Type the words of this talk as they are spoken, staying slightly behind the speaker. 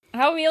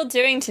how are we all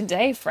doing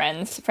today,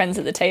 friends? Friends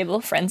at the table,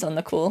 friends on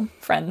the call,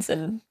 friends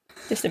in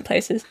distant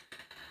places.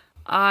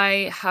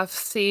 I have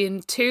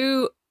seen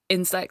 2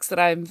 insects that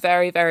I'm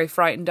very, very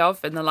frightened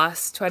of in the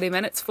last 20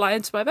 minutes fly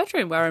into my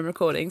bedroom where I'm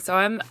recording, so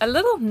I'm a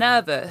little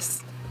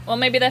nervous. Well,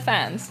 maybe they're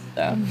fans,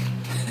 so...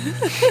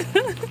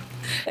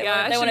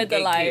 they wanted the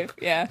live,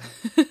 yeah.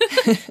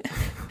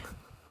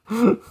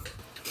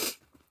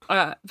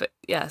 But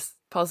yes,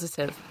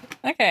 positive.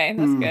 Okay,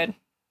 that's good.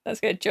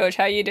 That's good. George,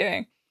 how are you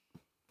doing?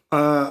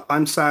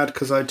 I'm sad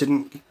because I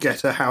didn't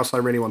get a house I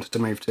really wanted to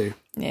move to.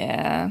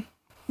 Yeah.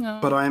 No.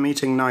 But I am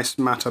eating nice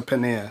matter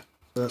paneer,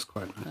 so that's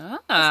quite nice.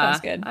 That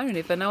sounds good. I don't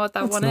even know what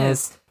that one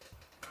nice. is.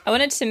 I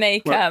wanted to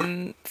make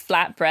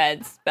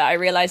flatbreads, but I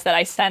realised that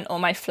I sent all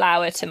my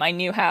flour to my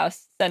new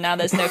house, so now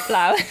there's no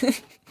flour.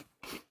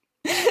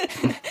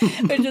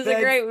 Which is a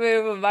great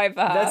move on my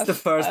behalf. That's the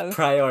first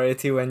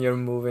priority when you're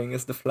moving,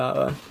 is the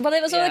flour. Well,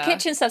 it was all the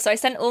kitchen stuff, so I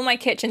sent all my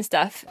kitchen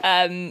stuff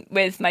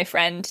with my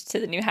friend to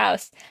the new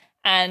house.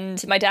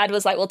 And my dad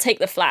was like, "Well, take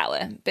the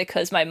flour,"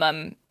 because my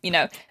mum, when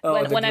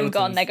I'm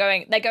gone, they're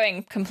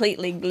going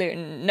completely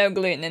no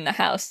gluten in the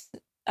house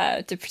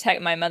to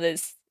protect my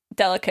mother's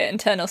delicate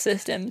internal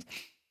systems.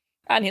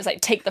 And he was like,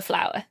 "Take the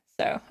flour."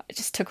 So I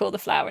just took all the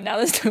flour. Now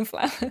there's no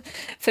flour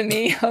for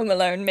me, home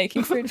alone,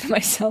 making food for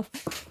myself.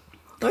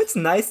 Oh, it's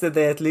nice that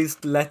they at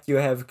least let you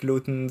have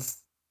glutens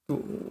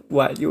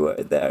while you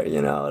were there,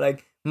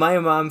 Like, my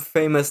mom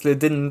famously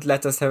didn't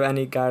let us have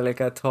any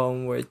garlic at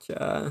home, which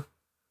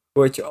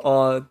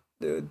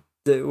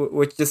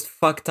just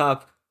fucked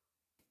up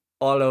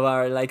all of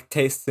our,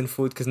 tastes in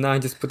food, because now I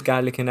just put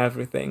garlic in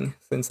everything,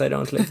 since I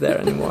don't live there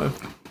anymore.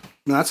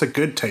 That's a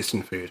good taste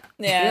in food.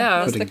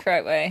 Yeah, that's the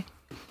correct way.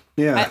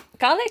 Yeah.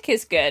 Garlic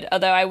is good,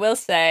 although I will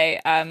say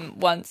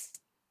once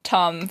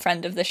Tom,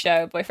 friend of the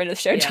show, boyfriend of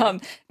the show,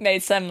 Tom,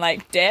 made some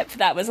dip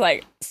that was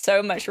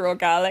so much raw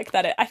garlic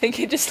that I think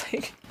it just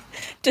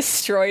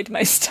destroyed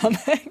my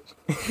stomach.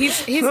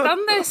 He's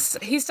done this.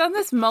 He's done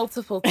this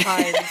multiple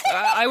times.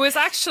 I was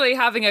actually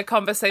having a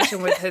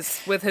conversation with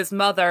his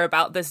mother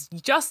about this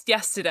just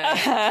yesterday.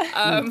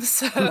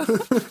 So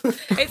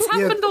it's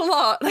happened a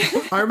lot.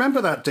 I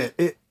remember that dip.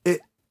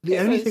 The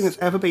only thing that's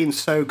ever been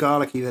so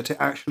garlicky that it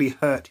actually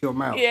hurt your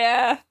mouth.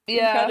 Yeah.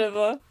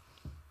 Incredible.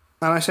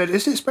 And I said,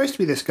 "Is it supposed to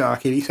be this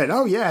garlicky?" And he said,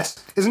 "Oh,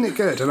 yes. Isn't it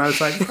good?" And I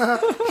was like,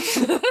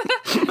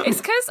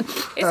 It's because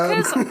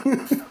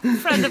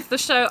friend of the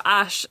show,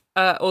 Ash,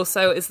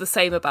 also is the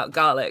same about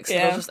garlic, so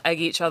they'll just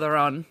egg each other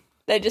on.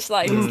 They're just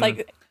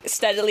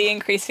steadily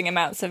increasing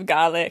amounts of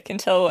garlic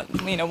until,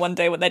 one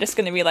day when they're just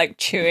going to be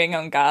chewing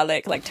on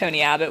garlic like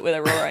Tony Abbott with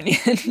a raw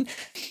onion.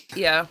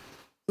 Yeah.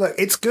 look,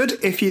 it's good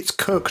if it's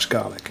cooked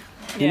garlic.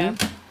 Yeah.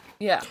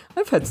 Yeah.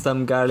 I've had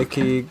some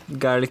garlicky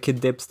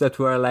dips that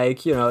were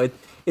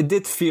it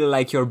did feel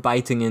like you're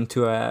biting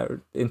into a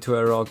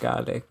raw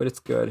garlic, but it's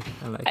good.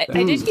 I like that.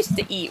 I did used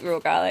to eat raw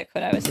garlic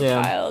when I was a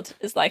child.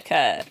 It's like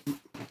a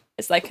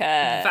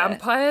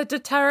vampire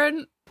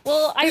deterrent.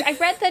 Well, I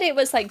read that it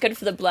was good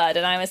for the blood,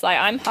 and I was like,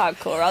 I'm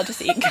hardcore. I'll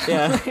just eat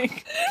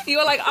garlic. You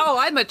were like, oh,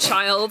 I'm a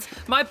child.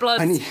 My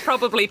blood's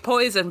probably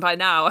poisoned by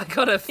now. I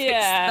gotta fix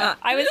that.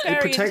 I was very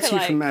It protects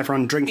into, you from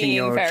everyone drinking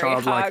your very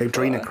childlike hardcore.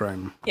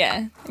 adrenochrome.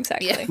 Yeah,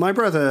 exactly. Yeah.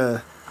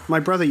 My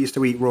brother used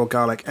to eat raw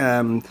garlic,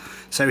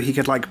 so he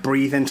could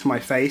breathe into my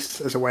face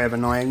as a way of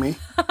annoying me.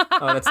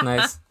 Oh, that's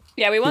nice.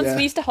 Yeah, we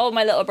used to hold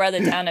my little brother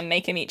down and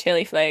make him eat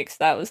chili flakes.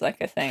 That was a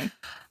thing.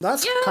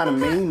 That's kind of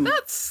mean.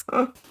 That's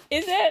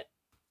Is it?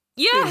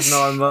 yes.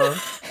 Normal.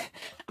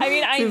 I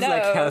mean, I Seems know.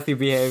 like healthy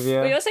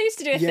behavior. We also used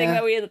to do a thing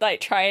Yeah. where we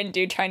would try and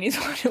do Chinese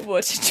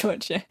water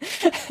torture,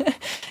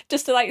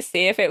 just to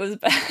see if it was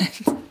bad.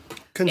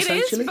 It is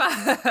Consensually?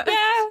 bad.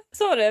 Yeah,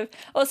 sort of.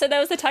 Also, there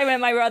was a time when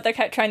my brother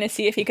kept trying to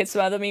see if he could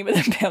smother me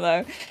with a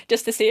pillow,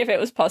 just to see if it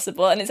was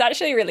possible, and it's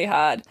actually really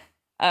hard.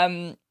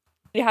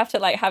 You have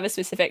to have a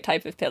specific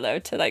type of pillow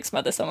to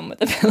smother someone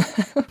with a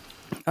pillow.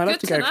 I'd have Good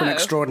to to go for an know.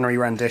 extraordinary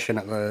rendition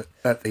at the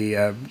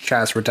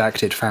Chaz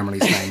Redacted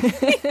family's name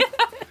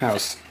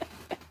house.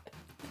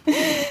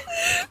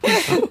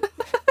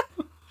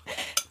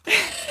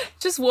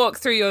 Just walk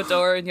through your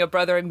door and your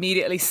brother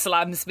immediately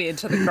slams me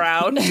into the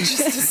ground just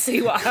to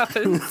see what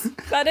happens.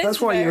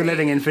 That's why you were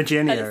living in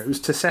Virginia. It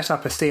was to set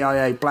up a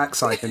CIA black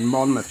site in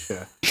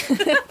Monmouthshire.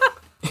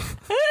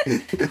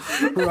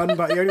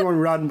 The only one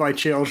run by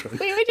children.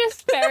 We were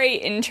just very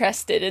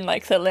interested in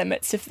the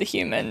limits of the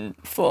human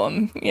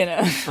form,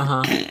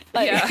 Uh-huh.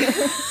 Yeah.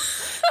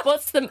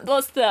 what's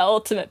the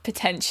ultimate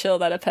potential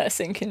that a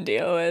person can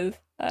deal with?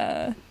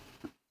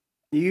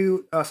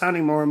 You are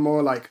sounding more and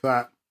more like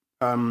that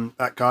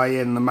guy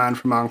in The Man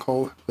from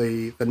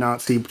U.N.C.L.E., the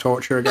Nazi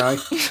torturer guy.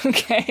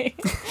 Okay.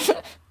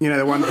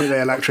 The one who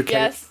they electrocute.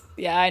 Yes.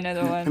 Yeah, I know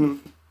the one. And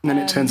then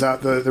it turns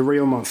out the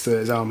real monster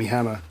is Armie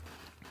Hammer.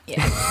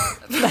 Yeah,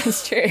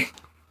 that's true.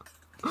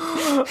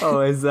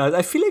 Oh, is that?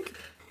 I feel like...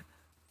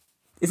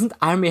 Isn't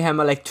Armie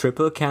Hammer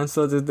triple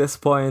cancelled at this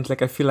point?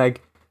 I feel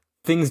like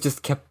things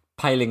just kept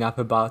piling up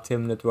about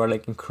him that were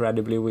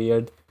incredibly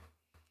weird.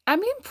 I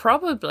mean,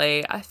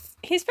 probably.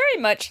 He's very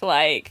much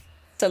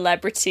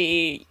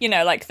celebrity,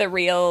 like the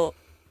real.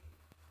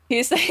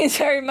 He's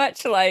very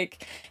much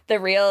like the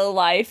real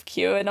life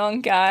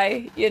QAnon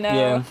guy,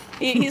 Yeah.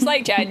 He's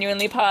like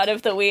genuinely part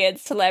of the weird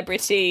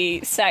celebrity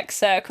sex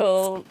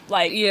circle,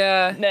 like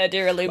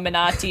murder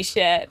Illuminati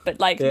shit, but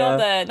like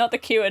not the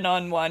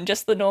QAnon one,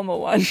 just the normal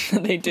one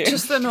that they do.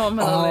 Just the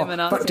normal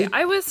Illuminati.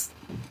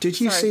 Did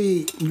you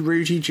see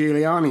Rudy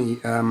Giuliani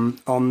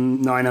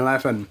on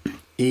 9/11?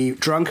 He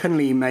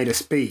drunkenly made a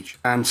speech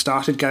and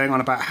started going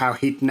on about how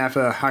he'd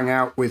never hung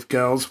out with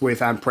girls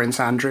with Prince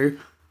Andrew.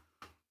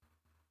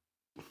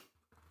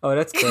 Oh,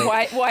 that's great.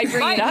 Why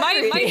bring it up?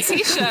 My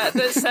T-shirt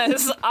that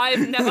says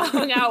 "I've never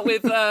hung out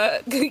with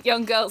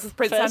young girls with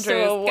Prince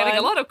Andrew" is getting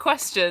a lot of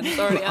questions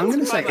already. I'm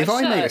going to say, if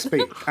I made a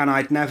speech and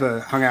I'd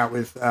never hung out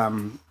with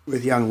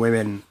young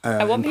women,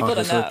 I want people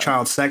to know.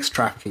 Child sex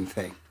trafficking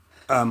thing,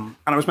 and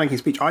I was making a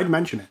speech, I'd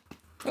mention it.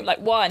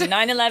 Like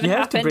 9/11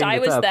 happened. I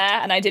was there,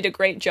 and I did a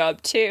great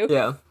job too.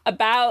 Yeah.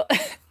 About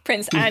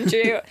Prince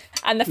Andrew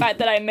and the fact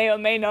that I may or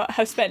may not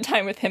have spent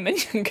time with him and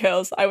young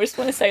girls. I just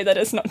want to say that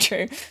it's not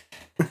true.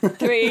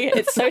 3,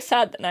 it's so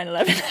sad that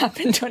 9/11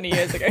 happened 20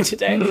 years ago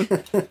today.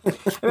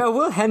 I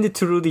will hand it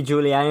to Rudy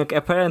Giuliani.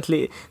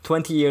 Apparently,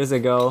 20 years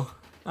ago,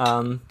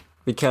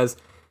 because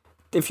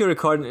if you're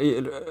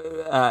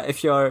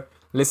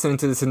listening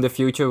to this in the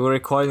future, we're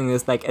recording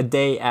this like a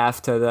day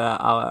after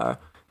our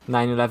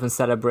 9/11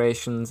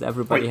 celebrations.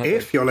 Everybody.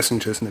 If you're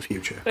listening to this in the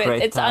future,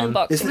 it's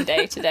Unboxing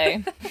Day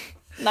today.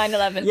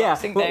 9/11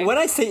 Boxing Day. When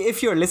I say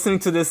if you're listening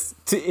to this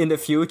in the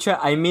future,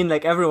 I mean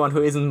like everyone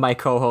who isn't my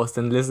co-host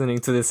and listening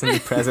to this in the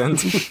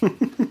present.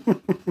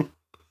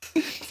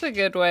 It's a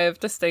good way of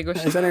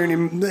distinguishing.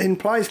 It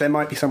implies there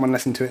might be someone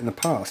listening to it in the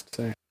past.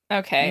 So.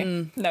 Okay.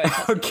 No, it's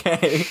not.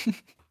 Okay.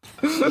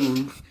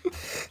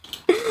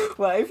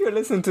 Well, if you're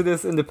listening to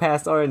this in the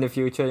past or in the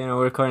future,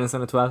 we're recording this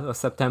on the 12th of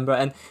September,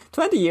 and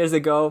 20 years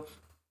ago,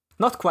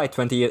 not quite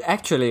 20 years,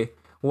 actually,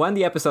 when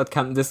the episode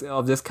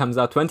of this comes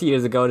out 20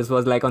 years ago, this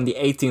was like on the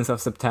 18th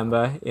of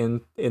September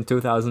in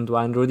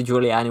 2001, Rudy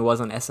Giuliani was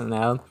on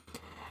SNL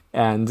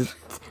and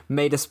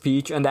made a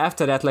speech, and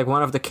after that, like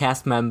one of the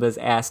cast members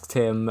asked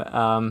him,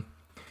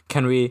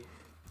 can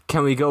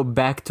we go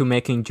back to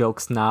making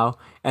jokes now?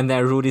 And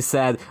then Rudy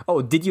said,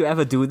 "Oh, did you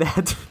ever do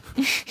that?"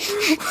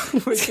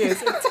 Which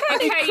is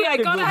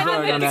gotta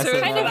hand it to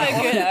kind of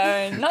a good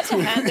own. Not to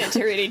hand it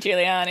to Rudy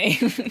Giuliani.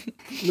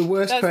 The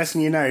worst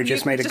person you know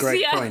just made a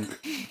great point.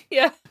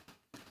 Yeah.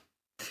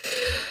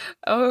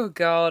 Oh,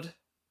 God.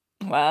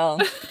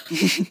 Well.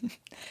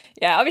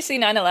 Yeah, obviously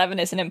 9/11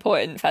 is an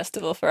important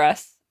festival for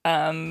us.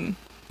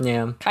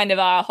 Yeah. Kind of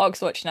our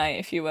Hogswatch night,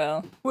 if you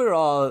will. We're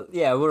all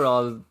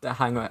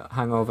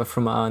hangover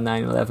from our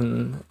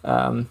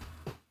 9/11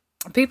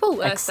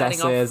 people excesses.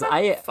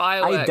 Setting off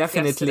I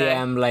definitely yesterday.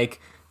 am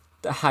like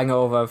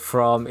hangover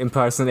from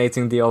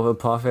impersonating the Oval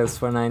Office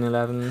for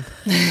 9/11.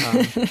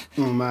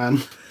 Oh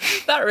man,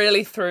 that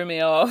really threw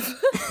me off.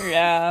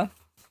 Yeah,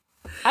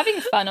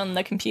 having fun on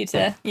the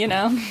computer,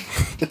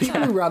 The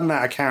people who run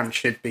that account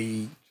should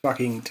be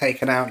fucking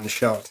taken out and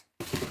shot.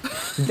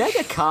 That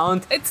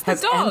account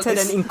has entered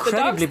an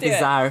incredibly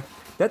bizarre.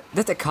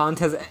 That account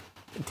has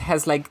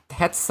like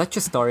had such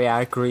a story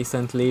arc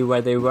recently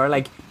where they were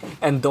like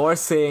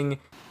endorsing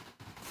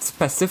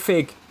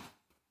specific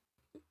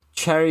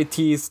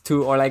charities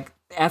or like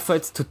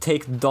efforts to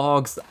take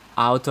dogs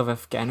out of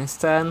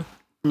Afghanistan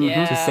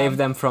to save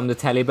them from the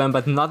Taliban,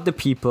 but not the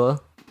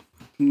people.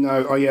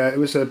 No, it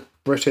was a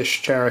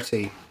British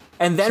charity.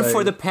 And then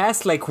for the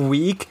past like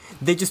week,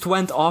 they just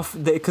went off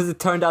because it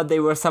turned out they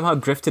were somehow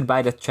grifted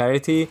by the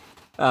charity,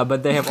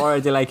 but they have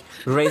already like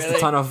raised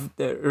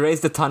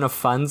a ton of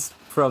funds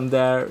from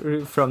their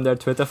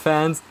Twitter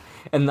fans,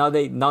 and now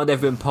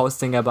they've been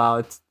posting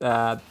about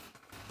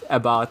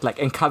like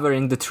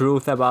uncovering the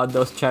truth about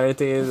those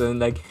charities, and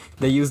like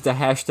they use the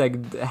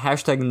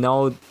hashtag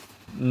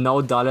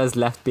no dollars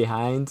left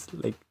behind.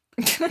 Like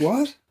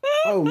what?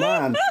 Oh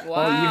man!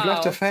 Wow. Oh, you've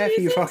left a fair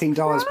few fucking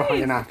dollars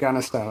behind in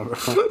Afghanistan.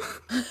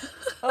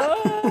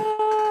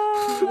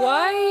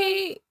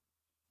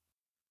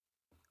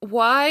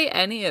 Why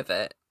any of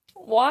it?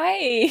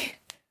 Why?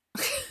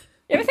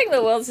 You ever think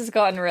the world has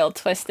gotten real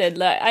twisted?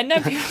 Like, I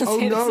know people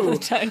say this all the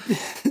time.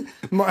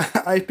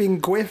 I've been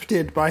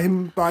gwifted by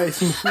some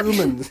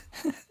humans.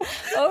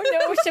 Oh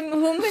no, some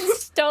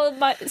humans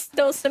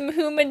stole some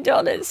human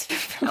dollars.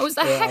 That was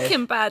a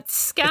heckin' bad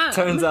scam.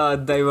 Turns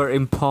out they were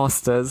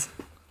imposters.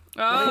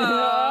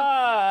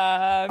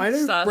 I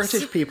know sus.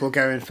 British people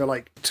go in for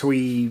like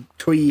twee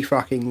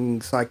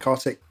fucking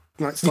psychotic,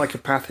 like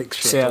psychopathic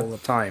shit all the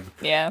time.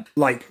 Yeah.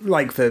 Like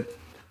the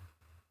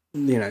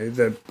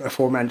the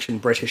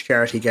aforementioned British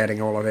charity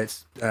getting all of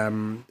its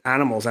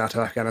animals out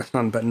of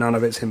Afghanistan, but none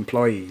of its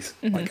employees,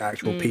 like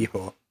actual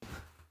people.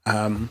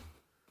 But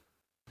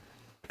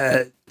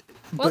at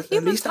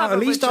least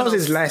ours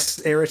is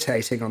less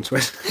irritating on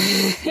Twitter.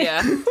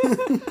 Yeah.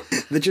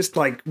 They're just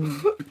like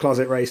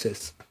closet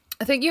racists.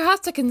 I think you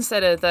have to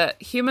consider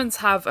that humans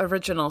have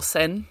original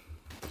sin.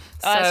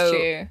 That's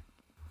true.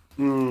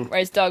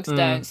 Whereas dogs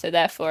don't, so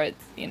therefore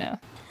it's,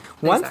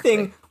 One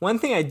thing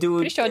I do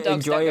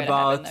enjoy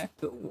about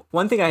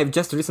one thing I have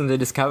just recently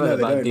discovered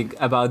about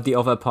the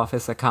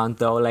Overpoffis account,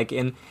 though, like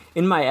in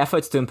my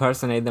efforts to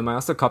impersonate them, I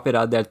also copied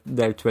out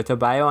their Twitter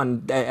bio,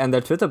 and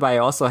their Twitter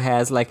bio also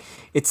has, like,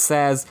 it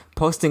says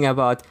posting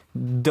about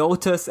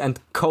Dotus and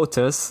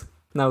Cotus.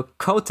 Now,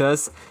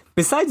 Cotus,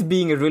 besides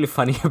being a really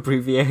funny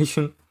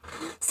abbreviation,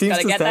 seems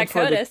to stand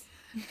for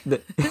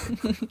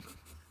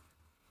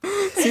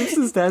seems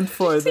to stand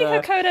for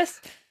the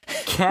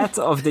Cat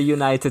of the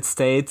United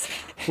States,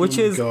 which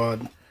is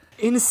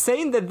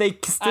insane that they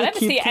still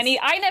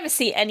I never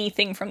see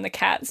anything from the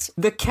cats.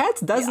 The cat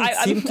doesn't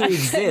seem to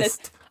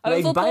exist.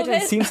 Like,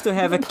 Biden seems to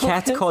have a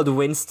cat called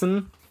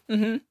Winston,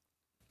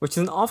 which is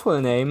an awful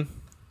name.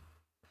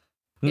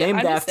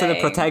 Named after the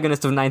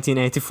protagonist of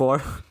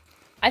 1984.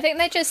 I think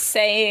they're just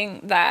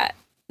saying that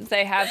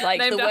they have, like,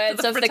 the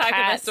words of the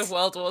cats of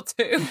World War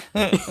II.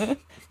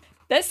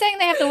 They're saying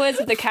they have the words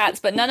of the cats,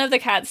 but none of the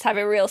cats have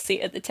a real seat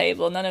at the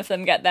table. None of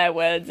them get their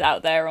words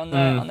out there on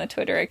the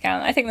Twitter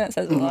account. I think that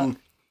says a lot.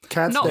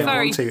 Cats don't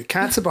want to.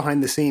 Cats are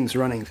behind the scenes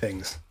running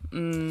things.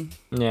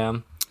 Yeah.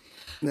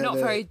 Not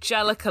very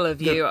jellical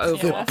of you,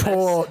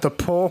 the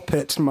poor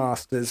pit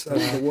masters of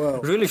the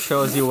world. Really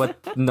shows you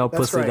what no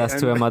pussy does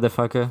to a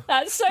motherfucker.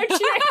 That's so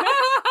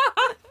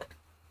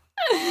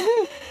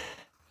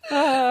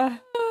true.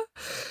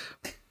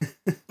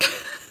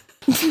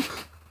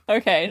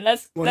 Okay,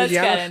 let's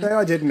get in.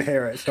 I didn't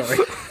hear it, sorry.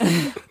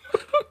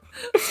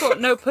 That's what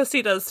no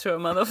pussy does to a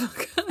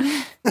motherfucker.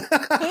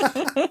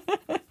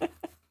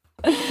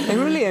 I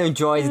really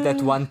enjoyed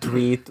that one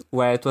tweet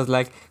where it was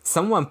like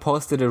someone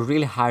posted a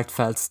really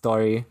heartfelt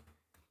story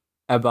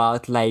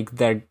about, like,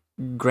 their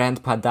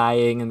grandpa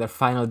dying, and their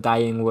final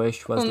dying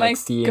wish was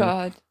seeing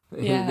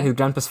his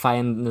grandpa's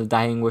final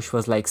dying wish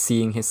was like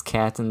seeing his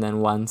cat, and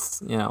then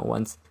once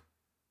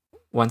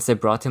they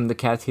brought him the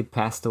cat, he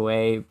passed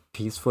away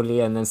peacefully,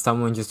 and then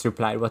someone just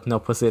replied, "What no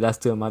pussy does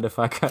to a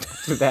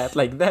motherfucker," to that.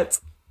 Like, that's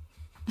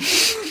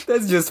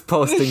just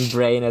posting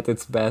brain at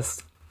its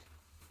best.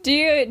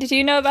 Did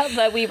you know about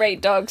the We Rate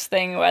Dogs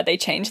thing, where they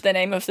changed the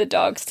name of the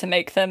dogs to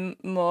make them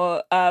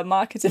more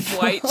marketable?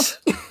 White.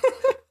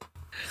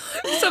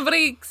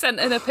 Somebody sent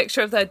in a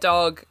picture of their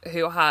dog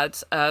who had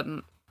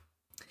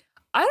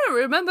I don't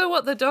remember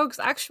what the dog's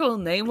actual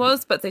name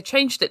was, but they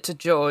changed it to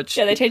George.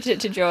 Yeah, they changed it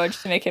to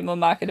George to make it more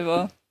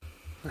marketable.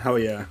 Hell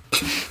yeah.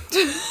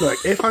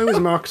 Look, if I was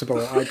marketable,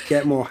 I'd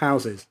get more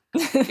houses.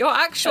 Your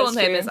actual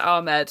name is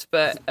Ahmed,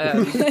 but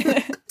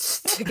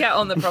to get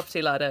on the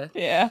property ladder.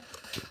 Yeah.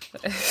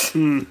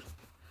 I'm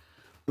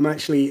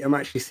actually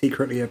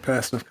secretly a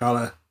person of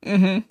colour.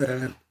 And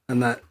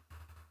that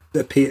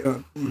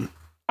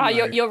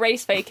you're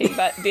race faking,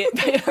 but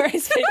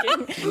race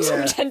faking to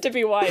pretend to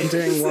be white. I'm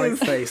doing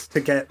whiteface to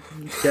get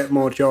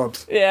more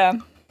jobs. Yeah.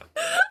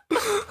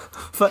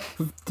 But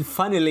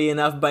funnily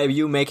enough, by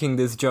you making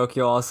this joke,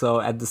 you also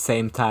at the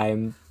same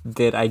time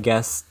did, I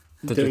guess,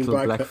 digital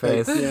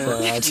blackface.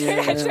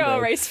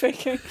 Race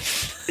faking.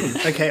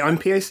 Okay, I'm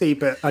POC,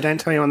 but I don't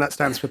tell anyone that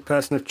stands for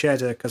person of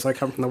cheddar because I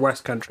come from the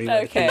West Country.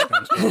 Okay.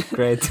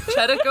 Great.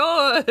 Cheddar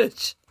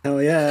Gorge.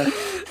 Hell yeah.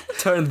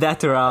 Turned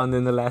that around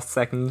in the last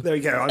second. There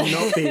we go. I'm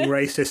not being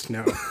racist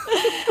now.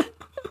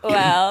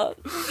 Well,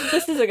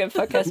 this is a good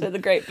podcast with a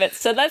great bit.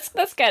 So let's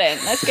get in.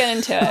 Let's get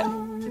into it.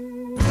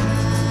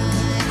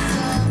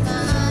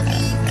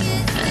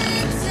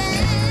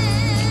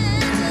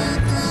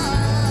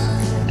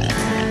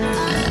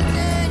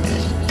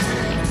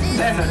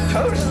 Then a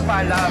toast,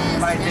 my love,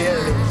 my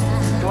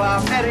dearest, to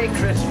our Merry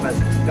Christmas.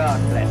 God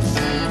bless.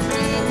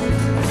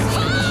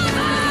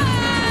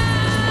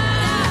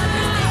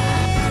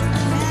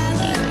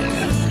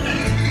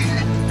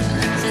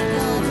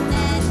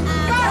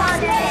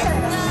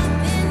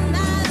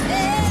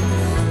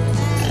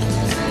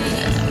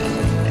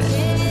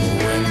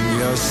 When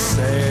you're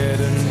sad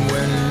and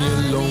when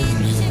you're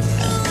lonely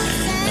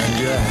and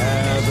you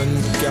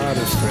haven't got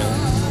a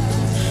friend,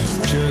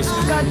 just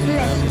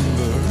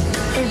remember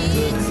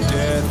that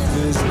death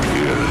is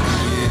near.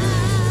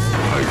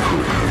 I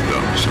could have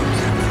done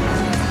something.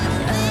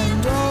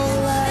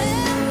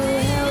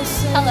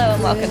 Hello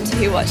and welcome to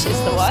Who Watches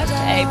the What,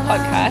 a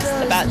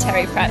podcast about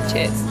Terry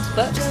Pratchett's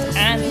books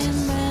and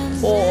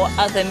or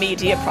other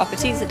media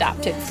properties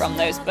adapted from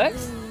those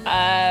books.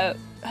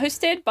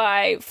 Hosted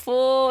by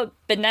 4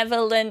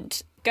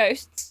 benevolent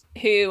ghosts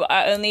who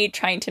are only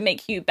trying to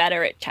make you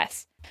better at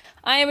chess.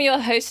 I am your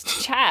host,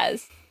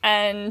 Chaz,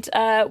 and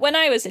when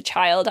I was a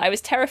child, I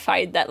was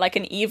terrified that like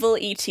an evil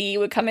ET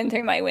would come in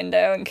through my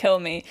window and kill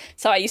me,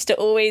 so I used to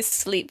always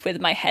sleep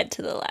with my head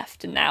to the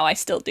left, and now I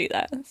still do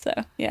that, so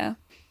yeah.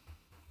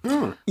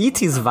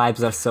 E.T.'s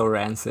vibes are so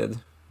rancid.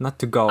 Not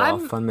to go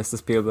off on Mr.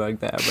 Spielberg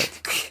there,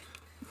 but...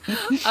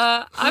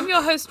 I'm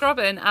your host,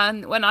 Robin,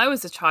 and when I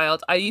was a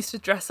child, I used to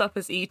dress up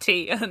as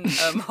E.T. and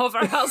hover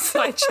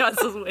outside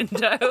Chaz's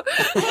window.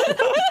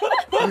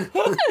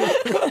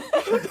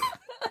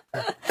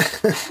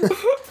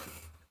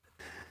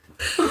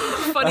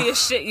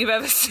 Funniest shit you've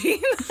ever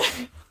seen.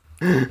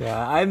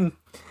 Yeah,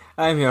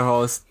 I'm your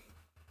host,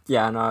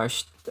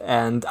 Janosch,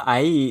 and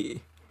I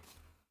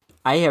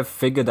I have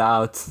figured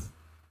out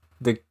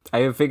the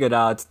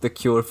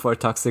cure for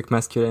toxic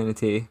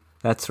masculinity.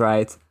 That's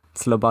right.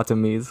 It's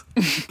lobotomies.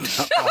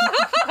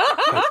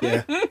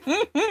 Yeah.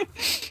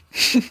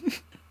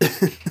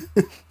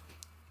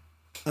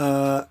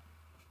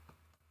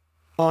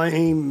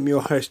 I'm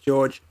your host,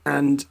 George,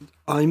 and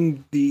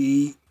I'm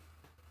the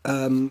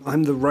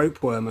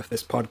ropeworm of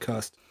this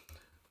podcast.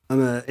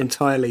 I'm an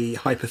entirely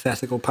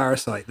hypothetical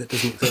parasite that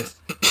doesn't exist.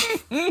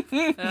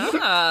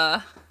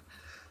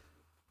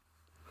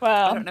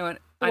 Well, I don't know.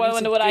 I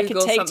wonder what I could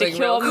take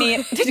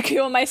to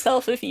cure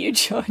myself of you,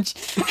 George.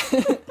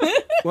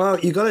 Well,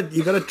 you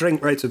gotta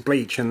drink loads of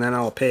bleach and then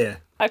I'll appear.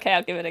 Okay,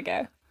 I'll give it a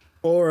go.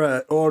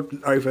 Or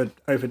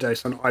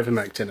overdose on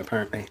ivermectin,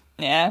 apparently.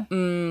 Yeah.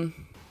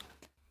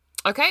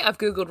 Okay, I've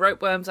googled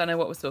ropeworms. I know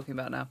what we're talking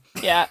about now.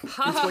 Yeah.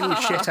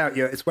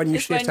 It's when you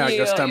shit out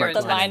your stomach.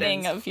 The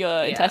lining of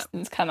your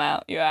intestines come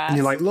out your ass. And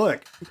you're like,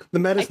 look, the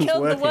medicine's I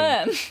killed working. the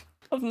worm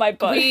of my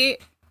body.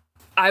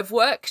 I've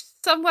worked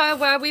somewhere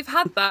where we've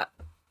had that.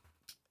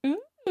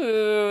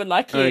 Ooh,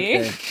 lucky.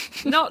 Okay.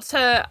 Not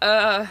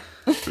to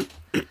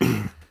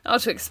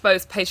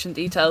expose patient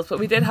details, but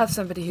we did have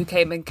somebody who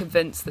came in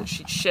convinced that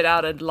she'd shit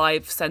out a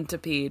live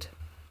centipede.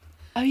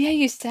 Oh yeah,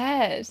 you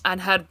said.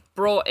 And had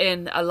brought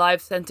in a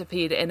live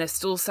centipede in a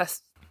stool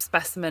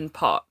specimen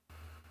pot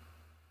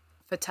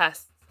for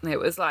tests. And it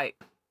was like...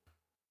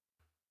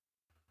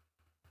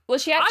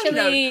 Was she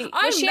actually...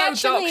 I'm no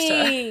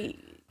doctor.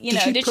 You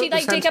know, did she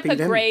like dig up a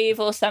grave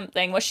or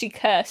something? Was she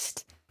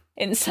cursed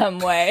in some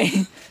way?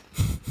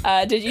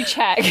 Did you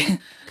check?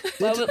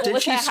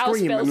 Did she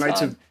scream and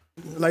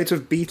loads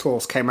of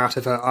beetles came out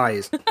of her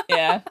eyes?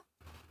 Yeah.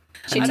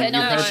 She turned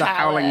on the shower. The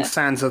howling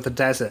sands of the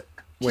desert.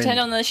 She turned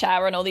on the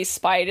shower and all these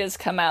spiders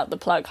come out the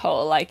plug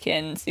hole like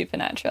in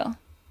Supernatural.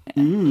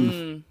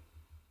 Yeah.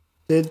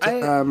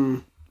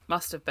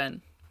 Must have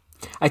been.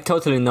 I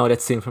totally know that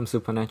scene from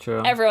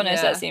Supernatural. Everyone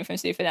knows that scene from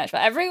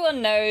Supernatural.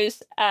 Everyone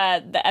knows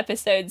the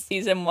episode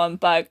Season 1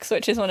 Bugs,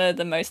 which is one of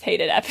the most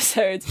hated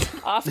episodes,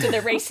 after the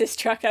racist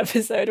truck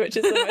episode, which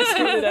is the most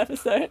hated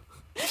episode.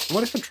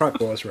 What if the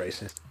truck was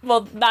racist?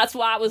 Well, that's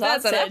why it was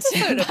answered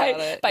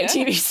by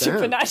TV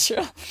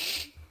Supernatural.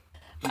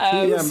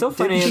 It's so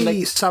funny. Did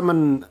he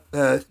summon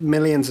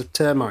millions of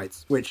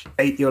termites, which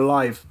ate you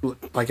alive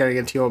by going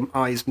into your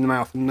eyes,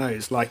 mouth, and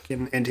nose, like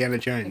in Indiana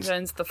Jones?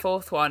 Jones, the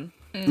fourth one.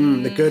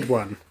 The good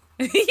one.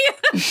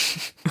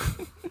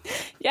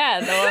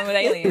 Yeah, the one with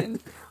aliens.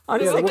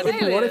 Honestly,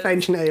 What if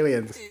ancient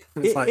aliens?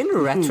 In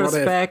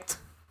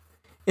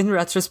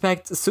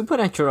retrospect,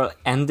 Supernatural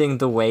ending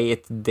the way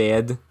it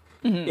did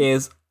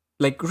is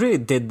like really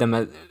did them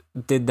a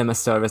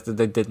service that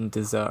they didn't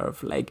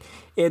deserve. Like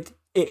it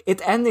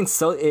ending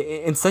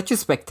in such a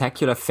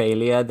spectacular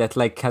failure that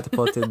like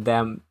catapulted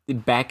them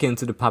back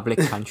into the public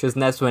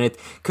consciousness when it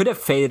could have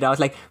faded out.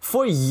 Like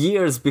for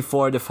years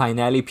before the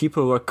finale,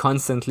 people were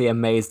constantly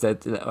amazed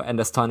and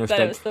astonished that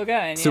it was still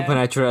going,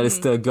 Supernatural is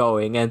still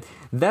going. And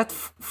that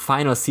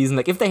final season,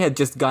 like if they had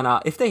just gone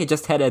out, if they had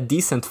just had a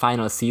decent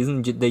final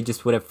season, they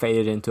just would have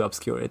faded into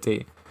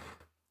obscurity.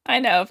 I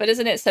know, but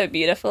isn't it so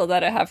beautiful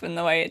that it happened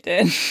the way it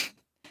did?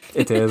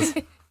 It is.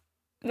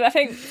 I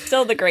think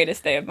still the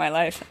greatest day of my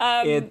life.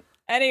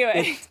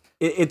 Anyway,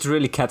 it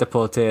really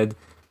catapulted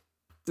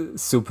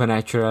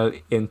Supernatural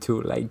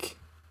into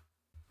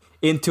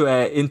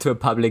a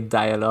public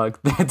dialogue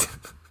that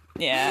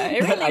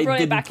it really brought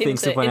it back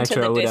into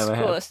the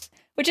discourse,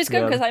 which is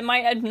good because I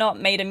might have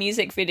not made a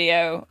music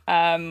video,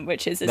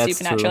 which is a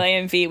Supernatural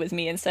AMV with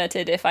me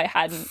inserted if I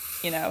hadn't,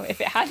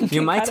 if it hadn't.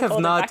 You might have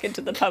not back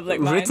into the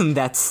public written mind.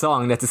 That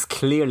song that is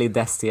clearly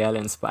Destiel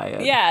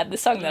inspired. Yeah, the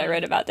song that I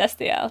wrote about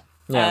Destiel.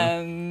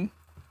 Yeah.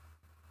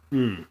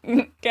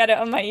 Get it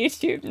on my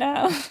YouTube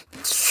now. I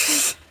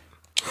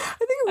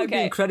think it would be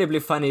incredibly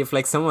funny if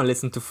like someone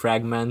listened to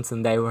fragments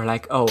and they were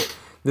like, "Oh,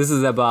 this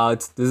is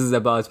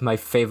about my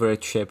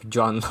favorite ship,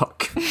 John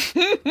Locke."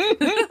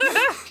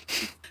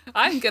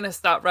 I'm gonna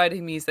start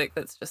writing music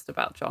that's just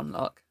about John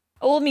Locke.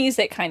 All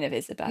music kind of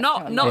is about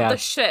not John the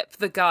ship,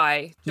 the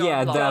guy.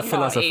 John Locke, the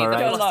philosopher, right?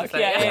 John Locke,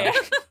 yeah.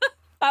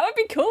 That would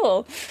be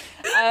cool.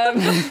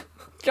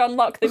 John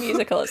Locke the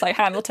musical. It's like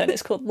Hamilton.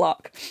 It's called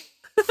Locke.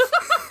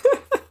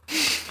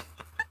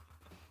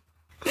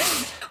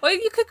 Well,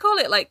 you could call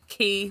it like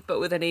Key,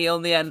 but with an E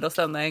on the end or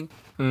something.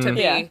 To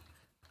me. Yeah.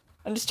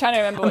 I'm just trying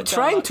to remember. I'm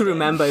trying to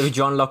remember if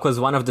John Locke was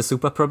one of the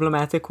super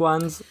problematic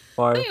ones,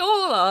 or they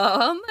all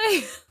are, aren't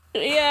they?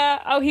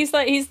 Yeah. Oh, he's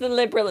the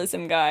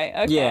liberalism guy.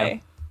 Okay. Yeah.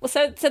 Well,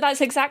 so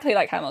that's exactly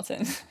like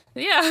Hamilton.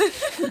 Yeah.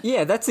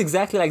 Yeah, that's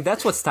exactly like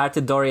that's what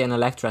started Dory and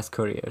Electra's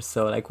career.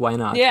 So like, why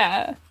not?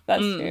 Yeah,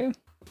 that's true.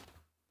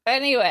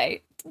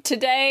 Anyway,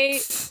 today,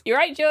 you're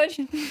right,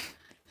 George.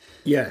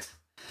 Yes.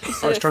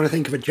 I was trying to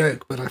think of a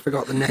joke, but I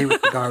forgot the name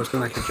of the guy I was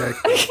going to make a joke.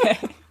 Okay.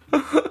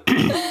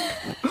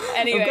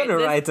 Anyway, I'm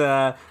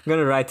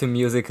gonna write a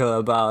musical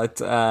about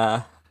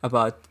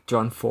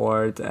John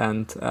Ford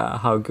and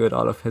how good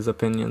all of his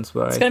opinions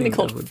were. It's going to be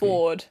called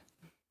Ford.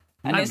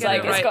 And it's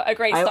like it's got a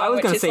great song. I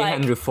was going to say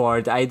Henry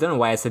Ford. I don't know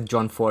why I said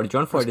John Ford.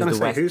 John Ford is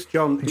the West. Who's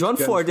John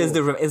Ford is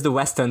the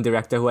Western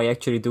director who I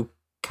actually do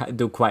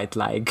quite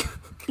like.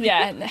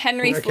 Yeah,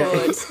 Henry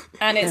Ford,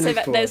 and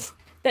it's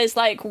there's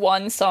like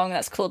one song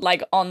that's called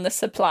like On the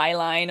Supply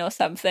Line or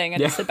something,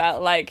 and it's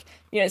about like,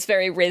 you know, it's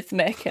very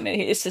rhythmic, and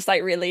it's just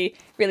like really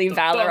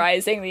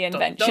valorizing the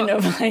invention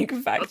of like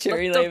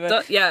factory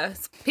labor. Yeah,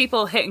 it's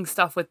people hitting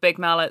stuff with big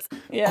mallets.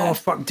 Yeah. Oh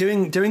fuck!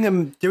 Doing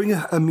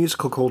a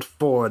musical called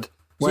Ford,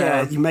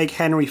 where you make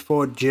Henry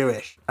Ford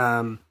Jewish,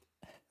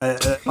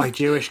 like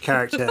Jewish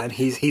character, and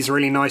he's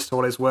really nice to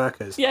all his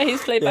workers. Yeah,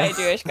 he's played by a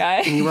Jewish guy.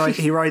 And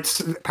he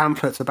writes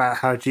pamphlets about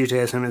how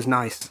Judaism is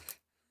nice.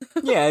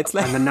 Yeah, it's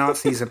like... And the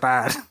Nazis are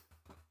bad.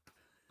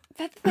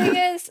 But the thing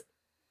is,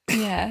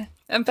 yeah.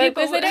 And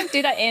because they don't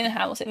do that in the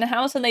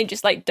house, and they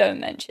just like don't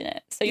mention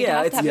it. So you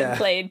have to have it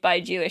played by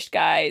Jewish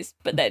guys,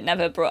 but they're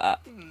never brought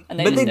up, and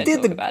they don't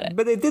talk about it.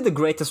 But they did The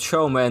Greatest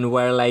Showman,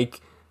 where like,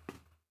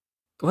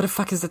 what the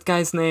fuck is that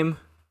guy's name?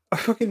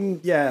 Fucking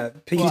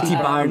P.T.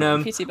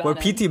 Barnum. Where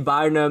P.T.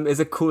 Barnum is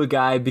a cool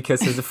guy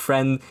because he's a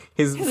friend.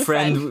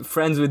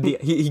 Friends with the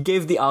he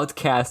gave the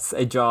outcasts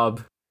a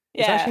job.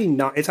 Yeah.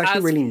 It's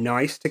actually really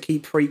nice to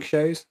keep freak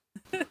shows.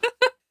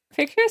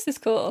 Freak shows is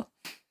cool.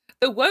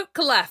 The woke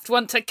left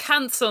want to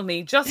cancel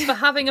me just for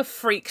having a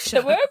freak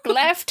show. The woke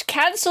left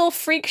cancel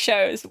freak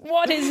shows.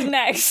 What is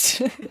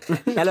next?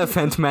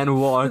 Elephant Man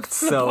walked,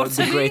 so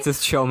The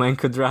Greatest Showman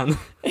could run.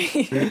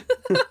 It's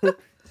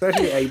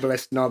actually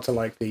ableist not to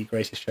like The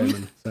Greatest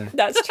Showman. So.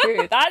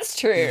 That's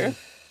true.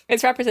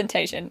 It's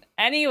representation.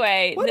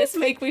 Anyway, this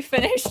week we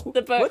finished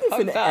the book. What if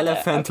an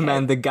Elephant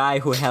Man, the guy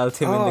who held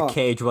him in the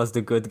cage, was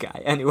the good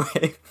guy?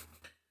 Anyway.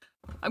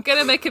 I'm going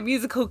to make a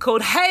musical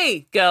called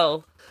Hey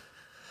Girl.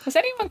 Has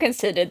anyone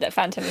considered that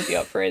Phantom of the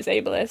Opera is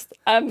ableist?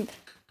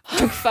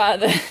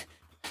 Hogfather.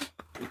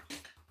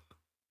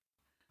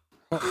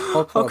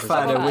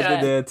 Hogfather, we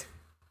did it.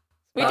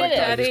 We did it.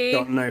 Daddy.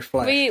 Got no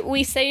flesh.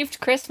 We saved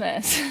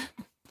Christmas.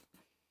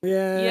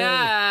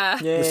 Yeah.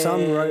 The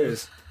sun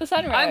rose. The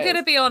sun rose. I'm going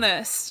to be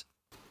honest.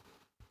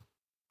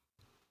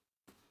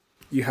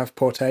 You have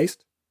poor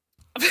taste?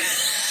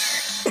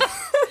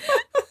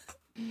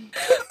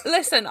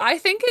 Listen, I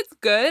think it's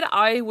good.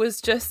 I was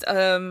just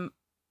a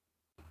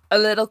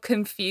little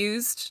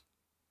confused.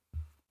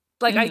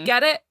 Like, I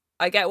get it.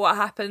 I get what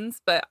happens,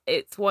 but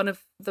it's one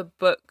of the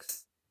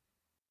books.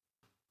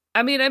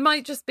 I mean, it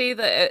might just be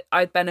that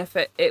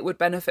it would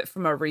benefit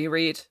from a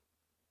reread.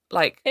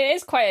 Like, it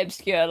is quite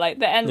obscure. Like,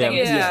 the ending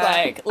is just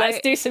like,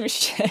 let's do some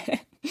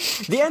shit.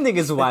 The ending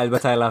is wild,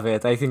 but I love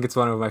it. I think it's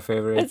one of my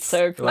favorites. It's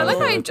so cool. I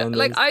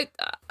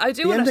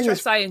do want to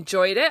stress I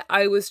enjoyed it.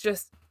 I was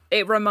just,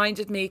 it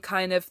reminded me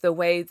kind of the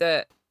way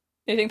that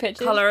Moving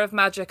Pictures, Colour of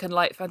Magic and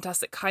Light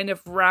Fantastic kind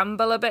of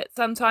ramble a bit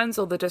sometimes.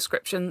 All the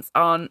descriptions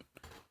aren't,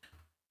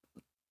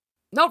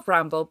 not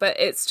ramble, but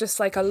it's just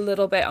like a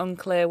little bit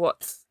unclear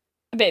what's...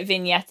 A bit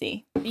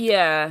vignette-y.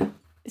 Yeah.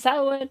 Is that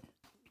a word?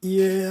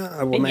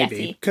 Yeah, well,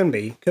 Vignette-y.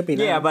 maybe. Could be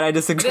now. Yeah, but I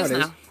disagree. It is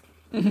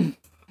now.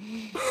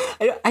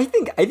 I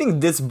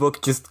think this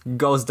book just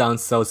goes down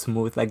so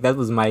smooth. Like, that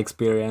was my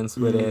experience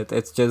with it.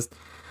 It's just,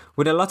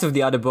 with a lot of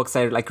the other books,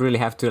 I like really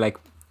have to like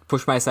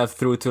push myself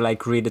through to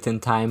like read it in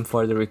time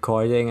for the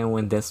recording. And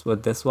with this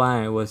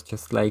one, it was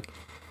just like,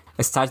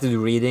 I started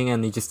reading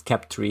and it just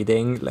kept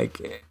reading. Like,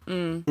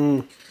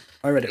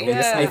 I read it all.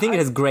 Yeah. I think it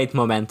has great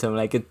momentum.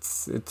 Like,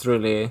 it's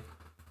really...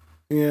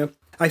 Yeah.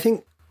 I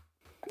think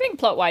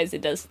plot-wise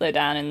it does slow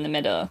down in the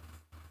middle.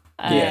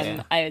 I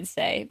would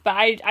say. But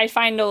I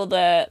find all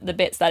the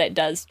bits that it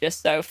does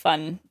just so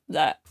fun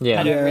that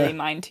I don't really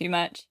mind too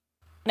much.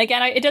 And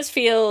again, it does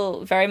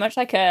feel very much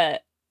like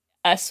a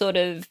sort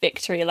of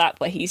victory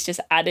lap where he's just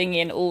adding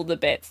in all the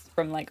bits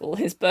from like all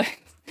his books.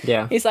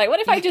 Yeah. He's like,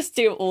 what if I just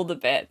do all the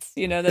bits?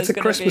 You know, there's it's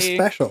a Christmas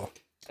special.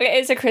 Okay,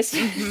 it's a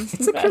Christmas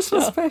It's a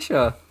Christmas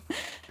special.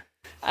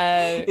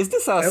 Is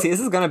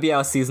this gonna be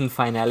our season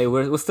finale?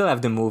 We'll still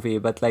have the movie,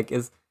 but like,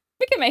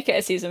 we can make it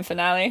a season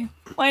finale.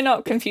 Why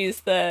not confuse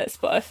the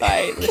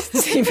Spotify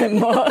listeners even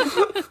more?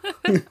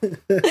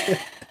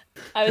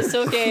 I was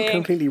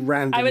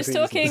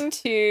talking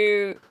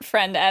to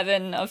friend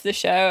Evan of the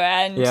show,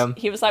 and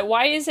he was like,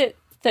 "Why does it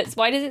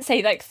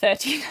say like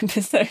 13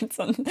 episodes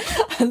on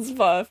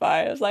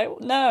Spotify?" I was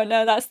like,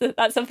 "No,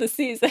 that's of the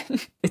season."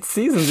 It's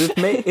seasons.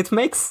 It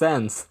makes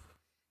sense.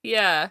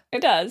 Yeah,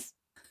 it does.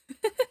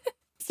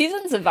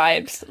 Seasons are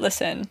vibes.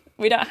 Listen,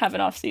 we don't have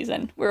an off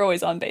season. We're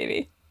always on,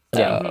 baby.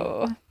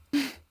 So,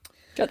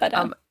 jot that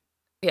down.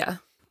 Yeah.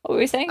 What were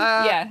we saying?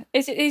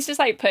 He's just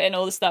like putting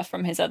all the stuff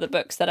from his other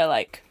books that are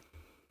like,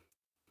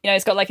 you know,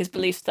 it's got like his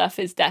belief stuff,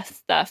 his death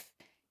stuff.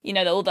 You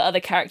know, all the other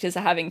characters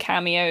are having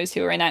cameos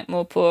who are in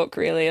Ankh-Morpork,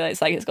 really.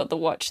 It's like, it's got the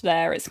Watch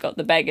there, it's got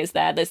the Beggars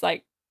there. There's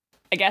like,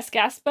 I guess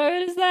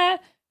Gaspode is there,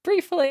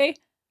 briefly.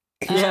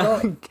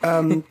 Terry.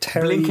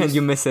 Blink and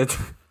you miss it.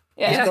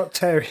 Yeah. He's got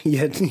Terry,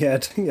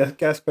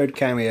 Gaspode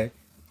cameo.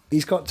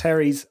 He's got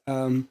Terry's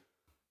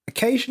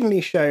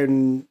occasionally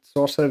shown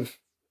sort of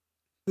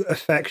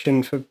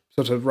affection for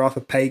sort of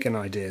rather pagan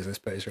ideas, I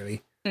suppose,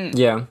 really.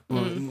 Yeah.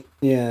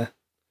 Yeah,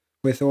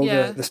 with all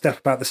the stuff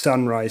about the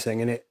sun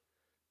rising and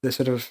the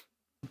sort of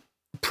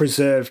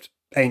preserved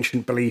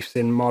ancient beliefs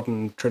in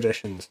modern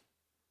traditions.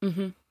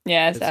 Mm-hmm.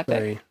 Yeah, it's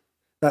epic.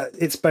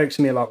 It spoke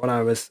to me a lot when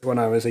I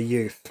was a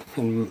youth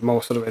and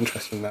more sort of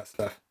interested in that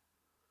stuff.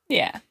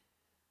 Yeah.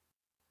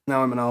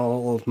 Now I'm an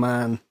old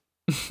man.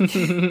 Me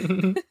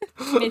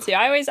too.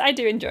 I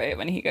do enjoy it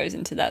when he goes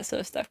into that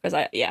sort of stuff because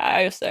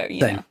I also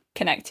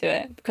connect to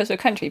it because we're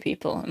country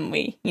people and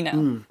we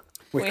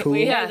We're cool.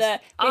 We hear the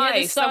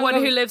someone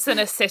who lives in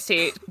a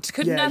city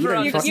could never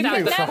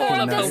understand the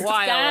call of the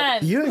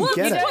wild. You don't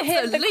get you it. don't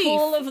hear the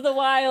call of the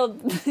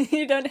wild.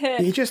 You don't hear.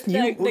 You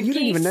don't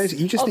even notice.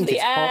 You just think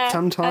it's hot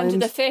sometimes.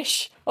 And the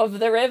fish of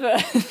the river.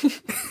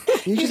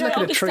 You just look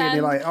at a tree and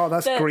you're like, oh,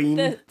 that's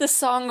green. The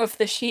song of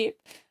the sheep.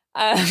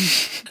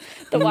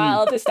 The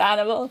wildest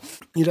animal.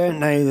 You don't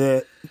know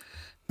that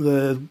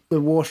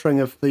the watering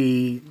of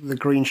the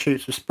green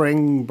shoots of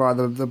spring by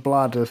the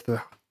blood of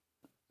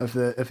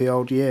the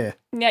old year.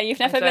 Yeah, you've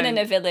never been in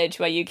a village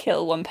where you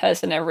kill one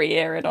person every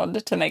year in order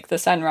to make the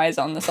sunrise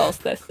on the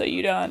solstice, so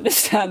you don't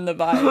understand the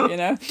vibe, you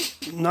know?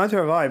 Neither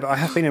have I, but I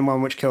have been in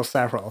one which kills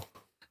several.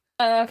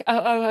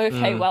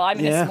 Okay. Well, I'm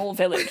in a small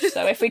village,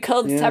 so if we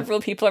killed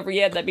several people every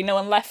year, there'd be no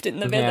one left in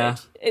the village.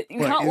 You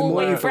can't all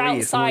wait for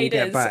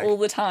outsiders all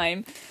the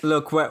time.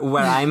 Look,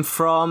 where I'm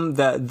from,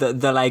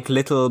 the like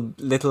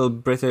little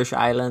British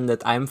island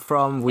that I'm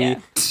from, we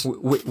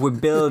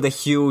build a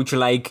huge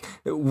like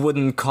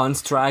wooden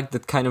construct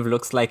that kind of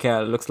looks like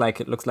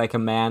a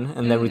man,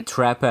 and then we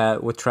trap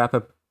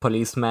a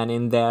policeman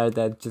in there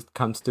that just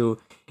comes to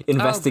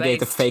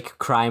investigate a fake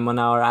crime on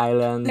our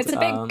island. It's a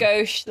big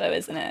gauche, though,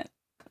 isn't it?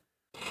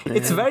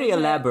 It's very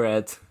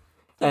elaborate.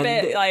 It's a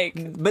bit like,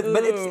 but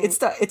it's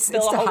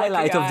the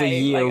highlight of the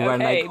year when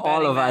like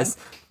all of us.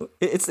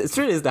 It's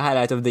really the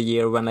highlight of the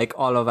year when like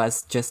all of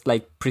us just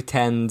like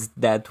pretend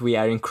that we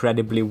are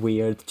incredibly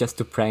weird just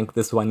to prank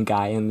this one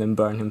guy and then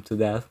burn him to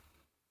death.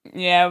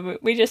 Yeah,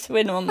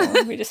 we're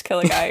normal. We just kill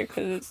a guy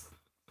because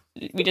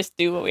we just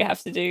do what we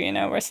have to do. You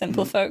know, we're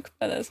simple folk,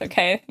 but that's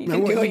okay. You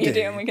can do what you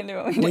do, and we can do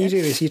what we do. What you do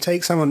is you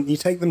take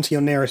them to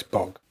your nearest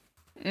bog.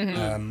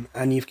 Mm-hmm.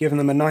 And you've given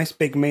them a nice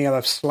big meal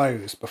of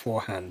sloes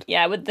beforehand.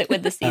 Yeah, with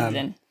the seeds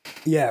in.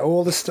 Yeah,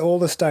 all the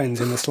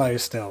stones in the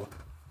sloes still.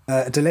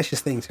 A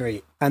delicious thing to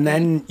eat. And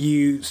then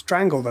you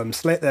strangle them,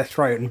 slit their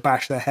throat, and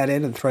bash their head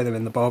in and throw them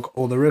in the bog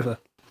or the river.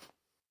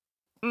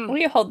 Or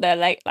you hold their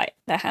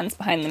their hands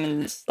behind them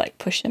and just like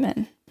push them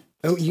in.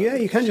 Oh yeah,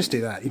 you can just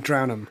do that. You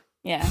drown them.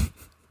 Yeah.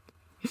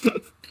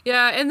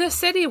 Yeah, in the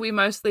city we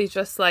mostly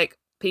just like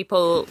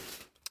people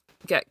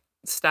get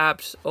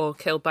stabbed or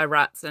killed by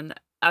rats, and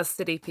as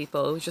city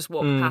people, we just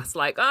walk past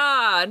like,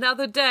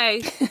 another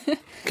day.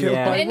 In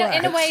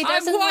a way,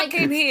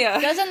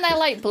 doesn't their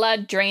like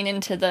blood drain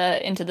into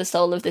the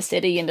soul of the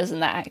city, and doesn't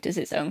that act as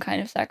its own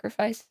kind of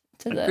sacrifice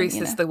to the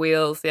greases the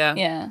wheels? Yeah.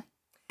 Yeah.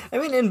 I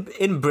mean,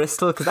 in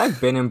Bristol, because I've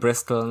been in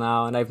Bristol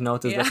now, and I've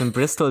noticed that in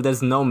Bristol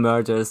there's no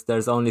murders,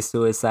 there's only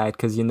suicide,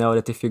 because you know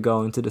that if you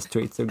go into the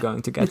streets, you're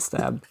going to get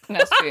stabbed.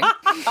 That's true.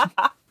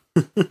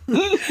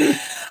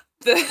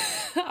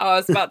 I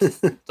was about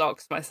to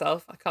dox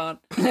myself. I can't.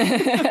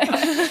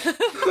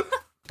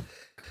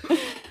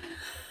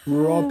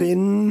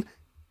 Robin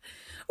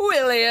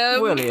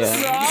Williams.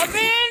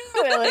 Robin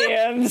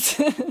Williams.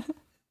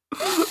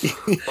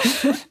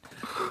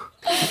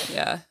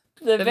 Yeah.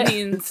 The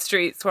mean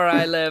streets where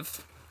I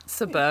live.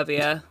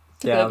 Suburbia,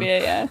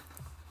 yeah.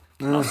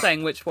 Not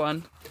saying which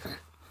one.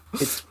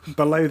 It's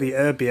below the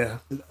Urbia,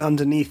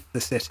 underneath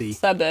the city.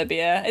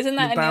 Suburbia. Isn't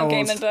that a Neil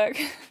Gaiman book?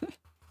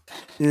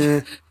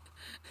 Yeah.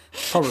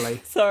 Probably.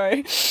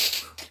 Sorry.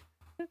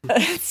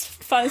 It's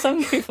fun.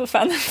 Some people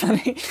found that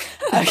funny.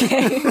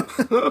 Okay.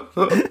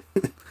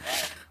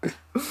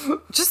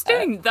 Just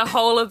doing the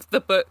whole of the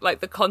book, like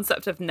the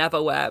concept of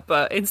Neverwhere,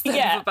 but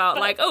instead of about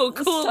like, cool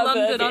Suburbia.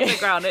 London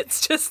Underground,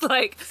 it's just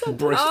like,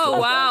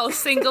 wow,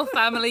 single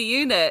family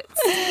units.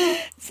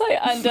 It's like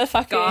under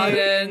fucking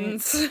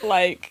gardens.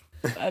 Like,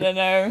 I don't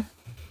know.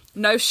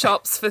 No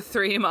shops for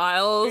 3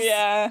 miles.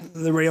 Yeah.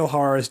 The real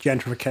horror is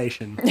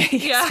gentrification.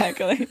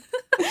 Exactly.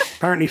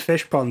 Apparently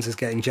Fish Ponds is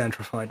getting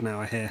gentrified now,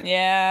 I hear.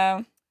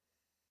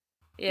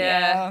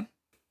 Yeah.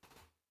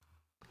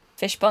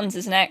 Fish Ponds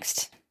is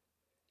next.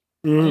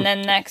 And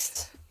then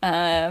next,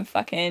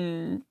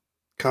 fucking...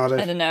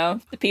 Cardiff. I don't know.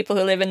 The people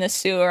who live in the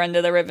sewer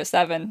under the River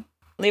Severn.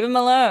 Leave them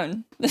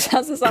alone. This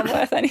house is not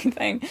worth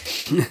anything.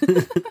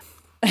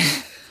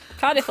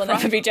 Cardiff will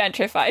never be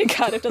gentrified.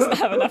 Cardiff doesn't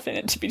have enough in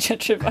it to be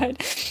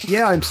gentrified.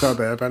 Yeah, I'm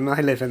suburban. I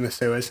live in the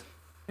sewers.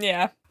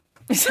 Yeah.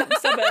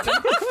 Suburban.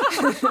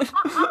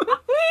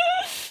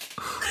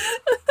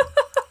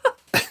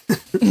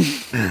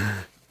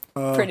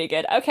 Pretty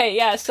good. Okay,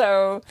 yeah,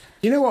 so...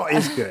 You know what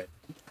is good?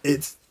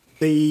 It's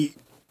the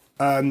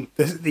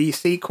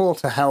sequel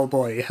to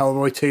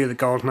Hellboy 2, The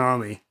Golden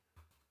Army.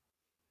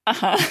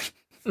 Uh-huh.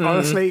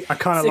 Honestly, I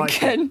kind of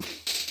like it.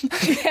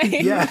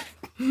 Okay. Yeah.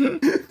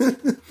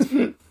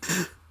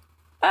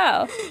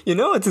 Oh, You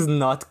know what is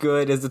not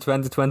good is the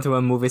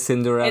 2021 movie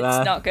Cinderella.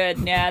 it's not good.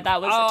 Yeah,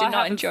 that was. Oh, I I did not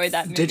haven't- enjoy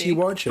that movie. Did you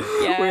watch it?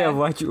 Yeah.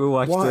 We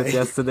watched Why? it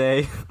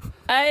yesterday.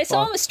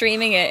 Someone was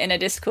streaming it in a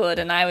Discord,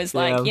 and I was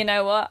like, Yeah. you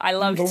know what? I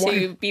love But why-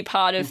 to be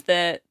part of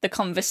the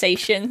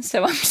conversation,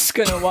 so I'm just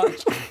gonna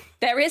watch.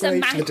 There is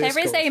Wait for the there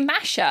is a Discord.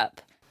 mashup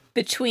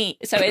between.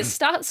 So it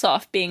starts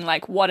off being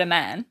like, "What a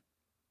man,"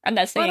 and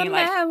they're What a singing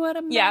like, man, what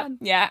a man.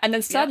 yeah, and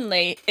then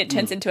suddenly it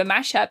turns into a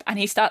mashup, and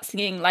he starts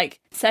singing like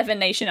Seven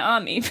Nation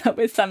Army, but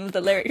with some of the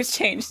lyrics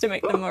changed to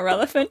make them more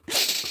relevant.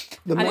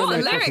 The I one don't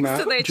they're know. talking Lyrics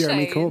do they about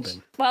Jeremy change?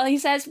 Corbyn. Well, he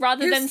says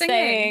rather Who's than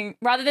singing?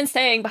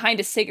 saying behind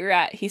a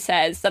cigarette, he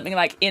says something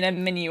like in a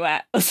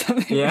minuet or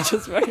something, Yeah. which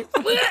is very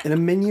In a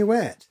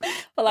minuet.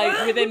 or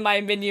like within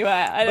my minuet.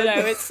 I don't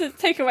know. It's a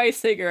take away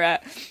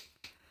cigarette.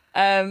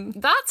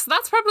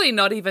 That's probably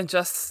not even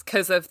just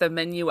because of the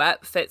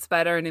minuet fits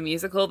better in a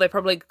musical. They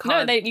probably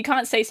can't. No, you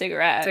can't say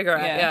cigarette.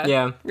 Cigarette, yeah.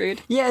 Yeah.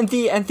 Rude. Yeah, and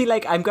the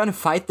like I'm gonna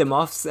fight them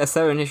off as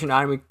Seven Nation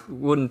Army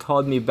wouldn't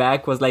hold me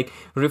back was like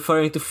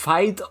referring to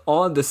fight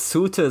all the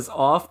suitors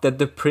off that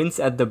the prince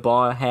at the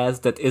ball has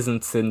that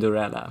isn't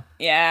Cinderella.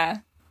 Yeah.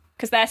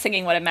 Because they're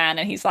singing "What a Man,"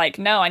 and he's like,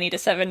 "No, I need a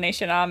Seven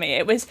Nation Army."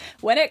 It was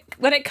when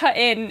it cut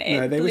in,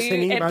 No, they were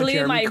singing it about blew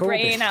Jeremy my Corbyn.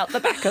 brain out the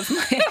back of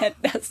my head.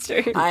 That's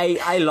true.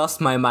 I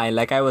lost my mind.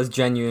 Like I was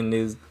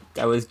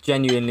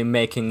genuinely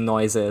making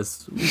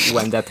noises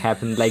when that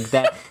happened. Like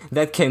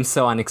that came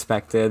so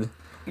unexpected.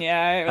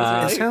 Yeah, it was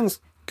It really. sounds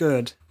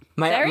good.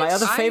 There My is-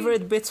 other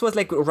favorite bits was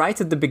like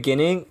right at the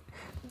beginning.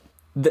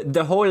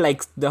 The whole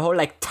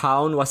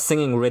town was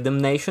singing Rhythm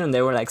Nation, and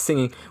they were like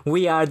singing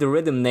 "We Are the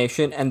Rhythm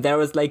Nation," and there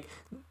was like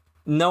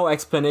no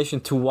explanation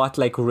to what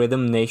like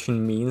Rhythm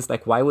Nation means.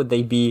 Like why would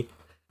they be?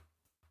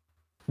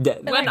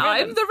 when like I'm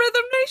rhythm. the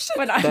Rhythm Nation.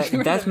 When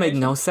I- That made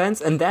no sense.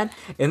 And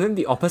then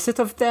the opposite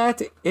of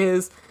that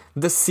is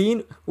the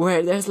scene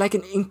where there's like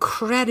an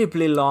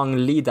incredibly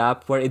long lead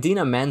up where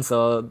Idina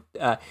Menzel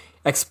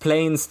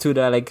explains to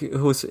the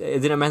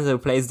Idina Menzel who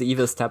plays the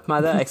evil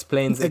stepmother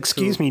explains.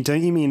 Excuse me,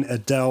 don't you mean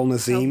Adele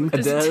Nazim?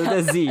 Adele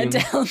Dazeem,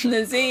 Adele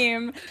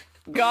Nazim,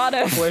 got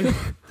him.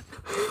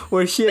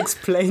 where she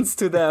explains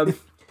to the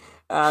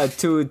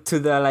to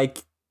the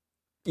like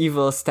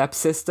evil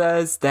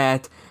stepsisters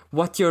that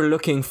what you're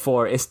looking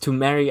for is to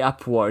marry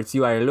upwards.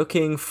 You are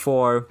looking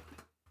for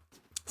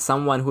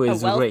someone who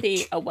is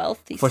rich. A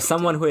wealthy. For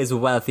someone who is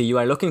wealthy, you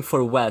are looking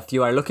for wealth.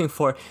 You are looking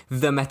for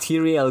the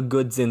material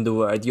goods in the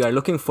world. You are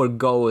looking for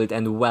gold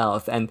and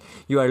wealth, and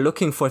you are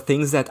looking for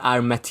things that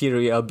are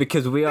material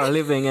because we are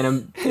living in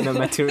a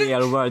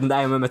material world, and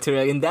I am a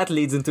material. And that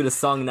leads into the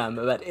song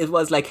number. But it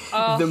was like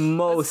the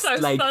most so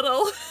like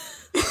subtle.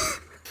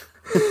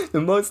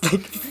 the most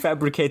like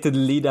fabricated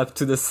lead up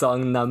to the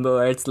song number,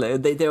 where it's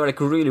like they were like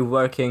really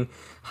working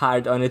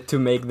hard on it to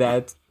make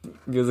that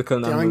musical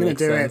number. I'm going make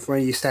to do sense. it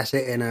when you set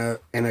it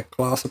in a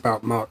class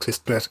about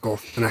Marxist political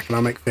and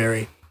economic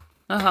theory.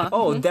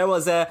 Oh, there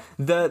was the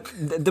That's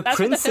what the film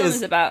princess.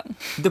 is about.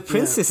 The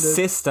prince's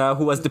sister,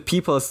 who was the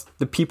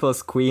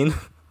people's queen,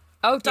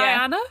 Oh,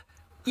 Diana?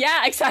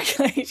 Yeah,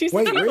 exactly. She's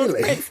Wait, the people's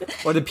really?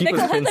 princess. or the They people's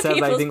call her the princess, I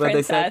people's think what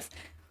they said. princess.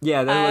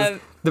 Yeah, that Um,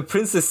 was the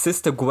prince's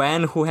sister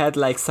Gwen, who had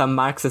like some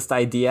Marxist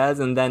ideas,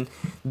 and then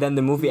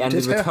the movie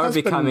ended Did with her her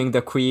husband- becoming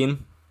the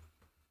queen.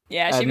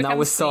 Yeah, she And now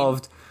becomes queen.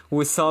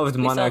 we solved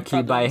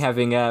monarchy by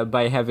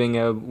problems. having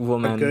a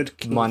woman good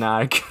king.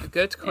 monarch.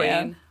 Good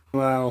queen.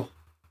 Well,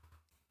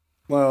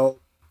 well.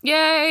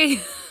 Yay!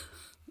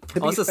 To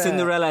be Also, fair,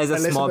 Cinderella is a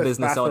small Elizabeth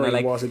business owner, Bathory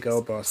like, was a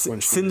girl boss when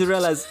she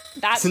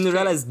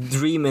Cinderella's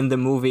dream in the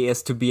movie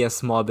is to be a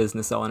small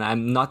business owner.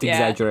 I'm not Yeah.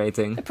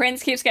 exaggerating. The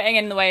prince keeps getting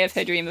in the way of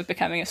her dream of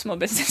becoming a small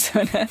business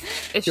owner.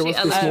 Is She was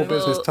the small eligible?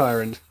 business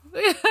tyrant.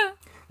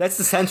 That's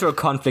the central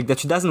conflict, that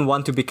she doesn't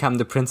want to become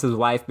the prince's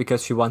wife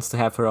because she wants to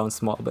have her own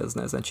small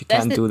business, and she That's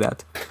can't the- do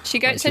that. She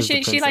goes, so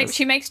she's the she like princess.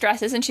 she makes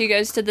dresses and she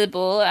goes to the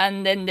ball,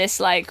 and then this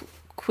like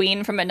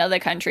queen from another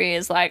country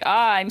is like,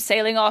 I'm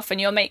sailing off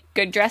and you'll make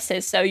good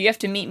dresses, so you have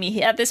to meet me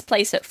here at this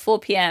place at 4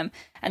 p.m.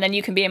 and then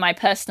you can be my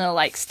personal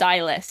like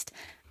stylist.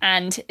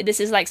 And this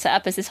is like set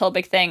up as this whole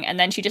big thing, and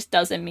then she just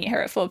doesn't meet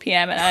her at 4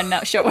 p.m. and I'm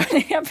not sure what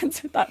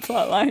happens with that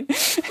plot line.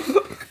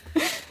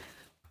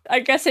 I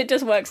guess it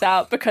just works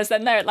out because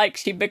then they're like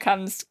she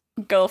becomes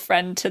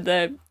girlfriend to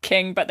the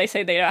king, but they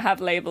say they don't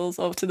have labels,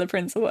 or to the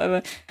prince or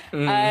whatever.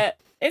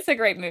 It's a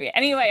great movie.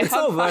 Anyway, It's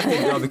all worth it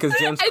though, because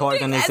James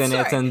Corden is in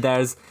it, that's and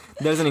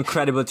there's an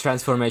incredible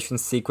transformation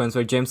sequence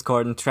where James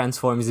Corden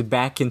transforms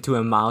back into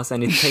a mouse,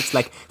 and it takes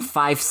like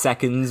 5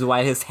 seconds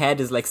while his head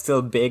is like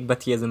still big,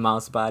 but he has a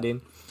mouse body.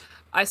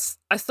 I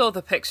saw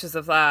the pictures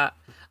of that.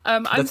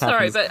 I'm That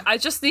sorry, happens. but I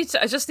just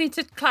need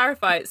to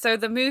clarify. So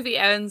the movie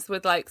ends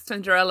with like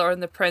Cinderella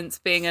and the prince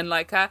being in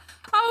like a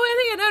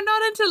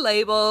not into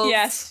labels.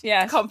 Yes.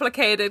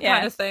 Complicated kind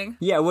of Yes. thing.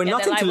 Yeah, we're Yeah,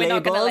 not they're into like, we're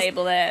not going to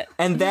labels. label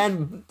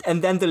it.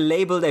 And then the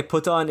label they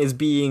put on is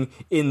being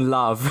in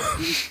love.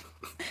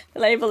 The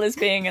label is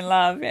being in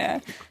love. Yeah,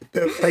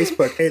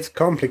 Facebook, it's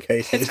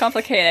complicated. it's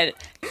complicated.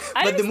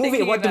 But the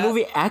movie, what the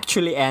movie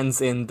actually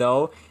ends in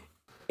though,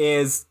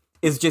 is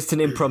is just an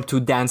impromptu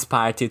dance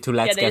party to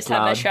Let's Yeah, they Get just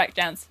have Loud. their Shrek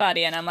dance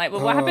party, and I'm like,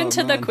 well, what happened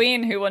to the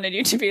queen who wanted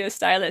you to be the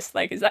stylist?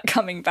 Like, is that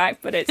coming back?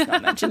 But it's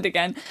not mentioned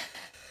again.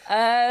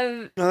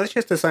 No, that's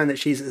just a sign that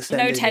she's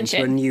ascended into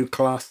tension. a new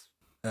class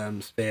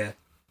sphere.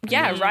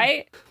 Yeah,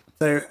 right?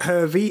 So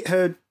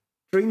her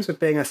dreams of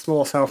being a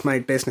small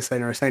self-made business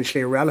owner are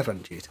essentially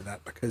irrelevant due to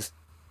that, because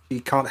she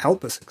can't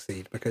help but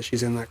succeed because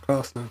she's in that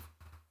class now.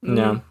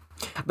 Yeah.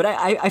 But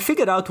I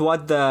figured out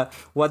what the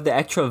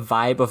actual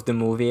vibe of the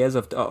movie is,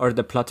 or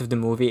the plot of the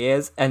movie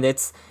is, and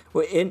it's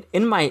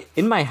in my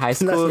high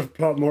school. That's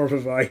a lot more of a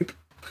vibe.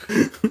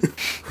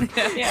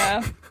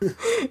 Yeah.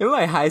 In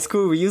my high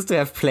school, we used to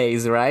have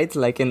plays, right?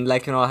 Like in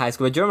all high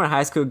school. But German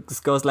high school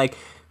goes like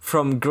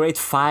from grade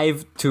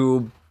 5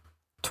 to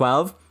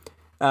 12.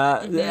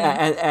 And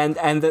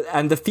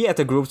the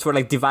theater groups were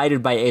like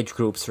divided by age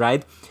groups,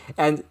 right?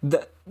 And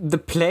the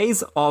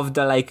plays of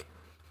the like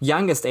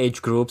youngest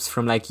age groups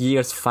from like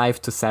years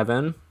 5 to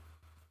 7,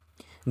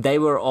 they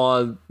were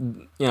all,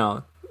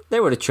 they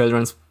were the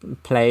children's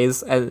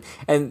plays, and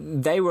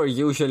they were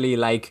usually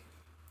like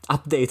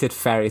updated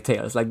fairy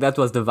tales. Like that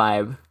was the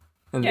vibe.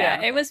 And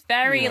It was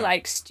very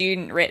like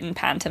student written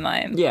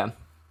pantomime. yeah.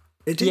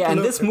 It did Yeah, and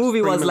look this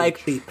movie was extremely like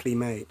cheaply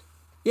made.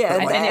 yeah,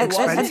 And it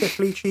wasn't.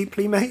 Expensively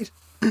cheaply made.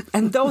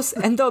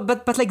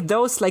 but like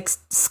those like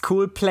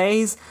school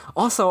plays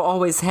also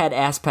always had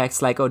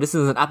aspects like, oh, this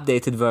is an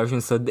updated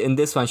version, so in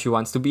this one she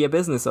wants to be a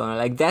business owner.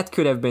 Like that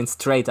could have been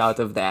straight out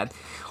of that.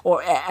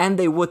 And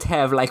they would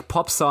have like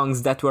pop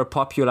songs that were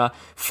popular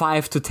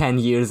 5 to 10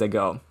 years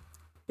ago.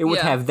 It would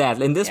have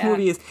that. And this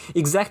movie is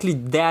exactly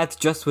that,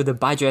 just with a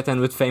budget and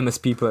with famous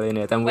people in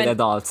it and with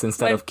adults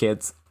instead of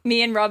kids.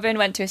 Me and Robin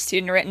went to a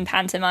student written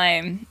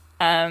pantomime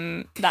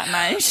that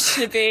managed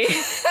to be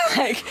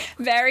like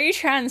very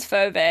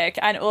transphobic,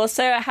 and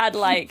also had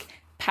like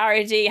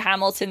parody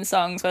Hamilton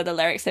songs where the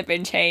lyrics had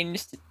been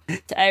changed.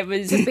 It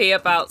was To be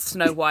about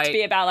Snow White. to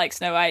be about like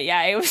Snow White.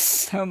 Yeah, it was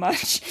so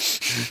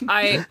much.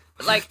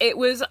 It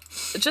was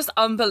just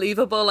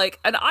unbelievable. Like,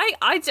 and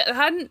I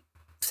hadn't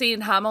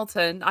seen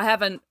Hamilton. I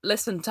haven't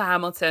listened to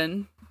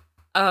Hamilton.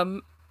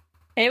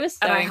 It was so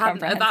And I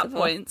hadn't at that incomprehensible.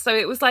 point. So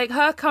it was like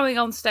her coming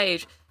on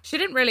stage. She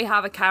didn't really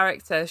have a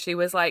character. She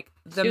was like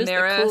the She was the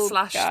mirror cool /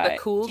 guy. the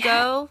cool Yeah.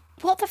 girl.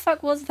 What the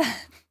fuck was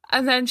that?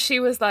 And then she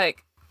was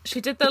like, she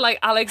did the like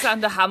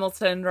Alexander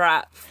Hamilton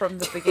rap from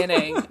the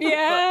beginning.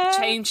 Yeah. But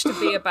changed to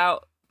be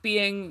about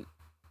being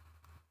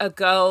a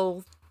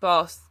girl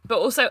boss. But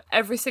also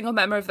every single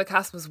member of the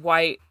cast was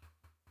white.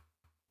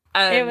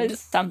 And It was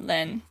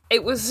something.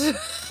 It was...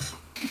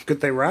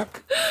 Could they rap?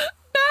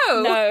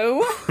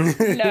 No,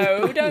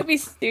 don't be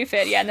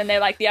stupid. Yeah, and then they're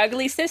like, the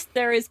ugly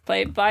sister is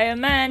played by a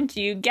man.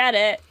 Do you get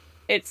it?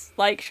 It's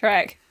like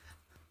Shrek.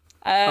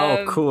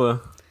 Oh, cool.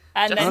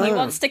 And then he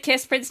wants to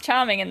kiss Prince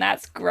Charming, and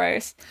that's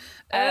gross.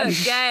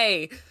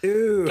 Gay.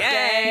 Ooh.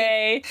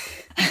 Gay.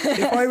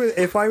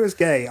 If I was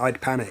gay, I'd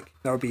panic.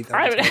 That would be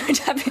I'd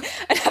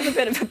have a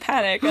bit of a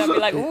panic, and I'd be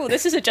like, "Ooh,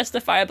 this is a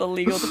justifiable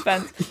legal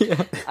defense."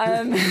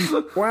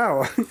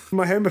 Wow.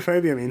 My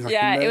homophobia means I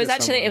Yeah, can it was murder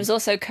actually someone.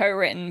 also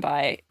co-written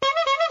by.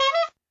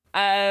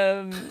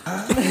 Oh.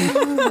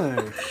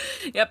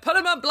 Yeah, put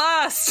him on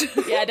blast.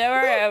 Yeah, don't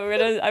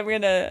worry.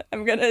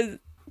 I'm gonna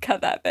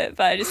cut that bit,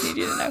 but I just need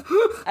you to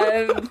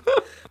know.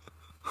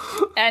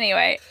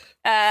 Anyway,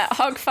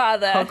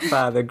 Hogfather.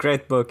 Hogfather,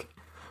 great book.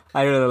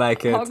 I really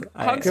like it.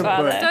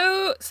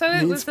 Hogfather. So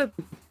it was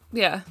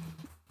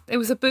it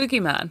was a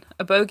boogeyman,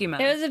 a bogeyman.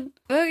 It was a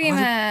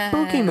boogeyman.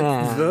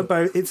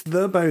 Pokemon. It's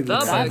the bogey.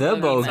 The man. The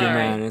Bogeyman.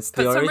 Bogeyman. It's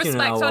the Put some original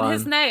respect one. on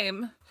his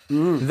name.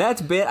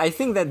 That bit, I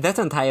think that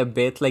entire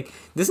bit, like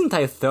this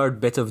entire third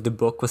bit of the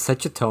book was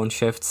such a tone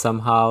shift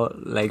somehow,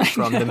 like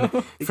from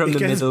the It middle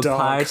gets dark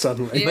part,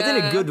 suddenly. but in a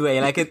Yeah. good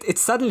way. Like it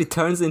suddenly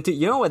turns into,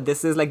 you know what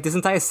this is, like this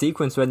entire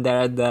sequence when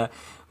they're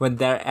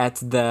at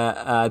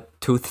the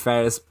Tooth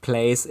Fairy's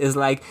place is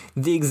like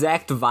the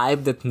exact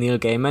vibe that Neil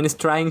Gaiman is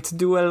trying to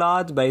do a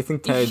lot, but I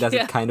think Terry does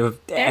Yeah. it kind of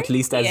at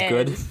least as He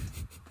good. is.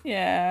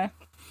 Yeah.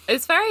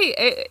 It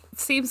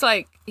seems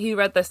like he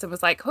read this and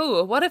was like,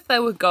 "Oh, what if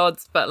there were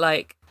gods, but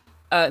like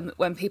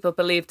when people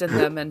believed in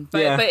them, and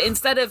but, Yeah. but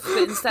instead of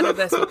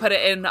this, we'll put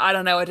it in I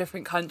don't know, a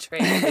different country.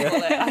 I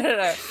don't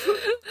know.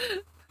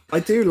 I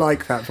do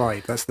like that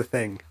vibe. That's the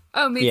thing.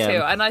 Oh, me Yeah.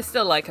 too. And I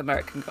still like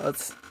American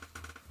Gods.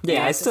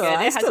 Yeah, I it's still good. It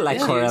I has still its like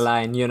issues.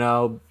 Coraline, you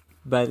know,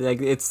 but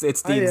like it's the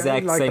I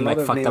exact like a same lot like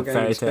of fucked Neil up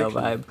fairy Gaiman's tale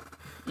fiction.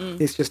 vibe.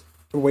 He's just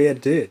a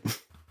weird dude.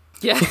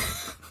 Yeah.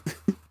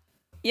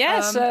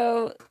 Yeah,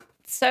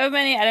 so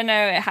many. I don't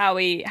know how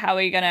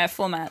we're gonna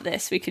format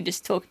this. We could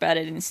just talk about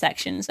it in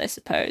sections, I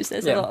suppose.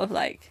 There's Yeah. a lot of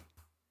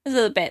there's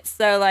little bits.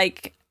 So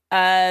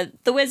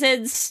the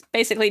wizards,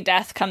 basically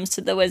death comes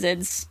to the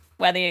wizards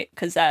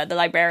because the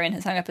librarian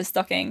has hung up a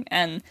stocking,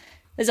 and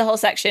there's a whole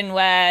section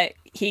where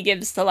he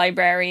gives the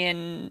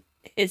librarian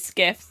his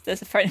gift.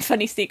 There's a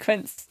funny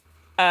sequence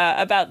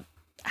about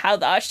how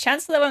the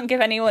Arch-Chancellor won't give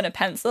anyone a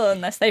pencil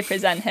unless they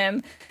present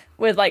him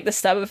with like the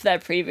stub of their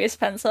previous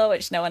pencil,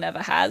 which no one ever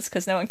has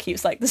because no one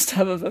keeps like the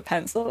stub of a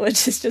pencil,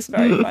 which is just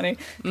very funny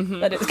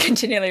that it's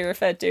continually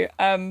referred to.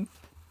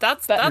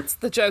 That's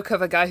the joke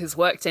of a guy who's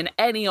worked in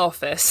any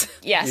office.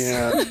 Yes.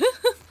 Yeah.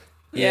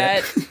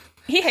 Yeah.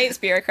 He hates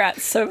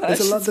bureaucrats so much.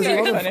 There's a lot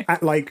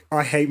of like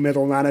I hate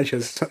middle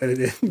managers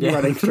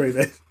running through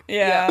this.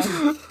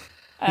 Yeah.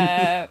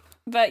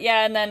 But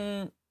yeah, and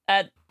then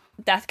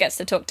Death gets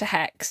to talk to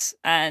Hex,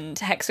 and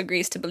Hex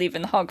agrees to believe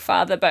in the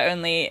Hogfather, but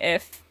only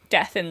if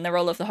Death, in the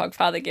role of the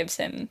Hogfather, gives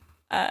him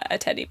a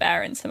teddy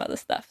bear and some other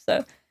stuff.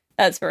 So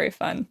that's very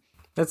fun.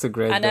 That's a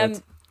great and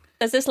bit.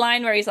 There's this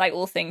line where he's like,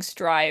 "All things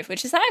strive,"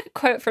 which is that a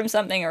quote from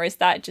something, or is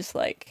that just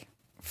like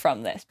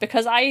from this?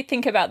 Because I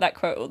think about that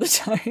quote all the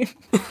time.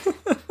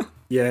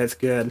 Yeah, it's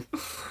good.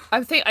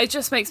 It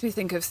just makes me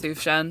think of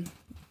Sufjan.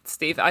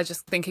 Steve, I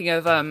just thinking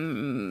of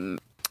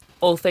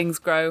all things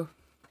grow.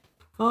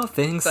 All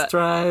things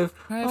strive.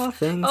 All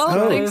things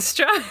All things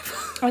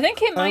strive. I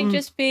think it might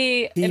just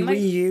be. He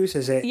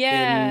reuses it.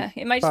 Yeah,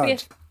 it might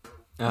just be.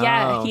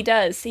 Yeah, he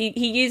does. He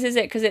uses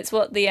it because it's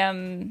what the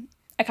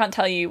I can't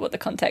tell you what the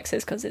context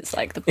is because it's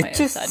like the point It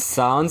just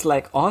sounds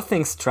like all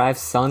things strive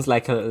sounds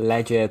like a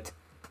legit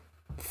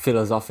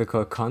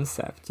philosophical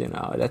concept, you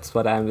know. That's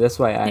why I'm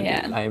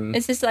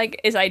it's just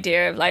like his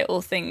idea of like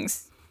all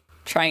things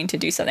trying to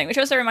do something, which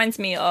also reminds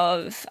me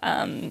of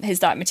his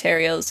Dark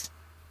Materials,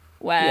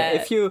 where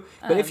if you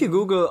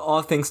Google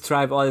all things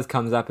strive, all that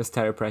comes up is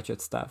Terry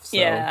Pratchett stuff. So.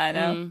 Yeah, I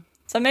know.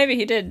 So maybe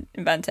he did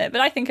invent it,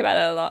 but I think about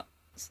it a lot.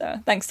 So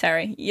thanks,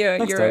 Terry.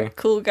 You're Terry. A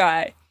cool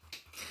guy.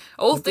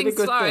 All It's a things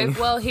good strive.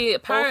 thing. Well, he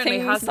apparently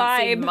things hasn't vibe.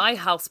 seen my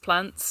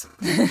houseplants.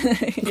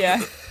 Yeah.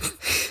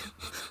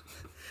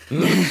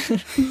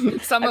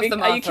 Some of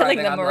them are you killing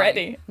thriving, them I'm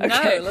already? like,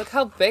 Okay. No, look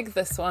how big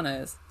this one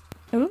is.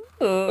 Ooh.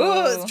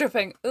 Oh, it's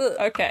dripping. Ugh.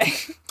 Okay.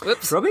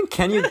 Whoops. Robin,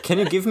 can you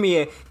give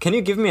me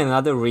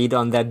another read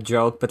on that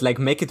joke, but like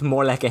make it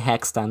more like a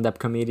Hex stand-up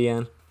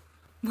comedian?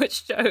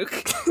 Which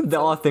joke? The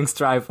all things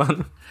strive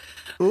one.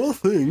 All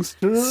things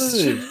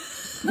strive.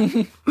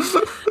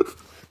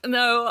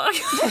 No.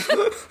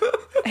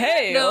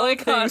 Hey, No, all I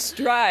things can't.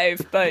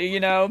 strive, but you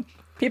know,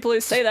 people who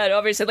say that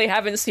obviously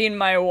haven't seen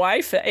my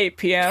wife at 8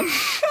 p.m.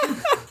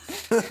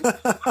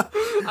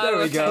 There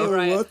we go.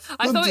 Right. What's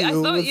I the thought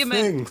deal with you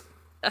meant. things?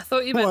 I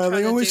thought you meant Why are trying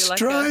they to always do like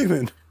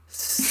striving? a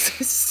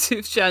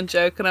Sufjan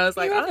joke, and I was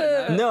like, You I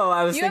don't know. No,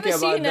 I was You thinking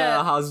ever about seen the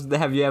a- house.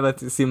 Have you ever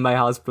seen my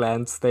house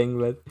plants thing?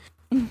 But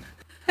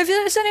Has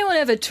anyone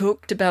ever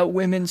talked about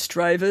women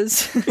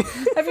strivers?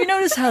 Have you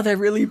noticed how they're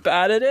really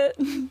bad at it?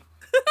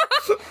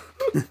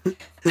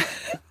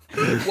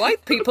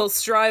 White people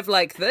strive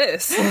like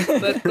this,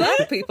 but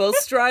black people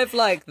strive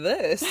like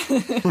this.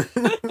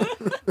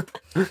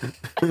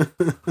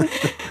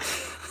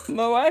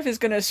 My wife is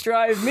going to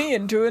strive me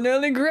into an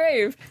early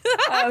grave.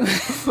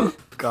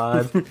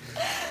 God.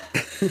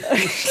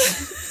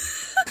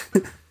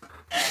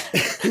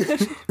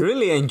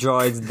 Really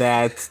enjoyed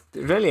that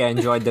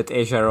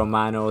Asia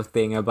Romano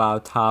thing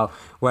about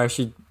where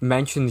she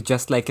mentioned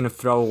just like in a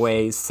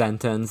throwaway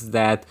sentence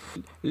that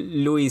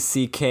Louis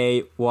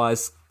C.K.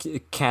 was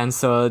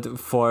cancelled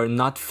for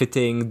not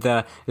fitting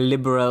the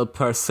liberal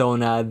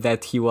persona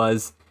that he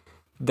was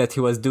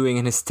doing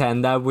in his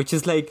stand-up, which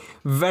is like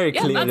very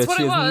clear that's that what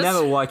she it has was.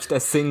 never watched a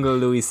single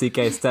Louis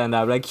C.K.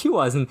 stand-up. Like he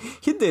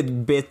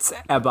did bits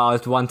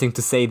about wanting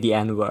to say the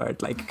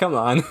N-word. Like, come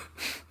on.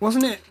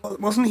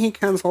 Wasn't he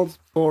cancelled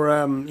for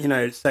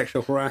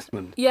sexual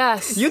harassment?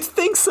 Yes. You'd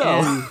think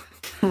so.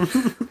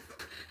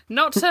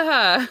 Not to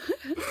her.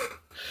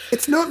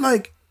 It's not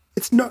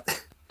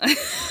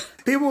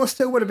people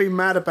still would have been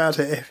mad about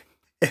it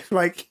if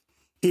like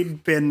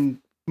he'd been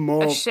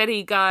more A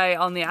shitty guy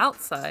on the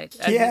outside.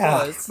 And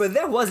Yeah. He was. But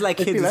there was like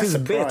I'd be less his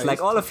bit, surprised.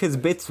 like all of his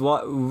bits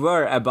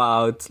were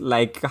about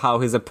like how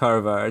he's a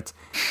pervert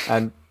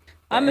and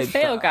I'm a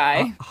fail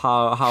guy.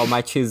 how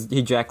much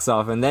he jacks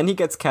off, and then he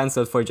gets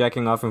cancelled for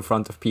jacking off in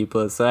front of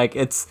people. So like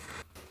it's,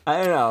 I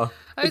don't know,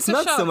 It's it's a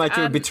not so shock, much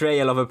a and-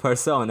 betrayal of a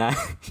persona.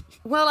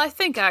 Well, I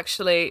think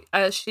actually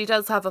she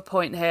does have a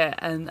point here,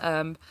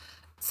 and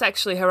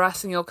sexually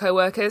harassing your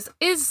co-workers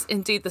is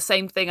indeed the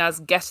same thing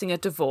as getting a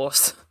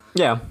divorce.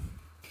 Yeah.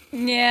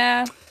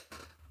 Yeah.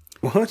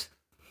 what?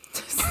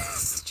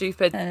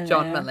 Stupid don't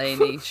John know.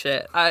 Mulaney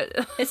shit.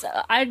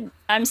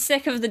 I'm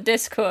sick of the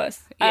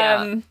discourse.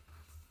 Yeah.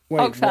 Wait,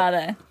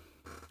 Hogfather.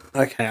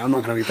 okay, I'm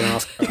not going to even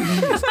ask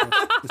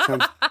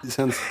about it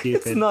sounds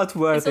stupid. It's not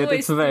worth It's it. always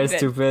It's very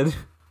stupid.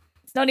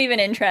 It's not even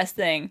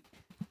interesting.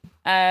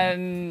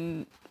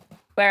 Where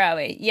are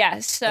we? Yeah,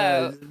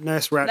 so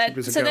Nurse Ratched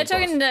was a so girl they're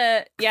talking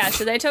boss.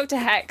 so they talk to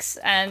Hex,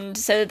 and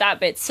so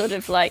that bit's sort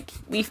of like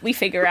we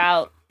figure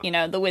out,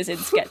 the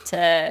wizards get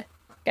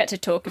to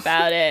talk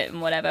about it and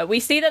whatever.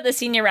 We see that the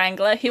senior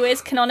wrangler, who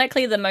is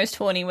canonically the most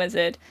horny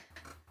wizard,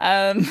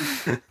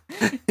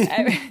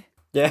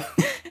 Yeah.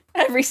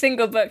 every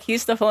single book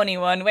he's the horny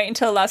one. Wait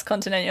until Last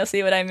Continent, you'll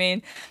see what I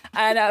mean.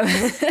 And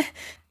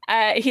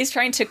he's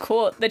trying to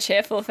court the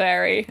cheerful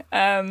fairy.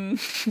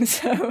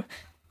 So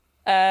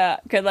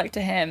good luck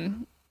to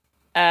him.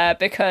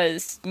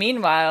 Because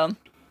meanwhile,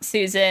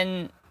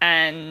 Susan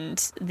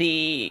and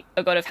the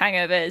God of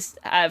Hangovers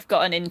have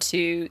gotten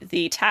into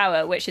the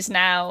tower, which is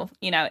now,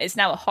 it's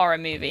now a horror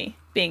movie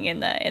being in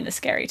the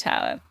scary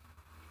tower.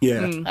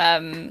 Yeah.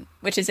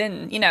 Which is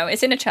in,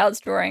 it's in a child's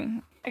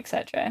drawing,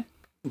 etc.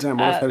 Damn,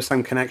 what if there was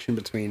some connection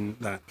between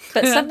that?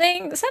 But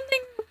something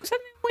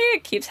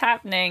weird keeps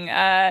happening.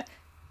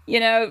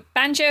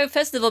 Banjo,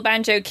 first of all,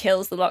 Banjo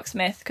kills the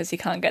locksmith because he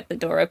can't get the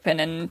door open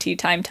and Tea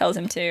Time tells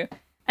him to.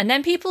 And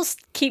then people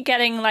keep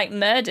getting,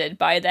 murdered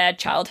by their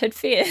childhood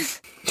fears.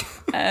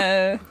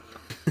 Weird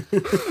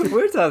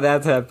how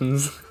that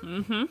happens.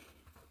 Mm-hmm.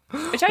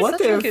 Which I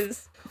think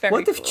is very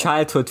What if cool.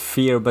 childhood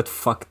fear but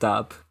fucked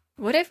up?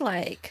 What if,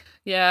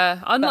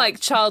 Yeah, unlike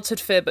childhood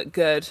fear, but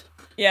good.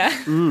 Yeah.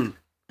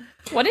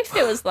 What if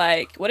it was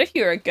what if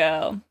you were a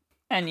girl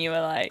and you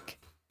were like,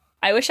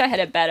 I wish I had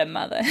a better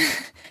mother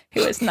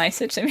who was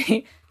nicer to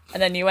me.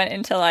 And then you went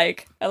into a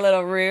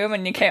little room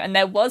and you came and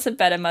there was a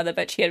better mother,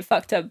 but she had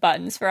fucked up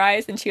buttons for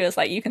eyes. And she was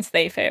like, you can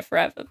stay here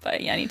forever, but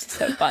I need to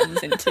sew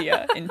buttons into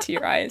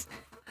your eyes.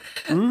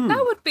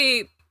 That would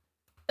be,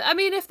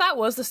 if that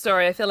was the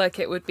story, I feel like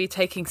it would be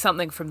taking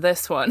something from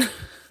this one.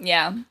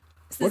 Yeah.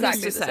 It's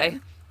exactly the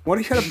same. What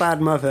if you had a bad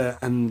mother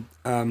and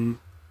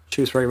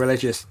she was very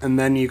religious, and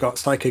then you got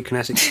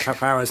psychokinetic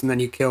powers, and then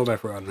you killed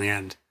everyone in the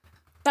end?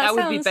 That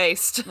would be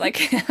based.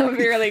 That would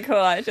be really cool,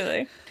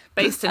 actually.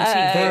 Based in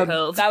Teen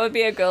Girl. That would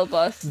be a girl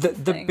boss.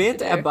 The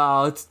bit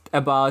about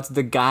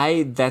the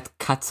guy that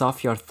cuts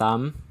off your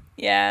thumb.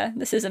 Yeah,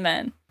 the scissor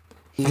man.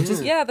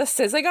 The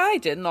scissor guy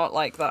did not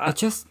like that.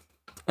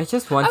 I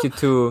just want you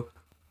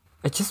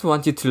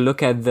to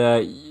look at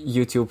the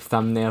YouTube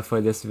thumbnail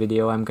for this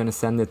video. I'm gonna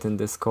send it in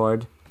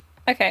Discord.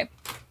 Okay.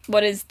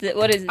 What is this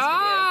video?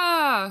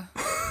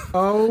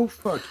 Oh,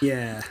 fuck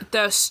yeah.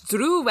 Der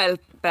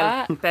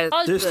Struwelpeter.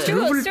 The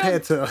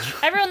Struwelpeter.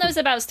 Everyone knows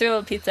about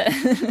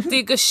Struwelpeter.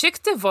 Die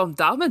Geschichte vom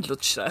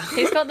Damenlutscher.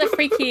 He's got the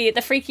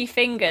freaky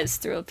fingers.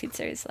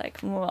 Struwelpeter is like,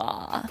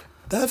 wah.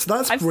 That's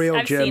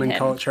real German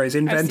culture. He's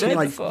inventing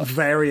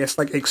various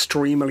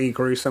extremely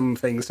gruesome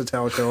things to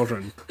tell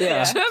children.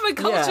 Yeah. German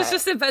culture's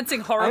just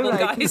inventing horrible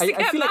guys.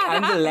 I feel like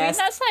I'm the last.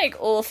 That's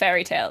all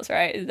fairy tales,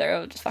 right? They're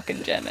all just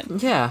fucking German.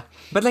 Yeah,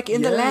 but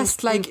in the last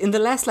 10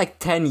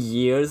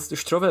 years,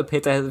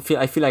 Struwelpeter.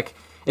 I feel like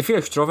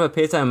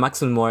Struwelpeter and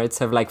Max and Moritz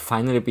have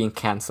finally been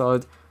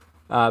cancelled.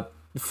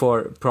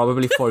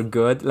 Probably for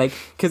good.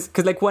 Because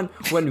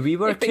when we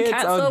were kids,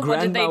 our grandma what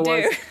did they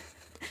do? was.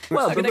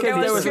 Well, I'm going to go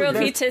on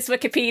Struwelpeter's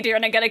Wikipedia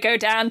and I'm going to go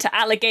down to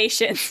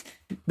allegations.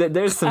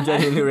 There's some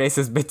genuinely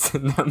racist bits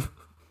in them.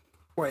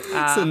 Wait.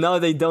 So now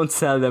they don't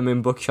sell them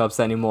in bookshops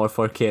anymore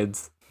for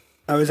kids.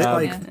 Oh, is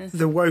it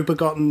the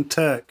woe-begotten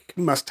Turk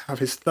must have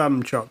his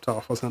thumb chopped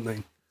off or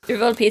something?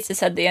 Struwelpeter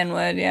said the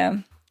N-word, yeah.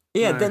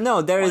 Yeah, there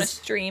on a is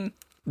stream.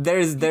 there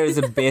is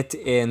a bit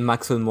in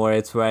Max and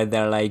Moritz where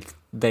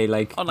they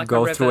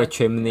go through a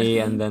chimney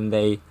and then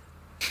they.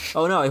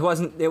 Oh no! It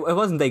wasn't. It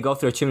wasn't. They go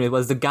through a chimney. It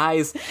was the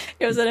guys.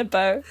 It was in a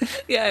boat.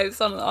 Yeah, it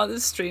was on the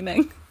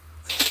streaming.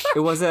 It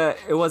was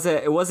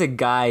a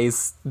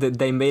guys that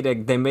they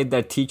made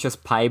their teacher's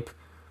pipe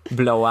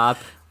blow up,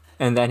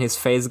 and then his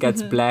face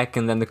gets black,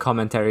 and then the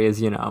commentary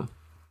is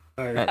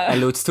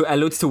alludes to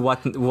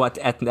what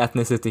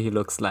ethnicity he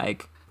looks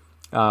like,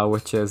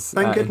 which is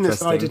thank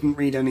goodness I interesting. didn't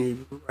read any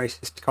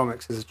racist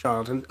comics as a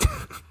child, and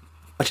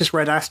I just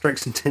read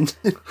Asterix and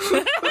Tintin.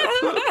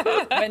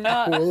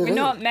 We're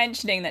not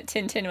mentioning that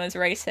Tintin was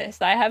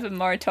racist. I have a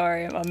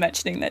moratorium on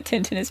mentioning that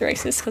Tintin is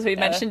racist because we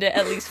mentioned it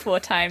at least 4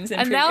 times in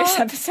previous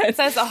episodes.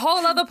 There's a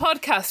whole other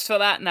podcast for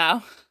that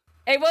now.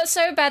 It was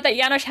so bad that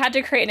Janos had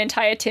to create an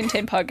entire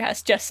Tintin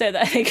podcast just so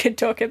that they could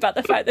talk about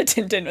the fact that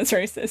Tintin was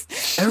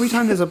racist. Every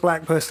time there's a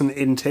black person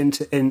in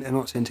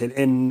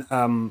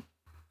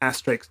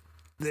Asterix,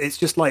 it's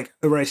just like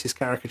a racist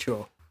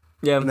caricature.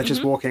 Yeah, And they're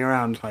just walking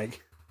around and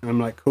I'm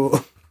like,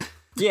 cool.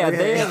 yeah.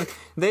 Okay.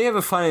 They have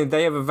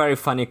a very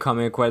funny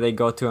comic where they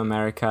go to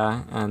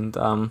America and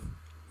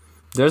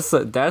there's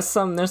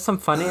some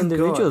funny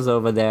individuals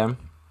over there.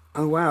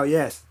 Oh wow,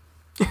 yes.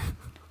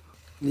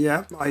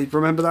 Yeah, I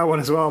remember that one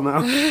as well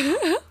now.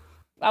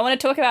 I want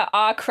to talk about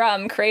R.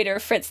 Crumb, creator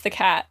of Fritz the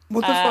Cat,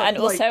 What the fuck? and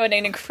also an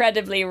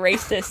incredibly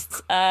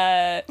racist.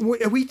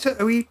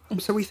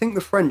 So we think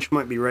the French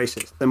might be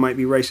racist. There might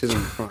be racism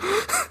in France.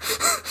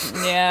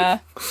 Yeah,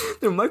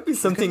 There might be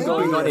something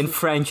going on in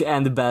French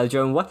and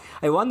Belgium.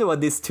 I wonder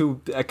what these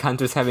two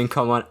countries have in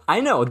common. I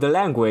know the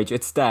language.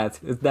 It's that.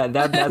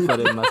 That's what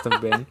it must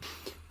have been.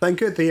 Thank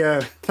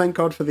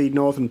God for the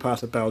northern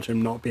part of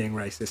Belgium not being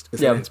racist because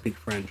they don't speak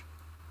French.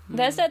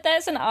 there's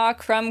an R.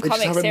 Crumb They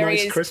just comic have a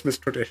series. nice Christmas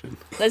tradition.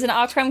 There's an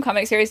R. Crumb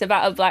comic series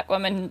about a black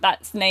woman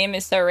that's name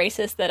is so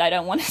racist that I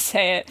don't want to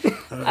say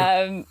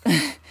it.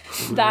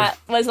 That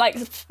was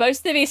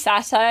supposed to be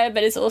satire,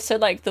 but it's also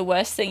the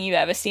worst thing you've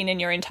ever seen in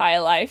your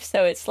entire life.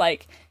 So it's I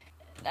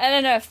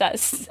don't know if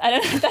that's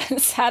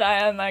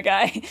satire, my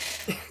guy.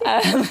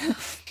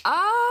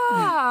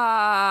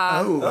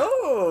 Ah.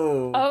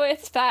 Oh,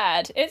 it's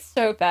bad. It's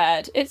so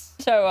bad. It's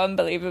so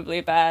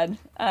unbelievably bad.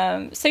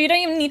 So you don't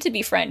even need to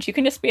be French. You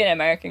can just be an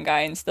American guy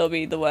and still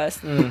be the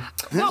worst. What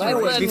we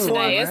learned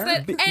today is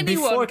that anyone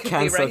before could be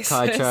cancel racist.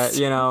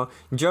 culture,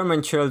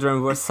 German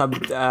children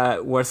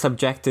were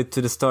subjected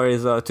to the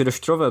stories to the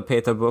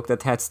Struwwelpeter book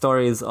that had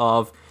stories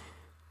of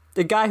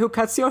the guy who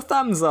cuts your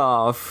thumbs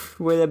off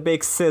with a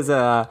big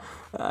scissor.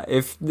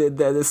 If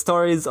the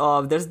stories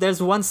of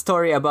there's one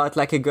story about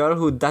like a girl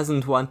who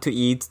doesn't want to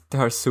eat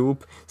her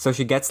soup, so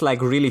she gets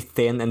like really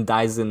thin and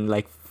dies in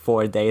like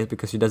 4 days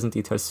because she doesn't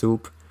eat her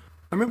soup.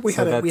 I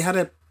remember we had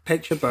a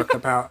picture book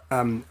about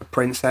a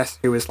princess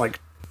who was like,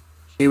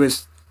 she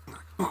was,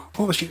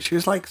 what was she? She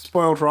was like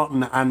spoiled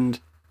rotten and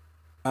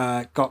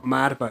got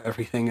mad about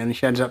everything, and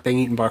she ended up being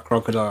eaten by a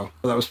crocodile.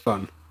 Well, that was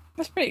fun.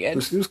 That's pretty good.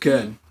 It was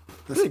good.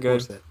 That's Pretty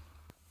good. it.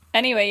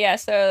 Anyway, yeah,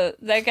 so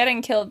they're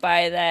getting killed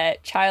by their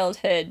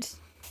childhood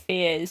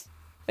fears,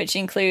 which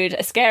include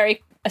a scary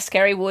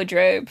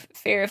wardrobe,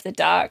 fear of the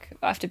dark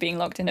after being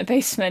locked in a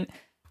basement.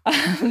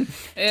 Some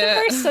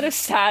very sort of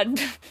sad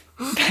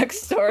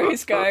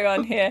backstories going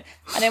on here.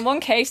 And in one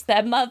case,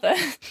 their mother.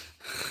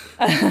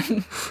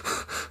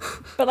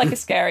 But like a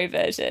scary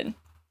version.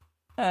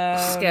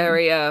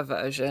 Scarier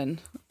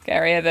version.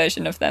 Scarier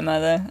version of their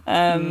mother.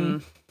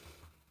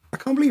 I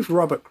can't believe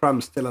Robert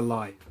Crumb's still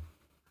alive.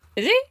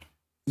 Is he?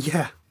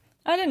 Yeah.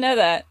 I didn't know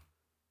that.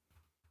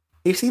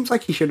 He seems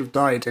like he should have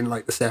died in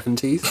like the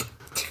 70s.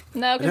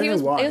 No, I because don't he know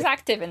was why.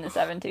 active in the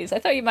 70s. I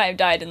thought he might have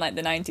died in like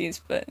the 90s,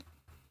 but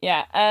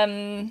yeah.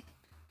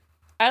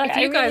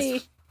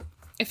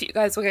 If you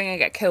guys were going to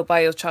get killed by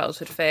your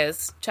childhood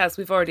fears, Chaz,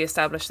 we've already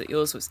established that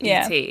yours was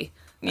Yeah. E.T.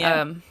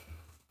 Yeah.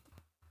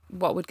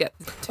 What would get?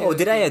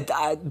 Did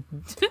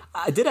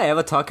I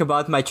ever talk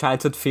about my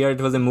childhood fear?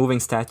 It was a moving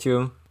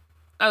statue.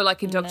 Oh,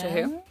 like in Doctor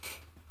Who?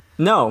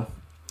 No,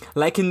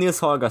 like in Niels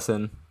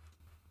Holgersson.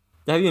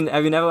 Have you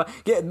never?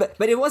 Yeah,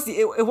 but it was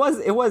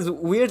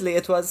weirdly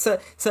it was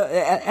so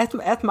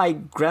at my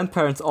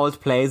grandparents' old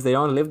place. They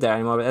don't live there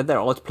anymore. But at their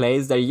old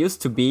place, there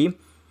used to be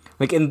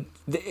like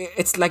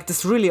it's like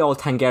this really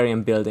old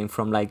Hungarian building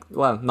from like,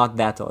 well, not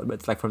that old, but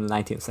it's like from the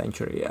 19th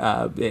century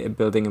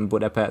building in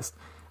Budapest,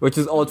 which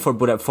is old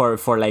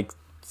for like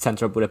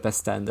central Budapest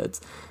standards.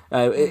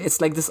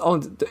 It's like this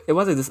old. It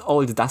was like this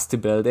old dusty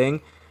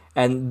building.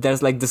 And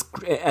there's like this,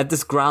 at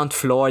this ground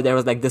floor, there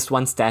was like this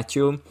one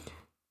statue.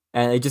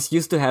 And I just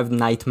used to have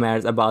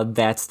nightmares about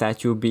that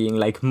statue being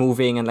like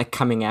moving and like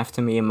coming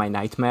after me in my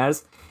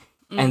nightmares.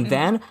 Mm-hmm. And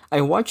then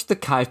I watched the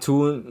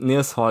cartoon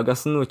Niels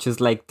Holgersson, which is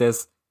like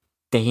this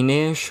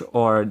Danish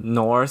or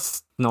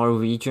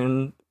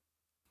Norwegian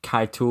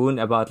cartoon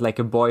about like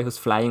a boy who's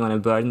flying on a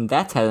bird. And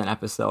that had an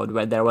episode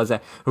where there was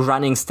a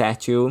running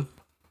statue.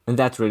 And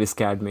that really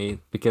scared me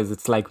because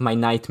it's like my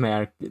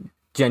nightmare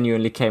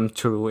genuinely came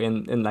true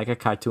in like a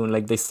cartoon,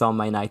 like they saw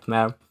my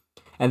nightmare.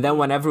 And then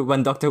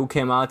when Doctor Who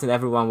came out and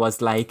everyone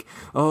was like,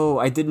 oh,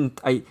 I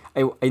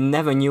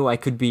never knew I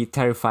could be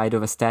terrified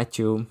of a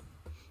statue.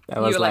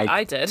 I was like,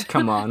 I did.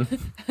 Come on.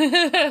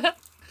 They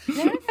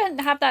even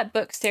have that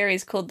book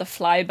series called The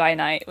Fly By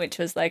Night, which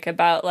was like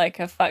about like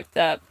a fucked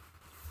up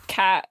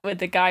cat with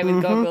the guy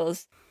with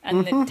goggles,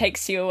 and it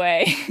takes you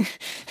away.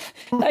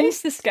 That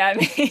used to scare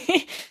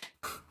me.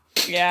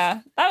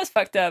 Yeah, that was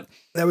fucked up.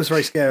 That was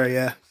very scary,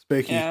 yeah.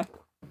 Spooky.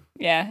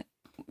 Yeah.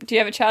 Do you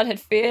have a childhood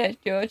fear,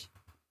 George?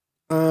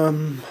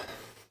 I've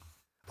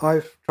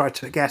tried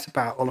to forget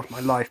about all of my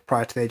life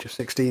prior to the age of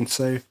 16,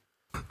 so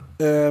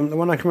the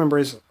one I can remember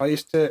is I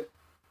used to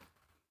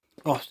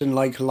often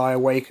like lie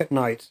awake at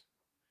night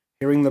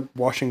hearing the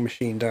washing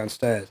machine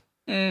downstairs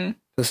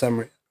for some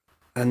reason,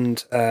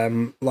 and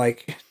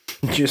like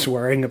just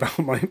worrying about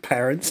my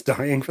parents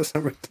dying for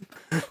some reason.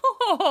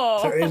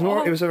 So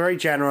it was a very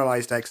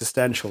generalized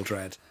existential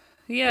dread,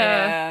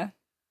 Yeah.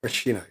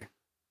 which,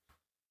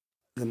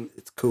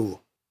 it's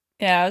cool.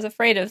 Yeah, I was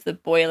afraid of the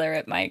boiler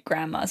at my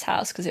grandma's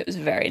house because it was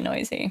very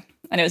noisy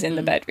and it was in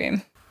the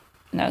bedroom.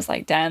 And I was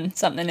like, damn,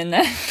 something in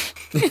there.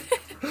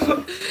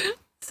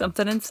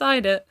 Something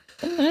inside it.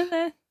 Something in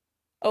there.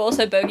 Oh,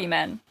 also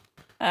Bogeyman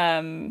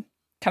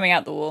coming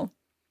out the wall.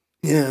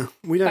 Yeah,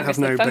 we don't have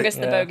no... Fungus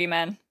the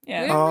Bogeyman.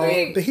 Yeah.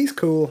 Oh, but he's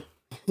cool.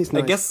 He's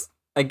nice.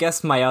 I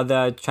guess my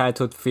other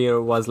childhood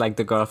fear was like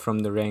the girl from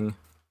The Ring.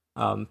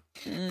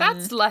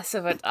 That's less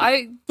of it.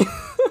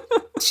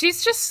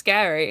 She's just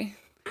scary.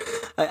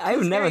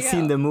 I've never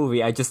seen the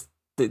movie. I just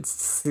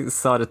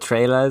saw the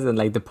trailers and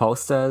like the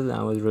posters, and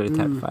I was really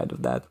terrified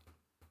of that.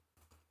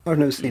 I've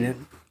never seen it,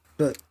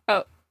 but...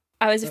 Oh,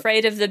 I was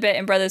afraid of the bit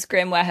in Brothers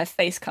Grimm where her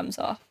face comes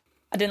off.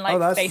 I didn't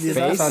like faces.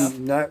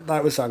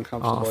 That was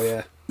uncomfortable,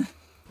 yeah.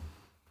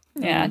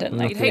 Yeah, I didn't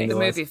like You'd hate the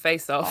movie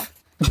Face Off.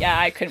 Yeah,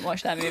 I couldn't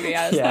watch that movie.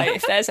 I was like,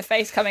 if there's a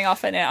face coming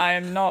off in it, I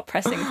am not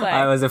pressing play.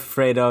 I was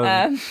afraid of...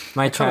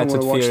 my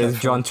childhood fear is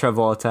that John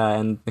Travolta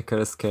and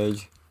Nicolas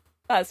Cage.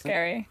 That's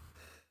scary.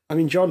 I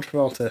mean, John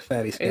Travolta,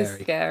 fairly scary.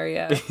 It's scary,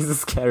 yeah. He's a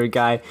scary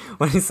guy.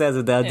 When he says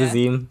Adele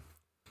Dazeem.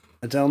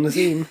 Adele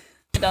Dazeem.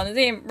 Adele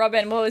Dazeem.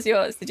 Robin, what was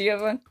yours? Did you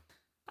have one?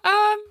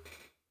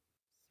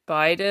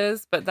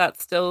 spiders, but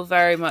that's still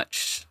very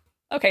much...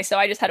 Okay, so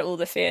I just had all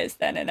the fears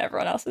then, and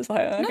everyone else was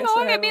like, I had...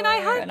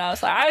 And I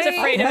was like, I was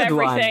afraid of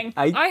everything.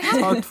 I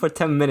talked for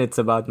 10 minutes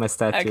about my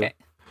statue. Okay.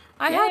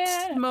 I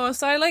had more,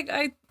 so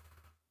I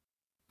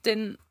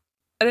didn't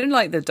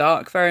like the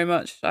dark very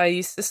much. I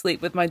used to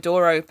sleep with my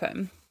door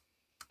open.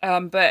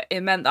 But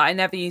it meant that I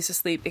never used to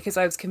sleep because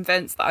I was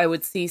convinced that I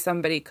would see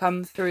somebody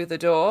come through the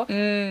door. But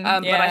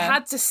I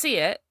had to see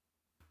it.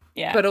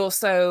 Yeah. But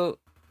also,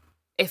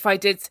 if I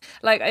did,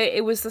 like,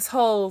 it was this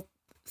whole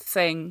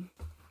thing.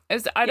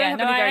 I don't have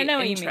any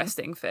very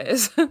interesting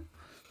fears. Well,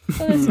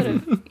 it's sort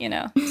of,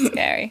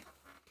 scary.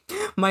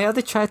 My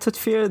other childhood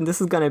fear, and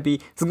it's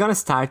gonna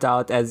start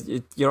out as,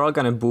 you're all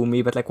gonna boo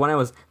me, but like when I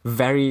was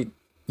very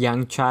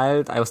young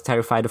child, I was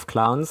terrified of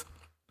clowns.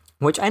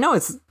 Which I know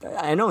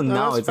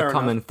now it's a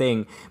common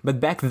thing, but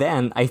back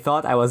then I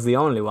thought I was the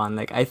only one.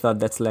 Like I thought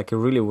that's like a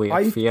really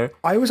weird fear.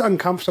 I was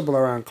uncomfortable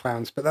around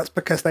clowns, but that's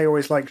because they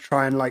always like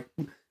try and like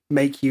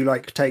make you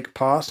like take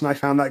parts, and I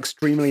found that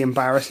extremely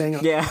embarrassing.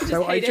 Yeah.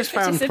 So I just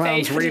found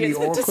clowns really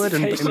awkward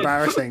and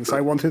embarrassing, so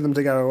I wanted them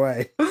to go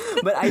away.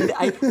 But I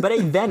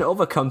then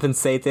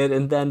overcompensated,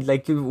 and then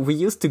like we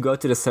used to go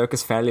to the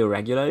circus fairly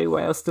regularly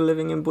while I was still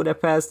living in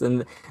Budapest,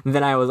 and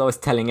then I was always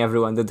telling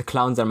everyone that the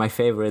clowns are my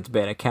favorite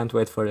bit. I can't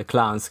wait for the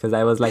clowns, because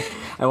I was like,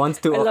 I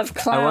wanted to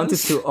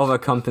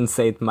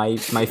overcompensate my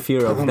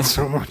fear of them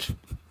so much.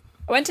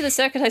 I went to the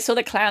circus, I saw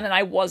the clown, and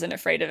I wasn't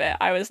afraid of it.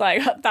 I was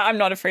like, I'm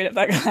not afraid of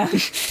that clown.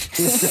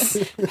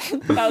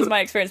 That was my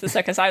experience at the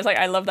circus. I was like,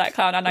 I love that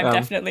clown, and I'm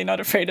definitely not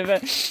afraid of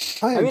it.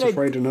 I ain't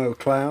afraid of no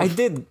clown. I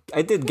did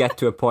get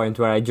to a point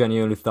where I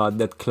genuinely thought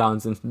that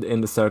clowns in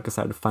the circus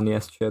are the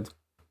funniest shit.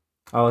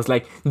 I was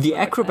like, the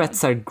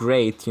acrobats are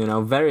great,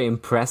 very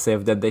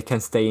impressive that they can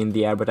stay in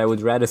the air, but I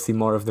would rather see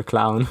more of the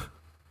clown.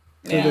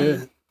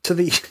 To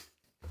the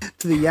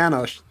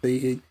Janosch,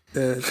 the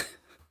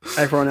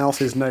everyone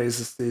else's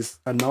nose is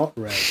a not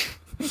red.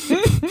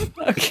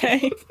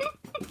 Okay.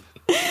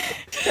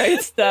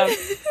 Great stuff.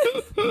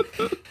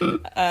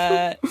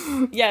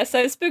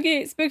 So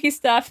spooky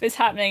stuff is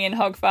happening in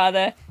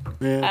Hogfather.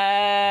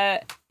 Yeah.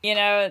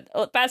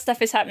 Bad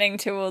stuff is happening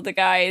to all the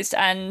guys,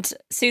 and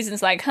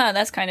Susan's like,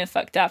 that's kind of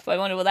fucked up. I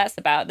wonder what that's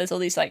about. There's all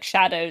these like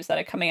shadows that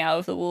are coming out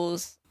of the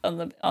walls in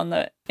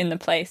the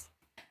place.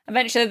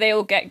 Eventually they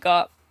all get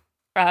got.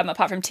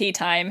 Apart from Tea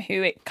Time,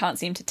 who it can't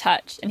seem to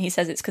touch, and he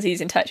says it's because he's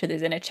in touch with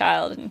his inner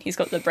child, and he's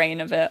got the brain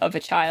of a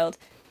child,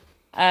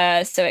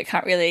 so it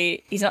can't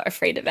really. He's not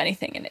afraid of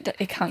anything, and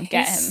it can't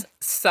get him.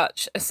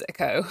 Such a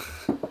sicko.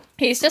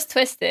 He's just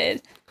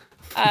twisted,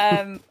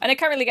 and it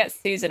can't really get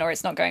Susan, or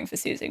it's not going for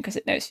Susan because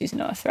it knows she's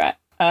not a threat.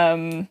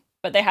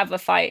 But they have a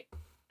fight,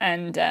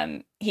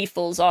 and he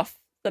falls off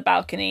the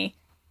balcony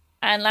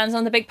and lands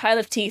on the big pile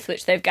of teeth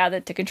which they've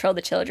gathered to control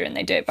the children.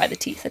 They do it by the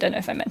teeth. I don't know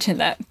if I mentioned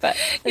that, but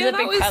there's a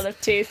big pile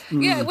of teeth.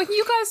 Yeah, when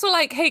you guys were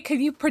like, hey,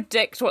 can you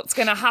predict what's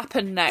going to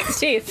happen next?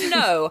 Teeth.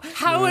 No.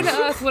 How on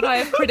earth would I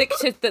have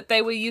predicted that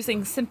they were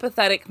using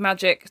sympathetic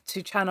magic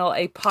to channel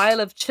a pile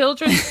of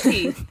children's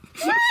teeth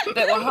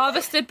that were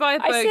harvested by a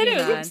bogeyman? I said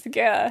it was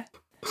obscure.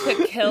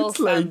 To kill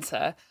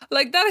Santa.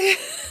 Like that.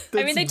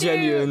 That's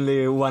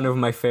genuinely one of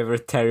my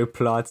favorite Terry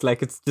plots.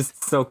 Like, it's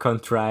just so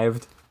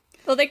contrived.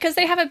 Well, because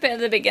they have a bit at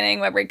the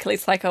beginning where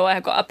Wrigley's like, oh,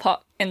 I've got a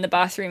pot in the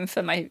bathroom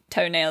for my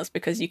toenails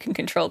because you can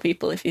control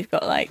people if you've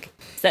got, like,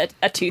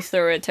 a tooth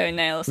or a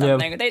toenail or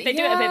something. Yeah. They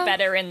do it a bit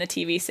better in the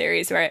TV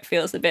series where it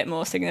feels a bit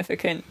more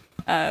significant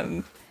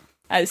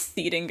as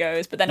seeding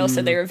goes, but then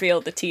also they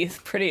revealed the teeth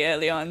pretty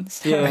early on.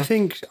 So. Yeah, I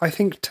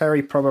think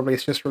Terry probably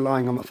is just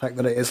relying on the fact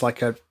that it is,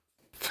 like, a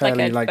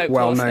fairly,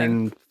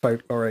 well-known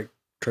folkloric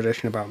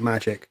tradition about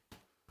magic.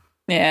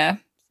 Yeah,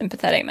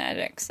 sympathetic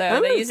magic. So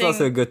and it's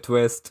also a good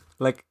twist.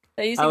 Like,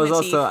 I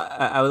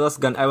was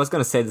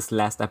gonna say this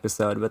last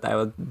episode, but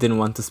I didn't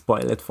want to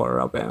spoil it for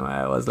Robin.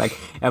 I was like,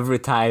 every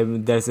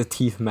time there's a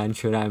teeth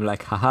mention, I'm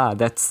like, haha,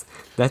 that's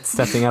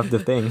setting up the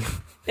thing.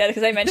 Yeah,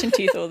 because I mention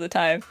teeth all the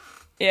time.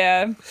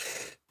 Yeah.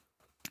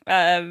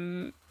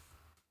 So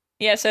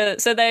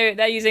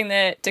they're using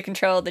to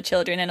control the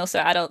children and also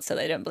adults, so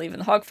they don't believe in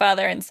the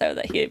Hogfather, and so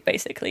that he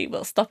basically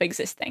will stop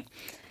existing.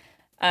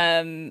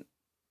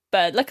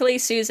 But luckily,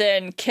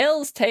 Susan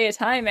kills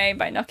Teotihuacan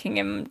by knocking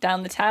him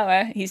down the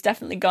tower. He's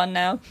definitely gone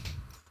now.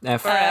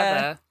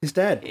 Forever. He's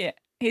dead. Yeah,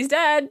 he's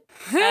dead.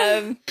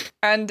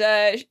 And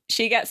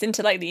she gets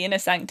into like the inner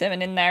sanctum,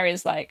 and in there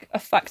is like a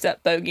fucked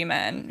up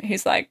bogeyman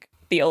who's like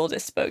the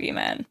oldest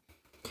bogeyman.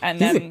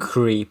 And he's a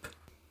creep.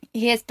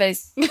 He is, but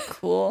he's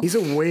cool. He's a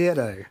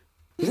weirdo.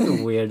 He's a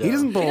weirdo. He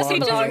doesn't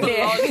belong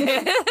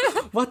here.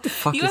 What the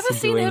fuck is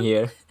he doing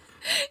here?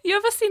 You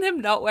ever seen him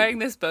not wearing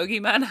this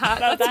bogeyman hat?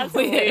 No, that's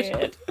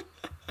weird.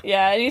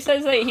 Yeah, and he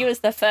says that he was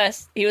the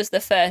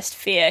first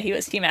fear. He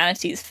was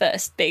humanity's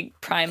first big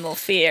primal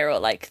fear, or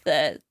like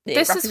the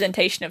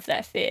representation of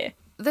their fear.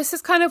 This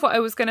is kind of what I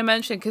was going to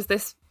mention,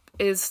 because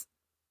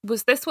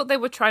was this what they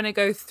were trying to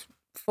go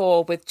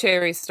for with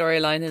Cherry's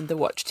storyline in the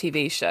Watch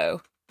TV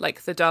show?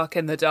 Like the dark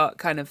in the dark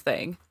kind of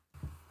thing?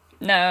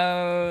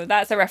 No,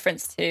 that's a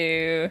reference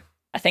to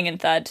A Thing in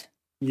Thud.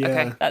 Yeah.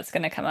 Okay, that's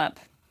going to come up.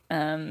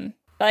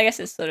 But I guess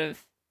it's sort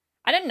of,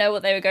 I don't know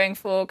what they were going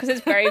for because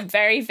it's very,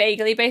 very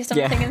vaguely based on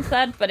the thing in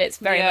Third, but it's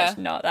very much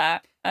not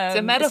that. It's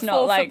a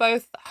metaphor for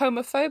both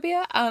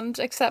homophobia and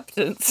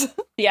acceptance.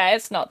 Yeah,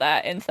 it's not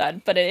that in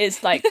Third, but it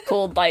is like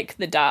called like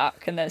the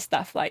dark, and there's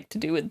stuff like to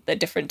do with the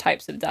different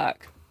types of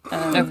dark.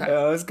 Okay.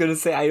 I was gonna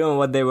say I don't know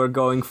what they were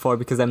going for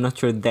because I'm not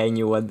sure they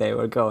knew what they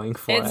were going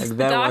for. It's, like,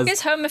 dark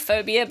is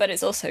homophobia, but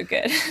it's also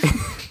good.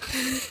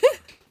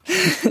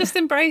 Just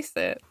embrace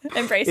it.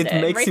 Embrace it. Makes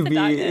embrace you the be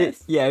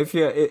darkness.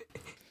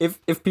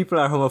 if people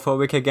are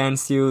homophobic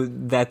against you,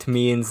 that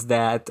means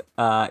that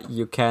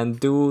you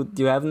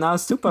have now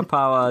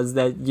superpowers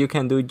that you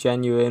can do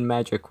genuine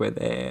magic with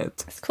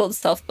it. It's called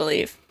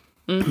self-belief.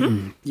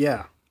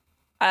 Yeah.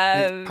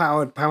 It's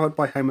powered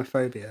by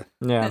homophobia.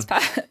 Yeah. It's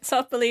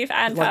self-belief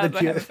and powered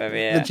by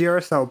homophobia. The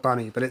Duracell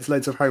bunny, but it's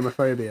loads of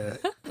homophobia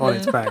on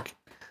its back.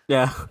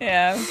 Yeah.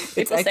 Yeah.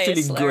 It's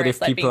actually good if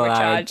people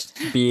are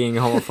being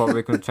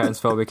homophobic and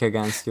transphobic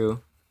against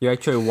you. You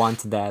actually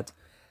want that.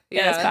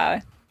 Yeah, that's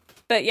power.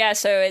 But yeah,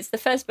 so it's the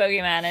first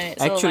bogeyman, and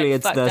it's actually all,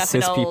 it's like, the fucked up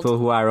cis and old. people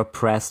who are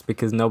oppressed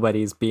because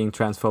nobody is being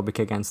transphobic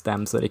against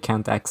them, so they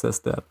can't access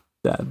the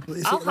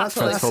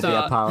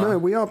transphobia power. No,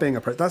 we are being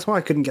oppressed. That's why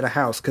I couldn't get a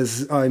house,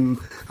 because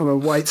I'm a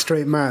white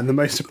straight man, the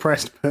most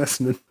oppressed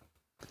person.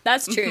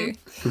 That's true.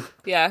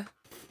 Yeah.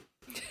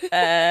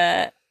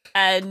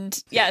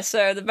 And yeah,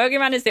 so the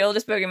bogeyman is the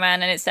oldest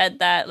bogeyman, and it said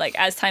that like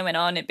as time went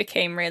on, it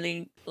became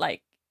really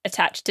like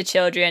attached to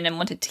children and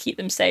wanted to keep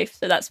them safe.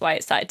 So that's why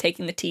it started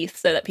taking the teeth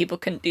so that people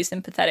couldn't do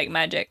sympathetic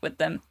magic with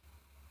them,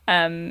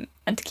 and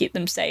to keep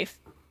them safe.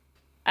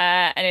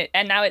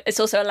 And now it's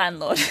also a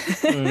landlord.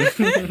 This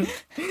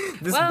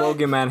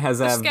bogeyman has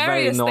a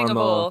very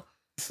normal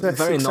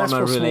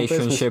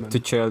relationship to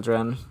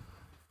children.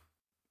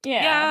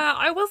 Yeah,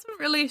 I wasn't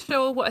really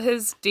sure what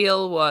his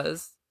deal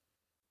was.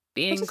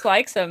 He just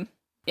likes them.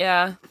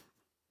 Yeah.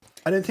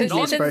 I don't think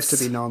he's supposed to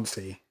be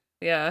Nancy.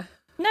 Yeah.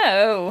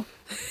 No.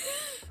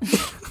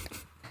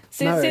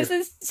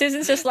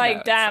 Susan's just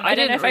like, damn, I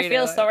don't know if I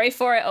feel sorry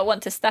for it or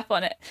want to step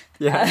on it.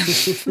 Yeah.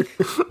 He's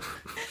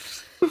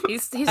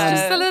just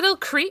a little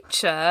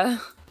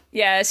creature.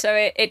 Yeah, so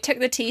it took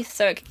the teeth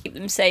so it could keep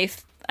them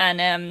safe,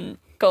 and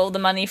got all the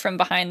money from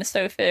behind the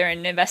sofa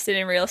and invested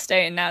in real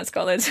estate, and now it's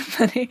got loads of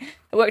money.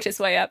 It worked its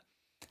way up.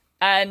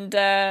 And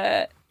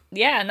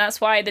and that's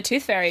why the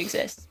Tooth Fairy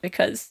exists,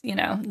 because, you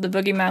know, the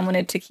boogeyman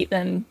wanted to keep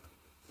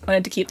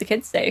the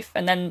kids safe,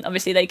 and then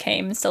obviously they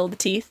came and stole the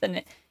teeth,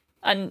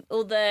 and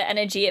all the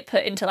energy it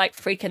put into like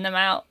freaking them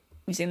out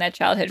using their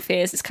childhood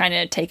fears has kind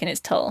of taken its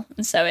toll,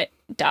 and so it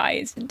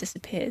dies and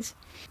disappears.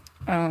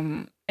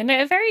 And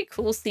a very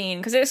cool scene,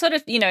 because it sort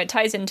of, you know, it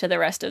ties into the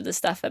rest of the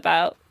stuff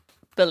about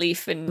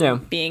belief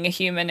and being a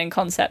human and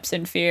concepts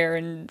and fear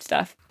and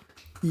stuff.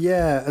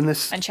 Yeah,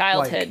 and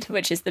childhood,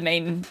 which is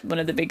one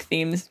of the big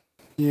themes.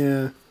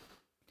 Yeah.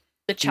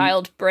 The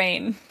child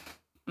brain.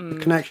 The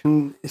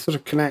connection, it sort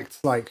of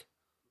connects like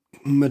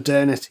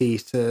modernity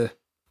to...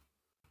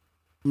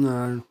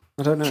 No,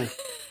 I don't know.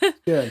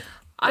 Good.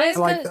 I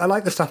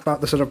like the stuff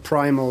about the sort of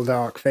primal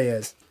dark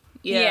fears.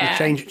 Yeah.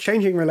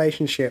 Changing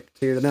relationship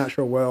to the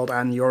natural world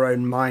and your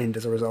own mind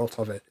as a result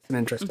of it. It's an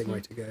interesting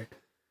way to go.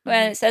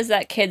 Well, it says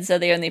that kids are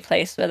the only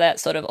place where that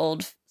sort of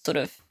old sort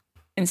of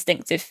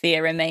instinctive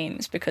fear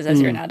remains, because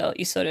as you're an adult,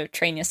 you sort of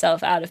train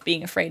yourself out of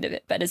being afraid of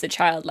it. But as a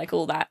child, like,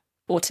 all that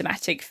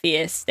automatic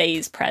fear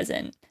stays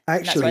present.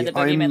 Actually,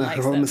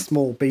 I'm a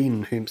small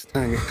bean who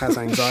has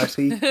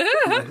anxiety.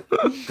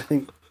 I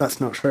think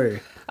that's not true.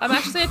 I'm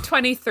actually a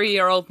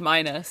 23-year-old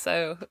minor,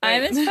 so...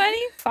 I'm a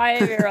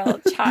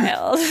 25-year-old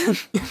child.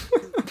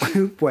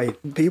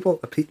 Wait,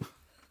 people...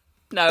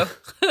 No.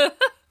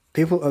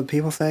 Are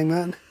people saying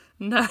that?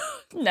 No.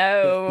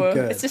 No,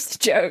 Good. It's just a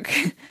joke.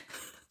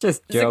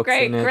 Just jokes.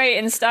 It's great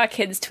in Star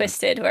Kids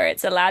Twisted, where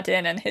it's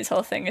Aladdin, and his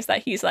whole thing is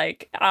that he's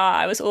like,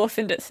 I was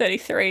orphaned at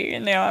 33,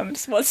 and now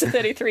what's a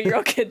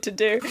 33-year-old kid to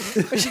do?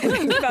 Which I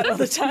think about all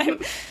the time.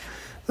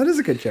 That is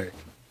a good joke.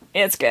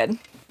 It's good.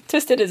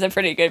 Twisted is a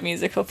pretty good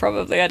musical,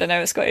 probably. I don't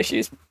know, it's got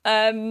issues.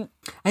 I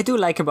do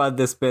like about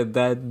this bit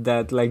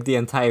that like the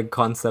entire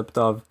concept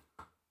of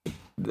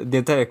the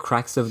entire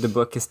crux of the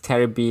book is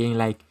Terry being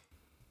like,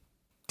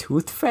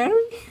 Tooth Fairy?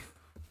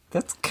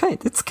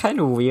 It's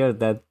kind of weird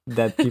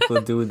that people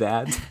do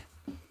that.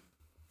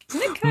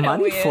 Isn't it kind of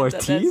Money weird for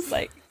that teeth? there's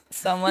like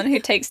someone who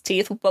takes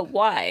teeth, but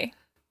why?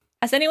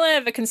 Has anyone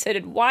ever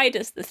considered why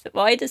does the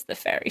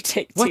fairy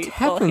take What teeth?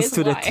 happens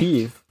to the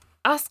teeth?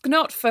 Ask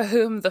not for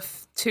whom the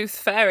tooth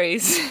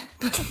fairies.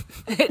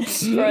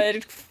 It's for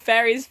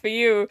fairies for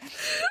you.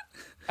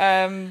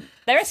 They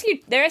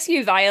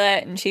rescue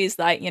Violet, and she's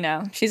like, you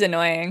know, she's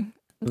annoying.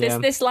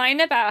 This line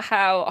about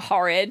how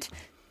horrid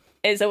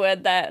is a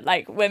word that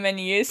like women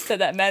use so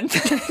that men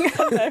think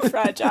they're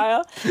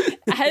fragile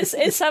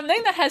is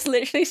something that has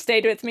literally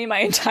stayed with me my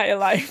entire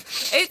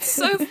life. It's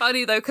so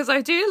funny though, because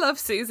I do love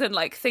Susan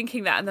like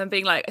thinking that and then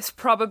being like, it's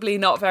probably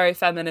not very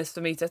feminist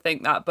for me to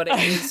think that, but it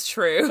is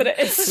true. But it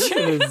is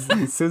true.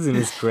 Susan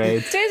is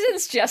great.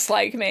 Susan's just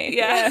like me.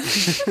 Yeah.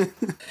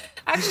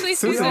 Actually,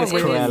 Susan is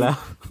Cruella.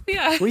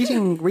 Yeah.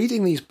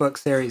 reading these book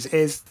series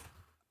is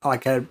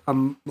like a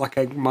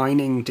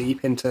mining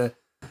deep into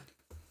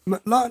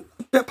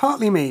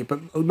partly me,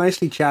 but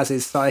mostly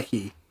Chaz's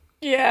psyche.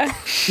 Yeah.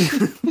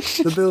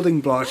 The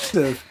building blocks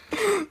of.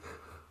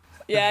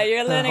 Yeah,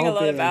 you're learning a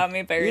lot about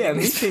me by reading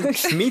these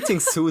books. Meeting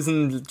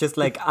Susan just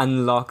like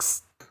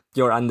unlocks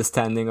your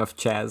understanding of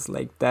Chaz.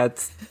 Like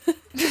that's.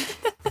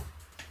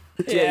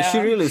 Yeah. She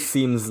really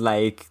seems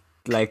like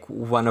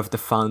one of the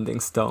founding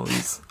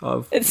stones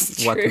of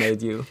what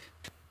made you.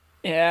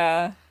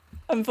 Yeah.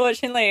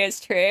 Unfortunately, it's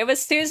true. It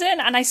was Susan,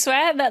 and I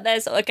swear that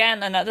there's,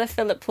 again, another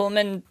Philip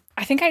Pullman.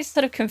 I think I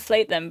sort of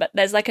conflate them, but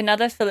there's like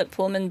another Philip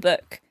Pullman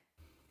book,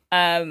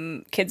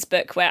 kids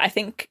book, where I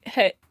think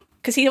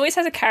because he always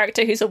has a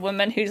character who's a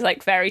woman who's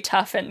like very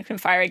tough and can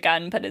fire a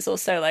gun, but is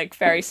also like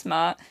very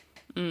smart.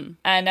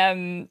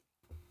 And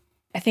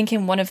I think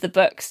in one of the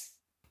books,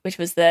 which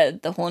was the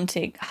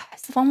haunting,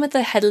 it's the one with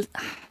the head.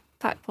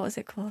 Fuck, what was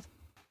it called?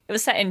 It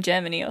was set in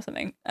Germany or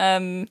something.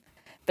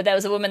 But there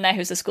was a woman there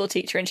who's a school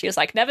teacher, and she was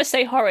like, "Never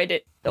say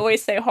horrid,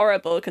 always say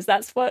horrible, because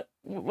that's what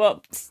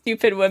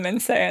stupid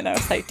women say." And I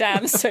was like,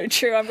 "Damn, so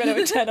true. I'm going to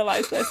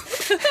internalize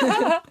this."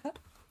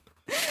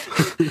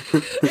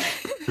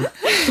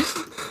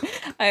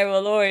 I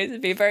will always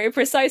be very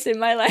precise in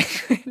my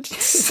language.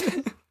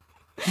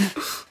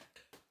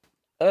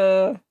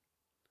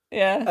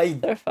 Yeah,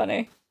 so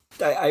funny.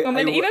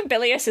 Even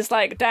Bilius is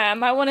like,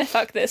 "Damn, I want to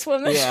fuck this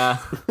woman." Yeah.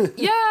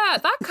 Yeah,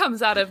 that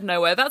comes out of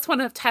nowhere. That's one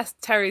of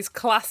Terry's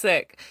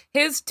classic.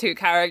 His two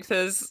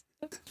characters.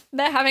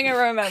 They're having a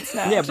romance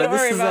now. Yeah, Don't but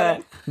worry about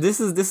it. this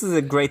is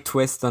a great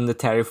twist on the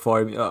Terry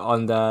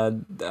on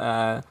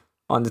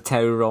the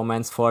Terry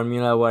romance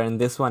formula. Where in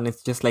this one,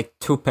 it's just like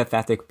two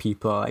pathetic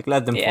people. Like,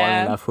 let them fall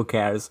in love. Who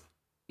cares?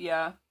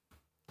 Yeah.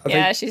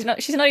 Yeah, she's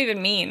not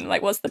even mean.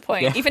 Like, what's the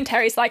point? Yeah. Even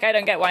Terry's like, I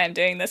don't get why I'm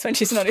doing this when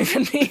she's not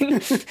even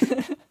mean.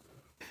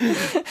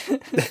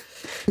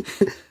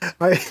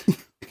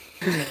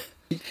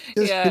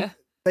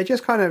 She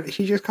just kind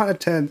of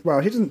turns.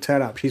 Well, she doesn't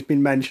turn up. She's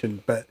been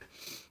mentioned, but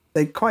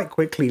they quite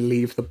quickly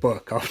leave the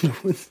book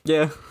afterwards.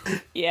 Yeah.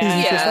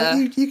 Yeah. Just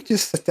like, you can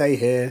just stay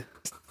here.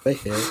 Stay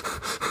here.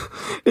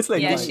 It's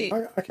like,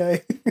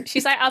 okay.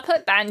 She's like, I'll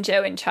put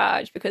Banjo in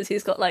charge because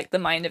he's got like the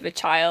mind of a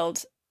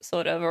child,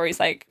 sort of, or he's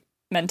like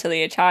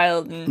mentally a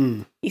child,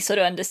 and he sort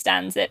of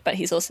understands it, but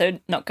he's also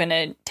not going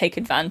to take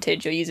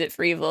advantage or use it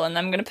for evil. And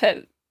I'm going to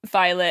put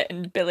Violet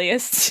and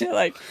Bilius to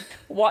like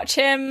watch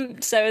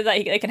him so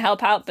that they can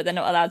help out, but they're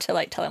not allowed to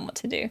like tell him what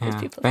to do.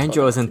 Yeah.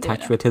 Banjo is in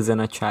touch with his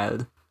inner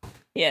child.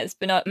 Yes,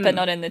 but not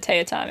in the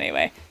Teotami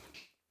way.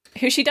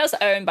 Who she does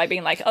own by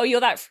being like, "Oh, you're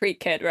that freak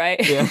kid, right?"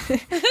 Yeah.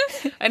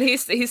 And he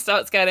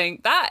starts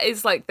getting, that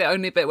is like the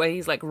only bit where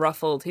he's like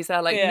ruffled. He's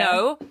there like,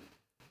 no,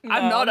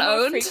 I'm not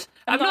owned.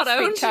 I'm not a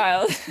freak owned.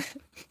 child.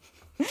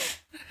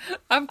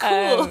 I'm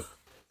cool.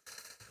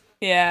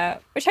 Yeah,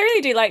 which I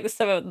really do like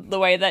some of the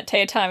way that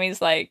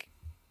Teotami's like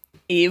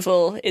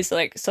evil is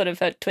like sort of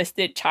a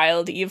twisted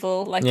child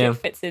evil. Like it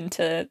fits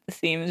into the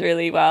themes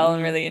really well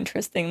and really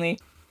interestingly.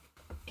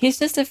 He's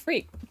just a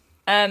freak.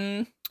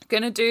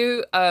 Gonna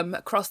do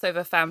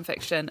crossover fan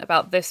fiction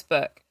about this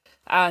book,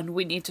 and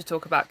we need to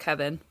talk about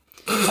Kevin.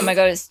 Oh my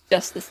god, it's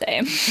just the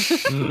same.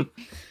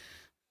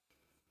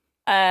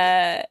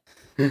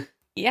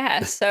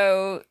 Yeah,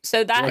 so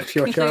that What if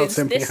your child concludes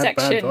simply this had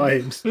section.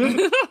 bad vibes?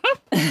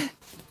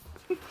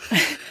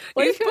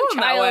 What He's if your born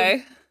that child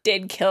way.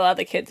 did kill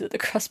other kids with a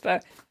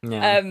crossbow?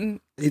 Yeah.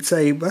 That's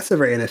a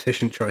very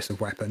inefficient choice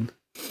of weapon.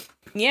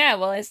 Yeah,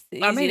 well, it's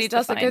I mean, he easiest to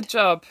does a find. good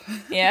job.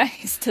 Yeah,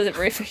 he does it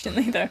very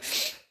efficiently though.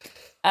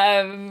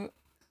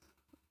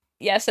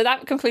 Yeah, so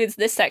that concludes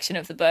this section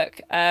of the book.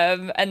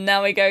 And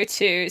now we go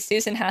to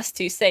Susan has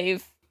to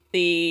save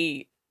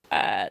the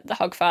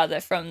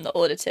Hogfather from the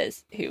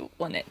auditors who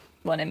want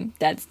him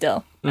dead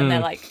still. And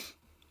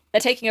they're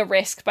taking a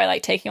risk by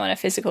like taking on a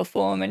physical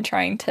form and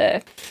trying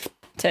to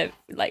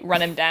like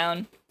run him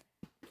down.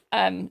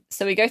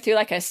 So we go through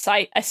like a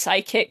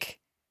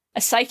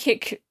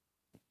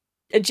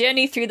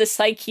journey through the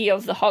psyche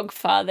of the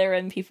Hogfather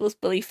and people's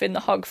belief in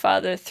the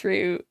Hogfather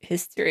through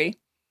history.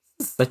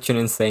 Such an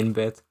insane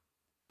bit.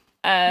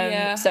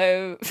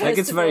 So like,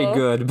 it's very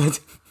good, but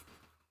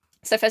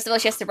so first of all,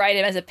 she has to ride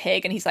him as a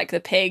pig, and he's like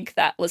the pig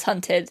that was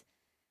hunted.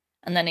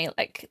 And then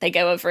they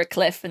go over a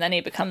cliff, and then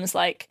he becomes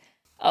like,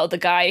 the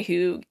guy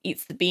who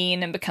eats the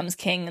bean and becomes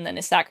king, and then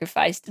is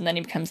sacrificed, and then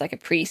he becomes like a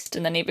priest,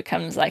 and then he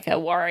becomes like a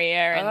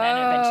warrior, and then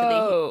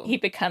eventually he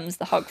becomes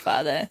the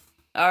Hogfather.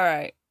 All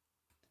right.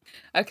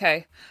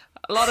 Okay.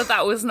 A lot of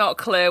that was not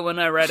clear when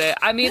I read it.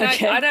 I mean,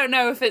 okay. I don't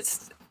know if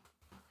it's.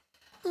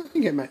 I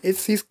think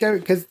he's going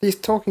because he's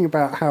talking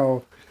about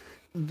how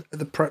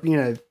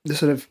the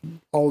sort of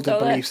older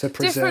beliefs are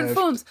preserved. Different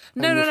forms.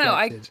 No.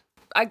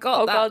 I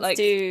got that. Gods like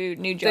do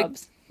new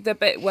jobs. The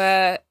bit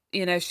where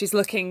she's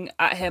looking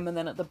at him and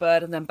then at the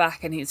bird and then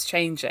back, and he's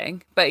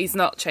changing, but he's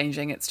not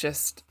changing. It's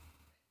just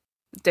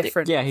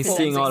different. Yeah, he's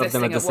seeing all of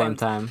them at the same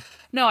time.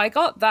 No, I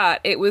got that.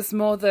 It was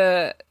more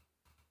the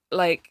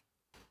like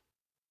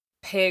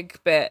pig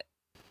bit,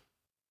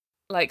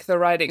 like the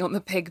riding on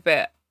the pig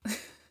bit.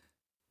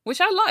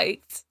 which I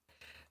liked.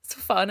 It's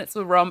fun. It's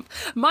a romp.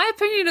 My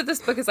opinion of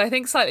this book is, I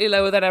think, slightly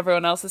lower than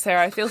everyone else's here.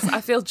 I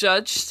feel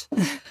judged.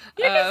 You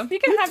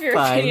can have your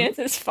fine. opinions.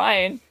 It's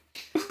fine.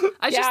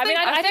 I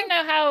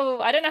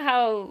don't know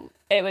how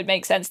it would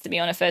make sense to me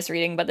on a first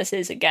reading, but this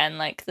is again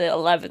like the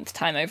 11th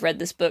time I've read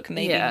this book,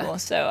 maybe more.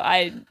 So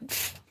I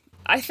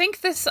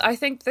think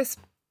this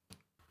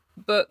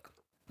book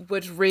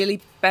would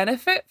really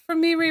benefit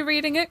from me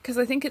rereading it because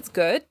I think it's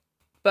good,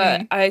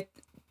 but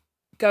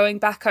going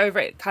back over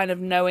it, kind of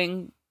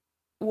knowing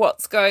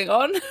what's going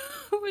on.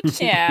 Which,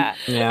 yeah.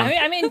 I mean,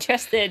 I'm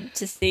interested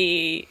to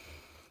see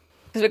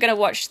because we're going to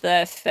watch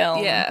the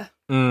film. Yeah.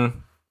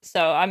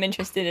 So I'm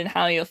interested in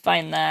how you'll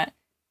find that.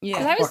 Yeah.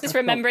 Because I was just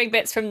remembering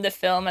bits from the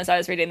film as I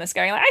was reading this,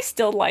 going like, I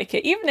still like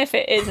it, even if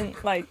it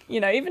isn't like,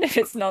 even if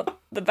it's not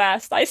the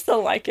best, I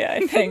still like it.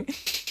 I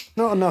think.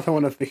 Not another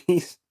one of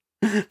these.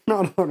 Not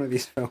another one of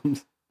these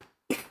films.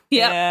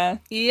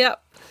 Yep. Hey,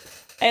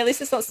 at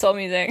least it's not Soul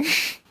Music.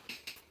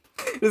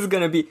 This is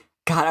gonna be.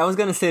 God, I was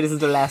gonna say this is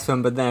the last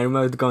one, but then I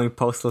remembered Going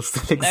Postal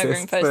still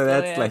exists.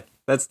 So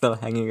that's still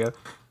hanging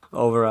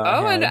over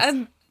our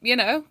heads.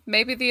 And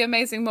maybe The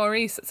Amazing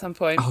Maurice at some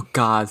point. Oh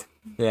God,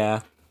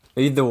 yeah.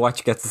 Maybe The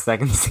Watch gets a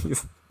second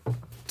season.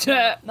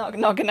 Not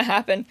gonna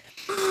happen.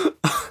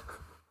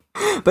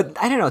 But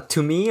I don't know.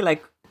 To me,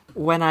 like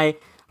when I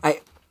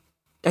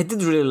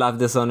did really love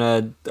this on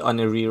a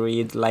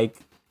reread. Like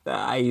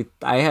I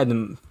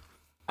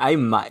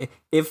might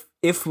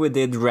if we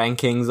did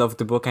rankings of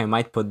the book, I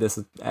might put this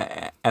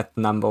at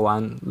number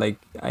one. Like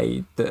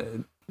I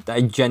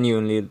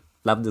genuinely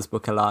love this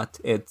book a lot.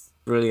 It's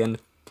really an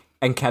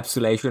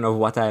encapsulation of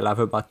what I love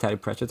about Terry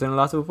Pratchett in a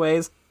lot of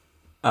ways,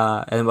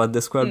 and about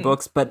Discworld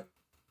books. But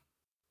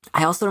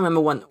I also remember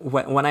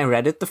when I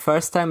read it the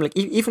first time, like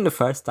even the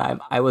first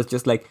time, I was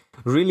just like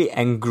really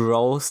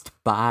engrossed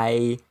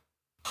by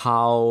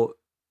how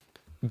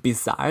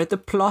bizarre the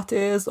plot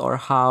is, or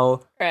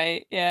how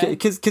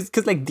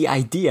because like the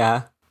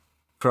idea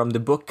from the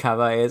book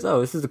cover is, oh,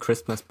 this is a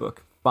Christmas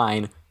book,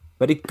 fine,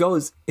 but it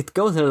goes a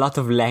lot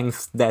of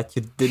lengths that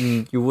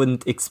you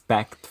wouldn't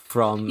expect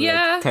from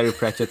like, Terry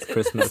Pratchett's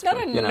Christmas it's not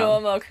book, a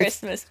normal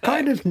Christmas book.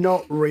 Kind of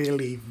not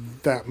really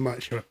that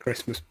much of a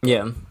Christmas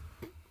book.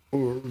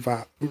 Or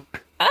that.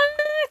 I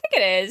think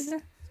it is.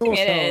 I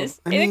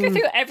think go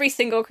through every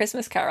single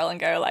Christmas Carol and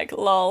go like,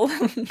 lol.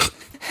 Well,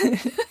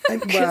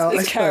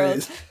 I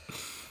suppose.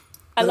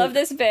 I love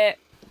this bit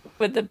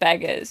with the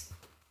beggars,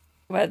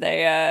 where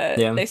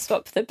they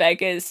swap the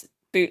beggars'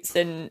 boots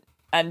and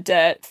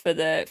dirt for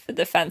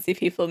the fancy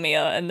people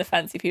meal, and the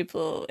fancy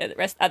people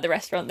at the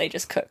restaurant, they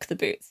just cook the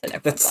boots. And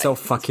that's so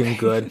fucking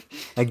good.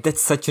 Like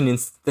that's such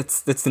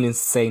that's an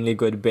insanely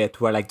good bit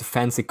where like the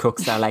fancy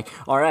cooks are like,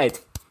 all right,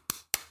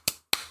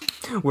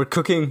 we're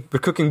cooking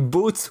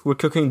boots, we're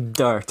cooking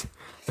dirt.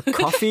 The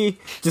coffee,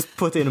 just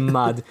put in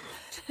mud.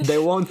 They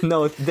won't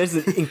know. There's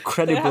an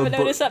incredible. They haven't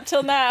noticed up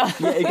till now.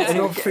 It's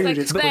not food.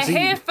 It's they're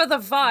here for the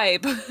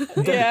vibe.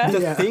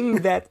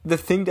 The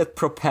thing that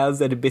propels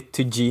that a bit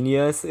to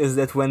genius is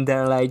that when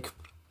they're like,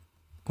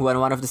 when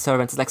one of the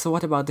servants is like, so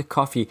what about the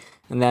coffee?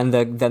 And then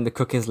the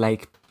cook is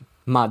like,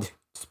 mud.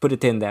 Just put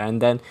it in there.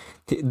 And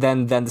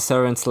then the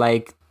servant's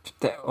like,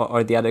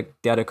 or the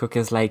other cook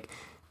is like,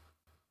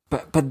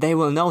 but they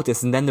will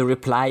notice. And then the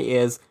reply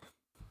is,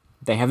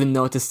 they haven't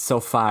noticed so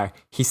far,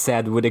 he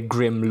said with a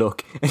grim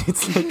look. And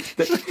it's like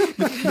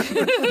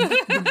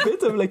the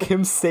bit of like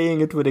him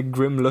saying it with a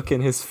grim look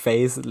in his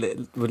face,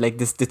 with like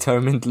this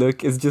determined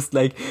look, is just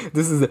like,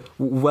 this is it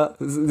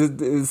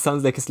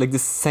sounds like it's like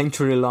this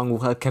century-long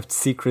well-kept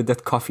secret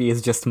that coffee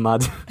is just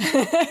mud.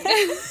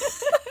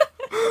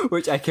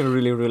 Which I can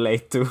really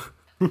relate to.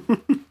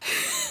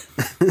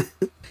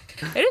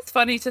 It is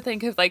funny to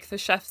think of like the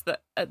chefs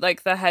that,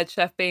 like the head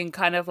chef being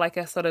kind of like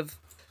a sort of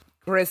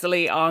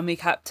grizzly army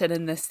captain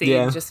in this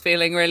scene, just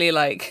feeling really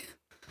like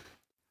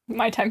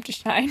my time to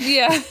shine.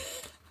 Yeah.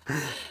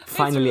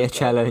 Finally really a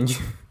challenge.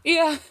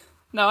 Yeah.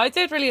 No, I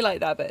did really like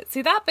that bit.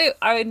 See, that bit,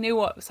 I knew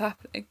what was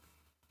happening.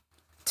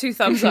 2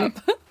 thumbs up.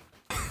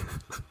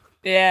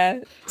 Yeah.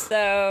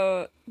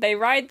 So they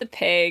ride the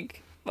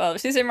pig. Well,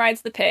 Susan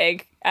rides the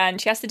pig, and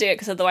she has to do it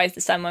because otherwise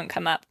the sun won't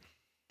come up.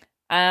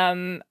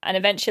 And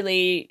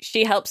eventually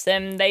she helps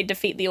them. They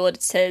defeat the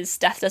auditors.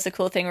 Death does a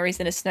cool thing where he's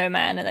in a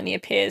snowman, and then he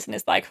appears and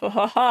is like, ha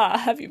ha ha,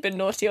 have you been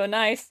naughty or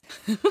nice?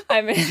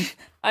 I'm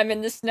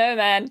in the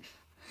snowman.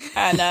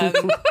 And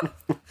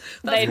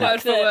they knock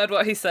word for word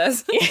what he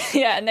says.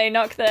 Yeah, and they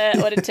knock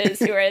the auditors,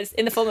 who are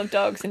in the form of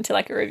dogs, into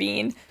like a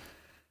ravine.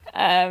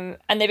 And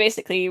they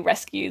basically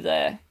rescue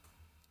the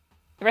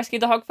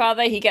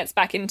Hogfather. He gets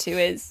back into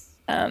his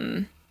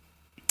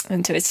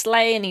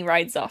sleigh and he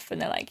rides off,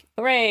 and they're like,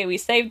 hooray, we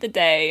saved the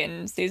day.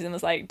 And Susan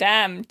was like,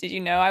 damn, did you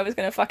know I was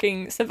gonna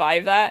fucking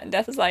survive that? And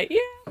Death was like, yeah,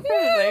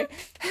 probably.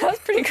 I was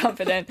pretty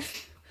confident.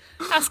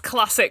 That's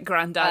classic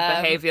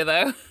granddad behavior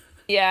though.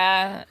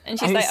 Yeah. And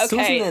she's like,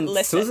 okay,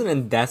 listen. Susan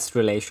and Death's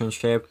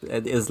relationship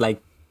is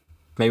like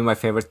maybe my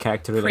favorite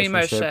character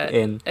relationship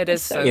in it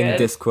is so in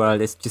good.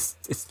 Discworld.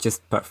 It's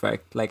just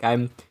perfect. Like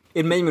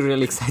it made me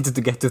really excited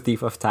to get to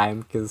Thief of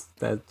Time because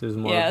there's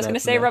more. Yeah, I was going to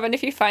say, Robin,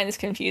 if you find this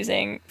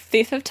confusing,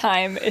 Thief of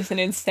Time is an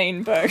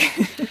insane book.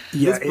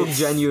 Yeah, This book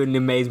genuinely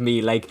made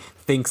me like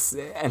think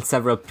and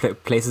several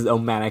places. Oh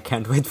man, I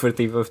can't wait for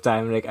Thief of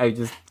Time. Like I'm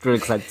just really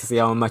excited to see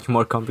how much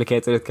more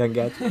complicated it can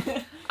get.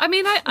 I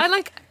mean,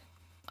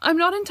 I'm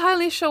not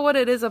entirely sure what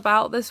it is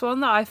about this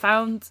one that I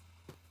found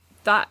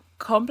that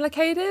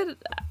complicated,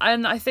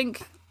 and I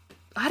think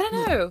I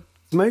don't know.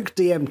 Smoke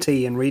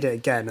DMT and read it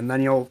again, and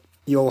then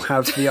you'll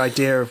have the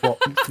idea of what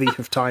Thief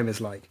of Time is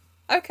like.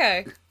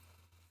 Okay,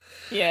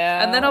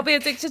 Yeah. and then I'll be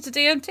addicted to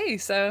DMT.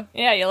 So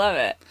Yeah, you love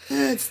it.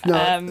 It's not.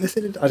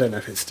 I don't know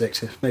if it's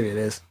addictive. Maybe it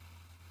is.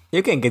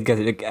 You can get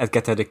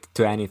addicted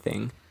to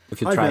anything if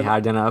you I've try never-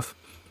 hard enough.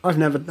 I've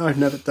never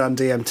done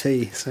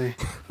DMT, so I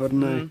don't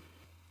know.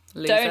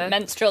 loser. Don't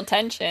menstrual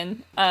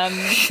tension.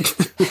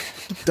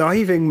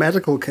 Diving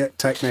medical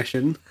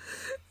technician,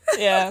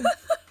 Yeah.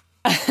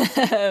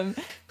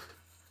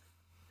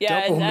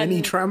 Yeah, double and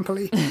mini then,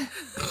 trampoline.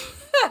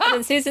 and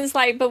then Susan's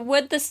like, but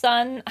would the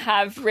sun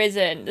have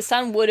risen? The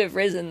sun would have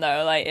risen,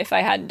 though. Like, if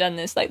I hadn't done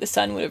this, like, the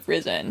sun would have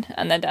risen.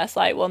 And then Dad's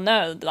like, well,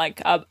 no,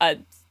 like, a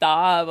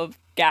star of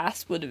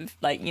gas would have,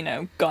 like, you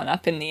know, gone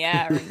up in the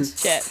air and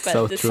shit, but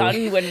So the true.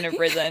 sun wouldn't have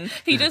risen.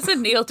 He does a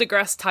Neil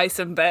deGrasse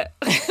Tyson bit.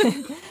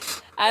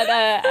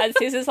 And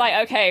Susan's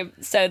like, okay,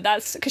 so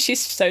that's because she's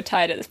so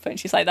tired at this point.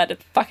 She's like,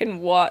 that fucking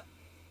what?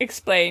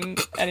 Explain.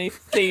 And he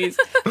sees.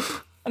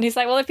 And he's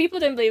like, well, if people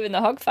don't believe in the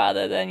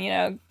Hogfather, then, you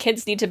know,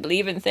 kids need to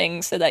believe in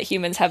things so that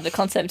humans have the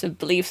concept of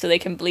belief so they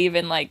can believe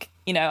in, like,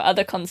 you know,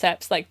 other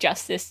concepts like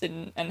justice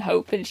and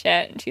hope and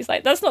shit. And she's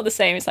like, that's not the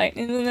same. It's like,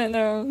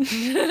 no.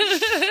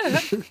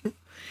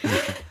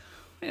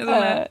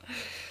 Isn't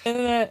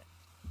it?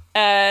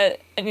 And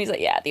he's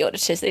like, yeah, the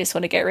auditors, they just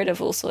want to get rid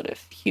of all sort of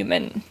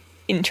human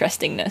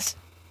interestingness.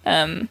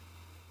 So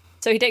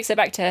he takes her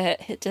back to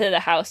the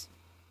house.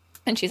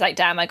 And she's like,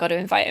 damn, I got to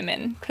invite him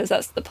in because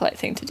that's the polite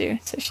thing to do.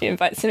 So she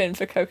invites him in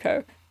for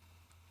cocoa.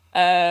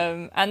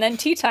 And then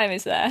tea time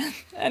is there,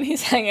 and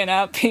he's hanging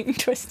out, being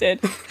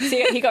twisted. So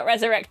he got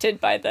resurrected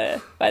by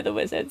the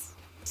wizards,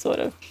 sort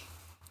of.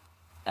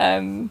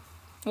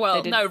 Well,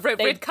 They did- no,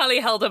 Rid Cully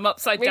held him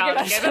upside down.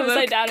 held Gave him him a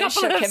upside down and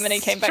couple shook of him and he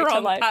came back to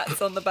strong life.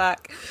 pats on the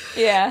back,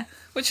 Yeah,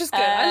 which is good.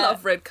 I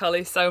love Rid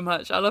Cully so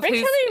much. I love Rid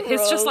Cully his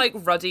just rules. like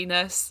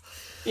ruddiness.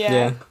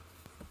 yeah.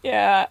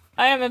 I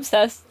am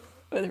obsessed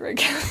with Rick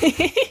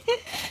Kelly.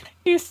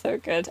 He's so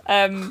good.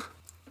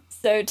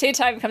 So tea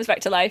time comes back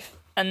to life,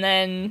 and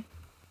then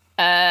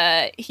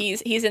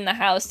he's in the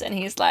house, and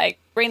he's like,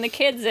 bring the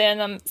kids in.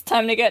 It's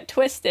time to get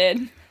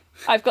twisted.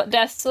 I've got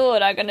Death's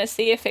sword. I'm gonna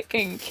see if it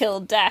can kill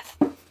Death.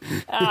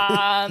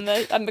 I'm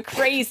a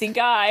crazy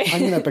guy.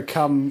 I'm gonna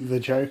become the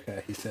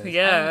Joker, he says.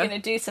 Yeah. I'm gonna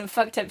do some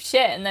fucked up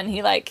shit. And then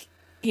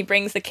he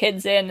brings the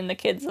kids in, and the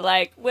kids are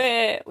like,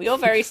 you're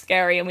very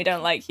scary and we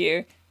don't like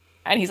you.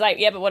 And he's like,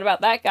 yeah, but what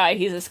about that guy?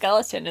 He's a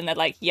skeleton. And they're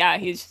like, yeah,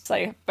 he's just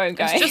like a bone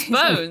guy. It's just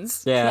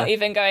bones. Yeah. Not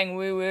even going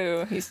woo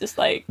woo. He's just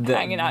like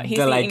hanging out. He's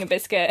the, eating like, a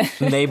biscuit.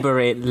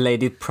 Neighbor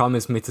lady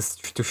promised me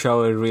to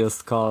show a real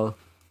skull.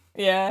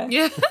 Yeah.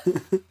 Yeah.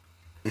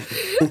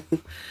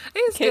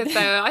 It's good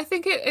though. I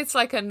think it's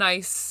like a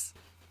nice.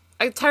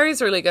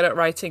 Terry's really good at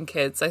writing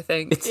kids. I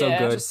think It's so Yeah.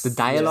 good. Just- The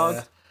dialogue,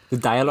 Yeah. the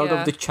dialogue Yeah.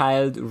 of the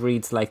child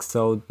reads like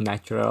so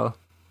natural.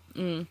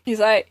 He's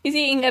like, he's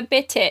eating a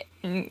bittit.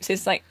 And so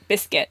it's like,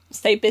 biscuit.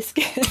 Say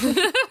biscuit.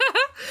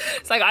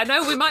 It's like I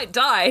know we might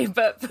die,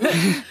 but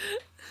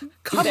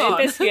come Say on.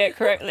 biscuit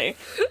correctly.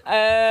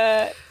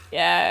 Yeah,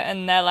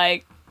 and they're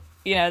like,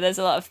 you know, there's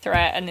a lot of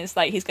threat, and it's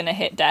like he's gonna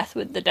hit Death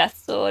with the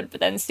Death sword, but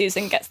then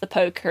Susan gets the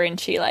poker and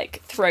she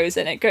like throws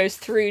it, and it goes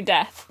through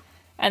Death,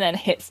 and then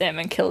hits him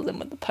and kills him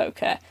with the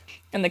poker.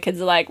 And the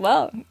kids are like,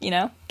 well, you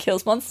know,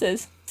 kills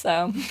monsters,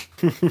 so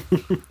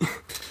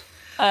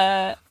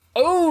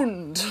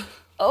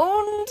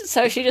Owned.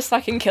 So she just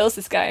fucking kills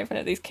this guy in front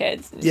of these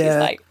kids, and Yeah. she's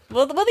like,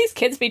 will these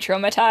kids be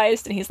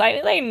traumatized? And he's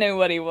like, they knew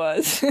what he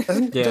was.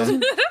 Yeah.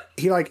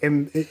 He like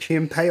she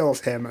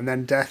impales him, and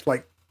then Death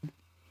like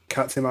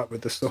cuts him up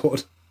with the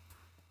sword.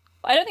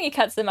 I don't think he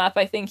cuts him up.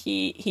 I think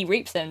he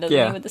reaps him, doesn't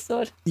Yeah. he, with the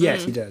sword?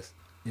 Yes, he does.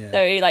 Yeah.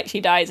 So she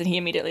dies, and he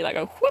immediately like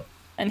go whoop,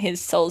 and his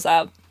soul's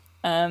out.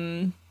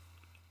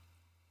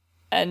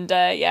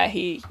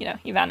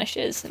 He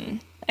vanishes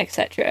and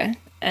etc.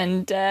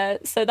 And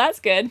so that's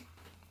good.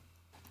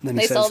 And then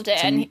They he says, solved it,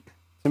 to, and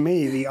to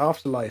me, the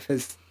afterlife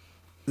is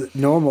the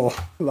normal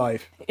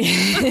life.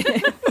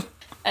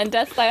 and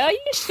Death's like, "Are you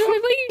sure?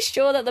 Were you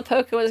sure that the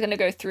poker was going to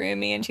go through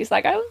me?" And she's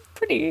like, "I was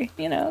pretty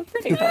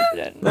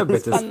confident." That bit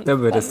is Fun so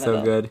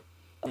little- good.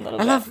 fun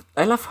little I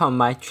bit. love how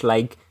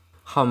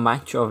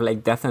much of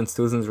like Death and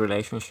Susan's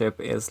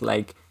relationship is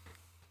like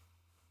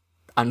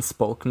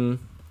unspoken.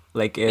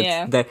 Like it's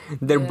Yeah.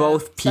 they're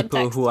both people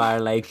Subtext. who are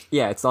like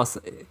it's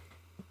also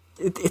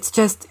it's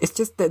just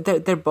that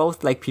they're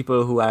both like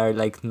people who are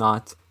like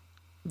not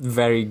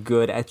very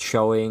good at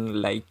showing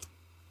like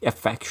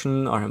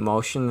affection or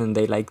emotion, and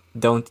they like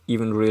don't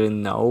even really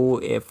know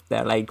if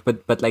they're like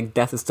but like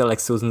Death is still like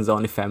Susan's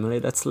only family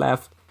that's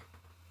left.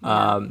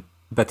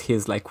 but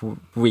he's like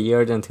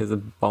weird and he's a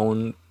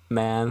bone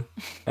man.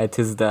 And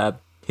he's the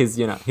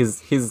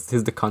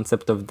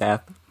concept of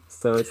death.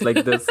 So it's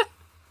like this.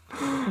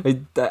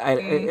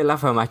 I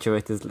love how much of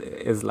it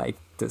is like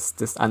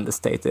this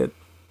understated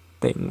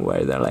thing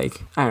where they're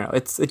like, I don't know,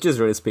 it just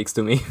really speaks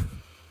to me.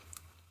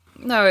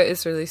 No, it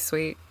is really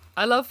sweet.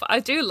 I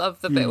do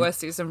love the bit where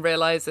Susan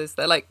realizes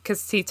that, like,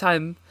 because tea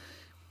time,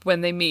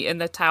 when they meet in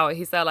the tower,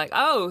 he's there like,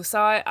 oh, so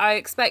I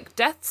expect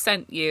death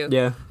sent you.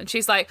 Yeah. And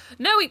she's like,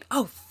 no,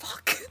 oh,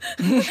 fuck.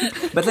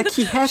 But like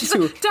he had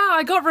to. Like, damn,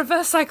 I got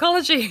reverse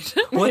psychology.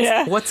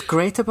 What's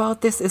great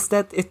about this is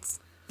that it's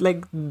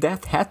like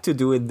Death had to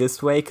do it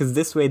this way, because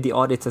this way the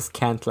auditors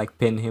can't like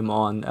pin him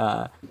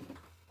on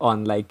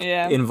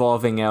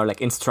involving or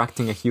like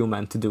instructing a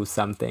human to do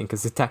something,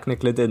 because he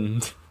technically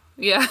didn't.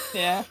 Yeah.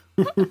 Yeah.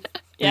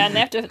 Yeah, and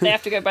they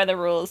have to go by the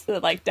rules. They're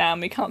like,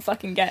 damn, we can't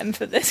fucking get him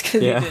for this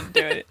because he didn't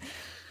do it.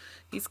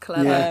 He's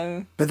clever.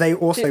 Yeah. But they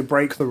also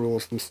break the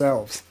rules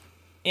themselves.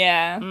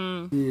 Yeah.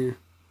 Yeah.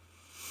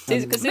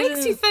 It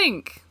makes you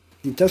think.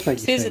 It does make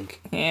you think.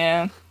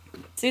 Yeah.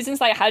 Susan's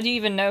like, how do you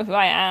even know who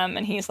I am?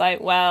 And he's like,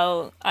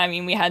 well, I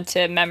mean, we had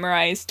to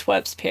memorize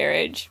Twerp's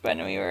peerage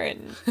when we were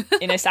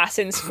in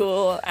assassin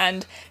school,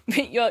 and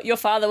your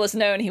father was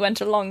known. He went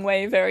a long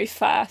way very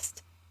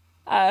fast.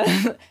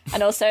 And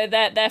also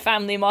their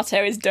family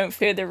motto is "Don't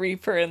fear the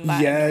Reaper," and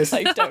that. Yes.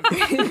 Like, don't.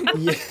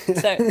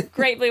 So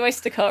great Blue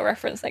Oyster Cult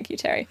reference. Thank you,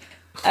 Terry.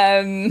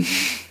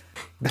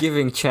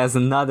 Giving Chaz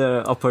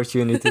another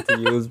opportunity to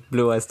use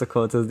Blue Oyster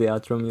Cult as the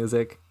outro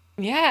music.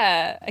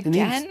 Yeah.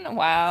 Again.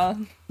 Wow.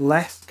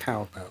 Less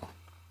cowbell.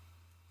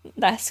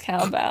 Less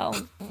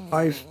cowbell.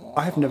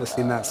 I've never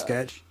seen that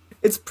sketch.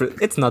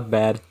 It's not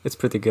bad. It's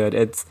pretty good.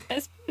 It's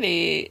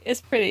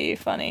pretty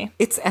funny.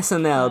 It's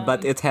SNL,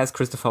 but it has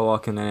Christopher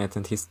Walken in it,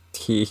 and he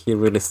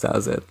really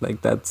sells it.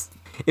 Like, that's,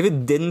 if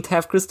it didn't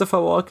have Christopher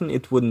Walken,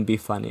 it wouldn't be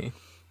funny.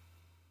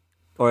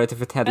 Or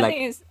if it had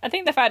I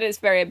think the fact it's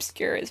very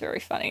obscure is very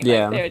funny.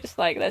 Yeah. Like, they were just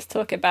like, let's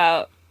talk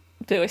about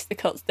Blue Oyster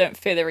Cult's "Don't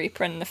Fear the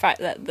Reaper" and the fact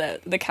that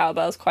the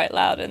cowbell's quite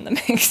loud in the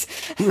mix.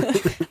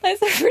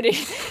 That's a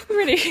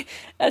pretty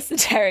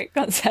esoteric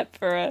concept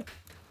for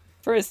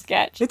a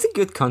sketch. It's a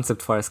good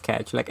concept for a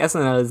sketch. Like,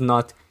 SNL is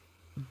not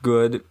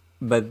good,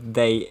 but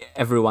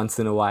every once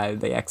in a while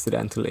they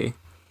accidentally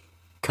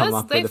come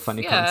up with a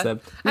funny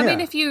concept. I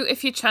mean, if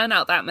you churn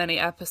out that many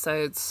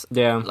episodes,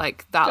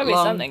 like that Probably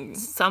long,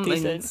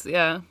 something,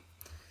 yeah.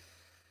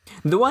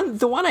 The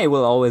one I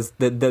will always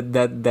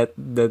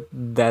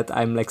that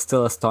I'm like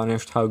still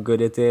astonished how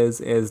good it is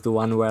the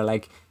one where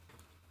like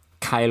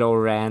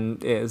Kylo Ren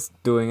is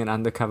doing an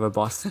undercover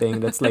boss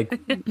thing that's like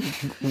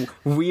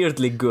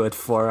weirdly good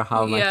for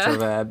how much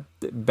of a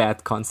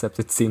bad concept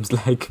it seems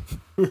like.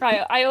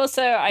 Right. I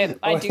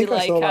do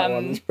like saw that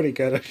one. It's pretty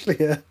good actually.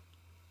 Yeah.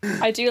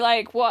 I do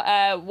like what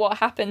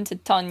happened to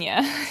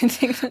Tonya.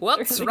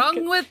 What's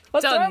wrong with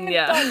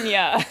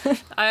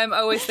Tonya? I am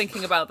always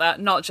thinking about that,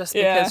 not just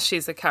because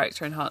she's a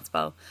character in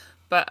Heartspell,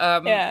 but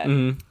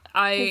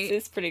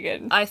it's pretty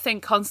good. I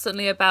think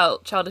constantly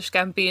about Childish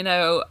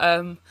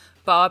Gambino,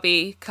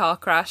 Barbie car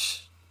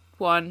crash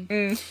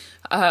one.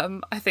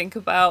 I think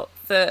about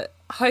the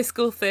high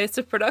school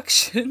theatre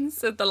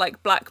productions and the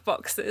like black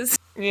boxes.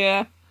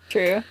 Yeah,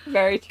 true,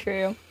 very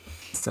true.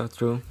 So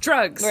true.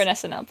 Drugs. We're an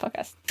SNL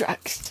podcast.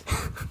 Drugs.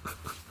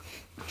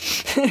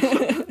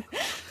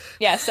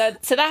 Yeah, so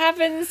that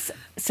happens.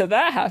 So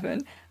that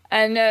happened,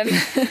 and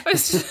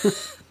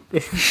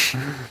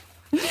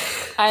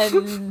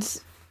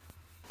and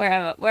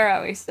where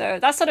are we? So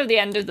that's sort of the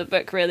end of the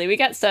book. Really, we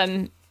get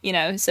some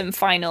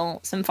final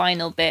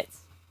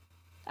bits.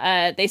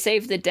 They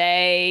save the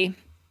day,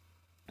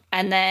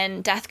 and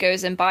then Death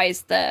goes and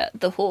buys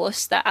the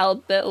horse that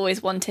Albert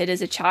always wanted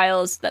as a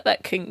child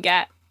that couldn't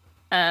get.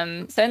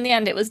 So in the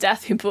end, it was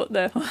Death who bought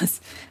the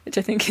horse, which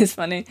I think is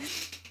funny.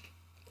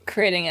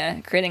 Creating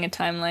a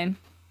timeline.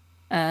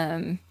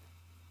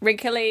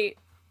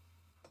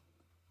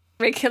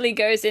 Wrinkly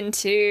goes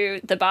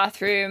into the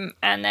bathroom,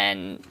 and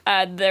then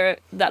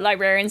that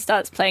librarian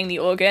starts playing the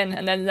organ,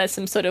 and then there's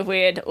some sort of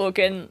weird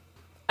organ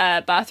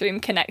bathroom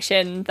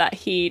connection that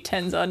he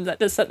turns on that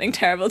does something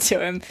terrible to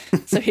him,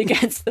 so he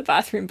gets the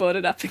bathroom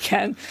boarded up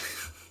again.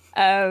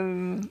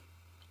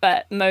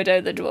 But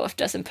Modo the dwarf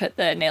doesn't put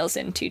the nails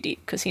in too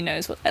deep because he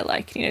knows what they're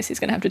like. He knows he's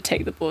going to have to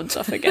take the boards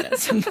off again at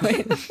some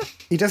point.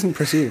 He doesn't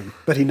presume,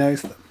 but he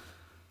knows them.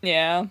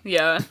 Yeah.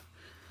 Yeah.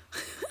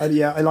 And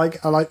yeah, I like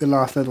the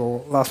last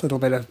little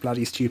bit of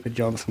bloody stupid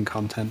Johnson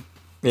content.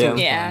 Yeah.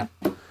 Yeah.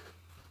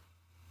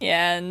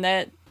 Yeah, and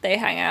they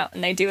hang out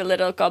and they do a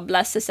little "God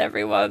bless us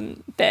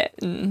everyone" bit,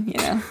 and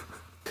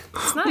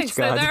it's nice.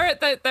 So God.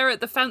 they're at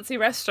the fancy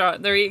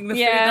restaurant. They're eating the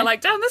food. And they're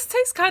like, damn, this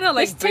tastes kind of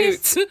like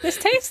boots. This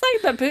tastes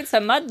like the boots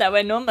of mud that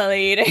we're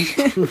normally eating.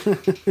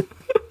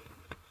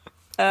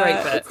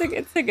 Great bit.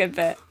 It's a good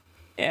bit.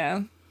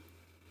 Yeah.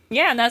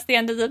 Yeah, and that's the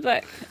end of the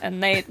book.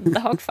 And the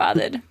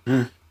hogfathered.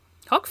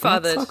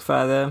 Hogfathered.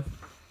 Hogfather.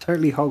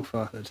 Totally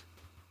hogfathered.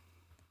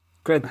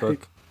 Great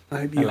book.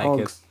 I hope you like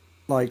hogs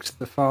liked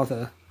the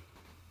father.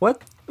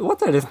 What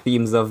what are the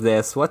themes of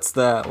this? What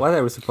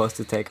are we supposed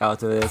to take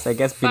out of this? I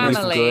guess belief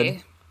Family,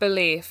 good.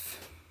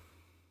 belief.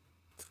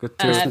 It's good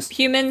too.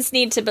 Humans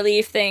need to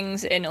believe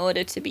things in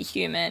order to be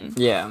human.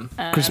 Yeah.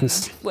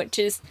 Christmas. Which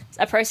is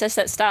a process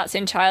that starts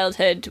in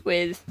childhood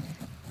with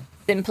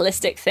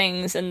simplistic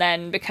things and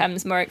then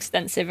becomes more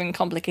extensive and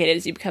complicated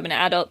as you become an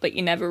adult, but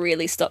you never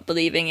really stop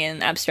believing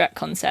in abstract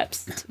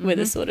concepts with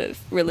a sort of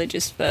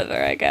religious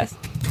fervor, I guess.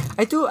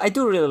 I do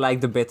really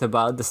like the bit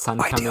about the sun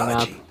coming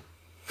up.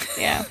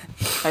 Yeah.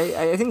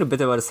 I think the bit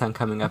about the sun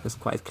coming up is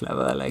quite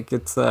clever. Like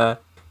it's a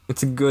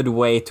good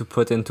way to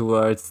put into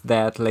words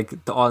that like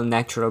all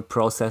natural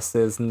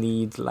processes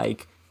need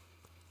like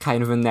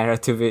kind of a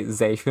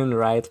narrativization,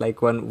 right?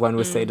 Like when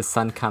we say the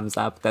sun comes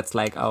up, that's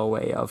like our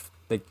way of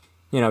like,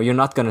 you know, you're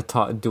not gonna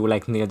do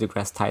like Neil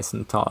deGrasse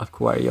Tyson talk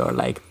where you're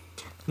like,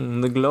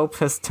 the globe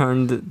has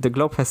turned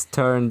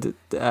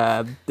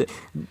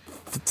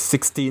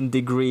 16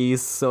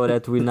 degrees so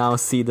that we now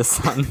see the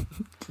sun.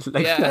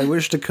 Like, Yeah. I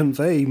wish to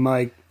convey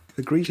my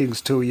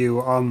greetings to you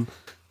on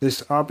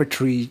this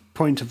arbitrary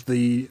point of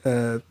the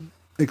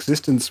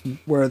existence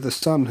where the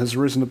sun has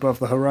risen above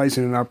the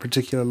horizon in our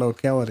particular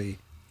locality.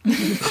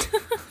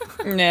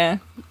 Yeah.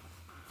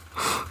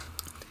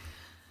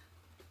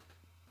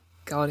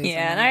 God, he's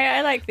Yeah, and annoying.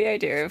 I like the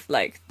idea of,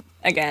 like,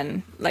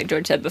 again, like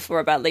George said before,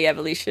 about the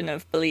evolution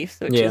of beliefs,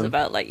 which Yeah. is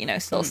about, like, you know,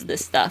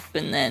 solstice stuff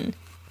and then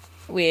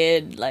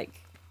weird, like,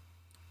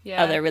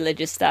 Yeah. other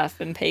religious stuff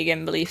and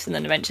pagan beliefs, and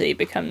then eventually it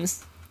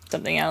becomes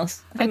something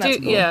else. I think that's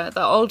cool. Yeah,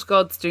 the old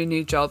gods do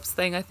new jobs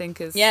thing, I think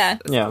is... Yeah.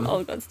 Yeah.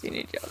 All gods do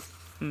new jobs.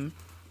 I don't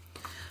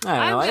know.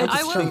 I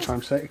I will-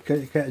 Sometimes they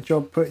get a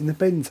job putting the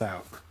bins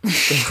out.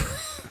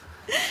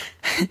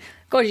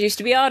 God, it used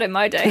to be hard in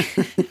my day.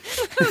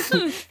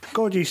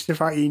 God used to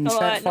fucking Not set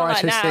like- fire not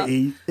to like now.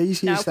 city.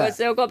 Easy Now as that. God's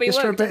still gotta be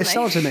Just for a worked, bit of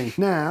haven't sodomy.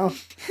 Now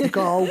you've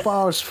got whole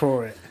bars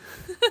for it.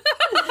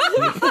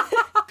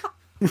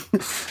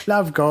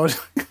 Love God.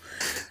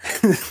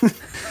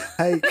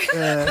 Hey,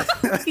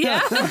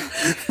 Yeah.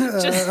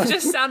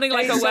 just sounding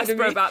like a Sodomy.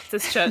 Westboro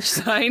Baptist church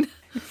sign.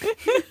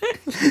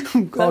 God,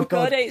 Love God.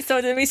 God ain't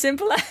sodomy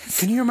simple as.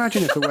 Can you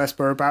imagine if the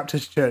Westboro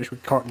Baptist Church were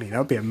Cockney?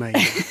 That'd be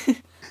amazing.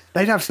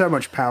 They'd have so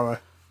much power.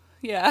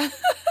 Yeah.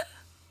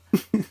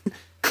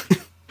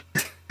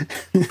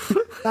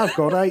 Love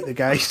God, hate the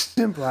gays.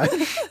 Simple as.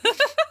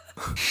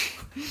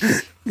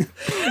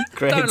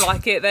 Great. Don't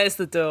like it, there's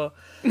the door.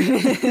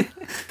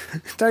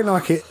 Don't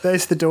like it.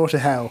 There's the door to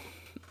hell.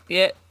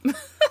 Yeah.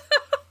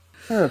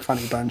 They're a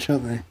funny bunch,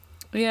 aren't they?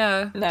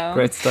 Yeah. No.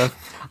 Great stuff.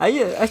 I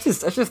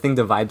just think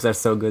the vibes are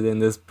so good in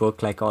this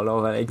book, like all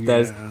over. Like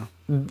there's, Yeah.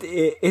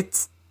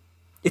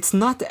 it's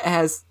not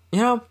as, you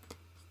know,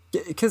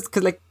 because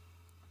like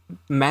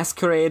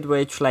Masquerade,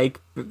 which like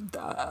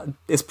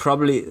is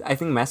probably, I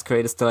think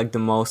Masquerade is still like the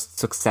most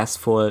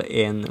successful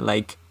in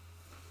like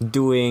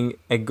doing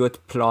a good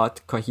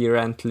plot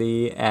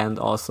coherently and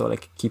also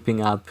like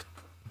keeping up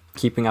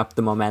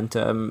the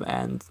momentum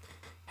and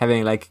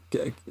having like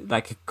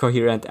a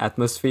coherent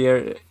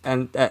atmosphere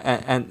and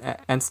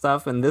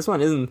stuff. And this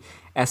one isn't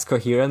as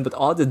coherent, but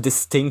all the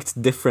distinct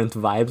different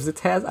vibes it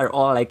has are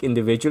all like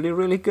individually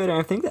really good, and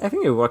I think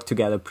they work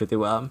together pretty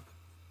well.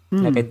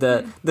 Like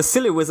the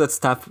silly wizard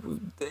stuff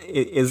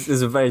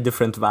is a very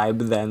different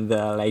vibe than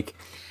the like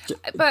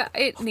But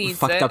it needs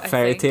fucked it, up I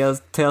fairy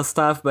think. tale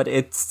stuff, but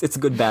it's a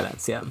good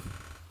balance. Yeah.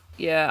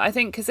 Yeah, I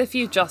think because if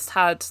you just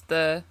had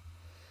the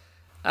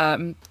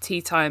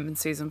tea time and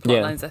Susan Yeah.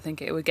 plotlines, I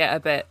think it would get a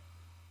bit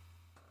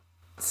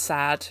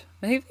sad,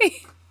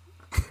 maybe.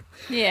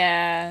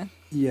 Yeah.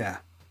 Yeah.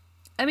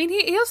 I mean,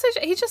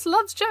 he just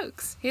loves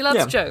jokes. He loves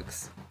Yeah.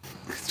 jokes.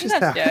 He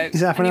loves jokes.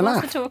 He's having And a he laugh.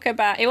 wants to talk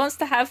about. He wants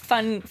to have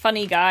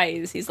funny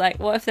guys. He's like,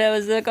 what if there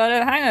was a god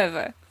of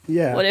hangover?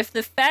 Yeah. What if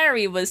the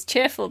fairy was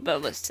cheerful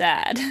but was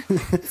sad?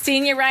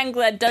 Senior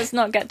Wrangler does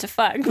not get to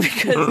fuck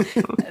because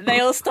they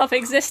all stop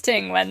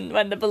existing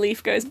when the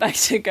belief goes back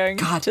to going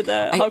to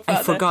the I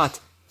Hogfather. forgot.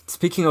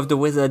 Speaking of the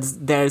wizards,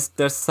 there's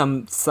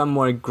some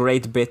more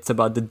great bits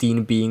about the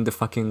dean being the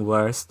fucking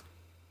worst.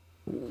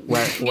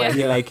 Where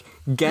he like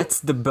gets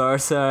the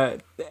bursar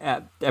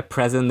a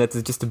present that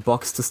is just a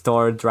box to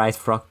store dried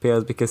frog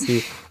pills because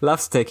he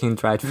loves taking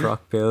dried frog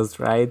pills,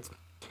 right?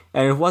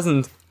 And it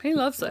wasn't. He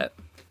loves it.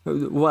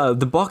 Well,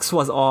 the box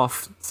was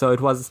off, so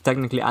it was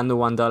technically under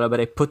 $1, but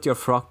I put your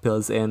frog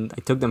pills in.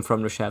 I took them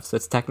from the chef, so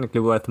it's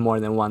technically worth more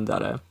than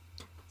 $1.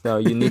 So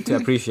you need to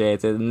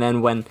appreciate it. And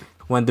then when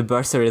the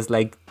bursar is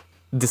like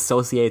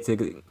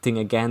dissociating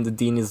again, the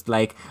dean is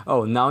like,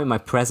 oh, now my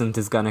present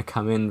is gonna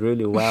come in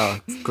really well.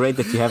 It's great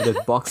that you have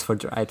that box for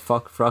dried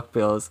frog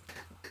pills.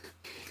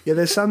 Yeah,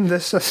 there's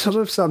sort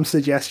of some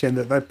suggestion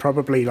that they're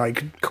probably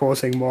like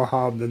causing more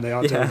harm than they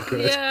are doing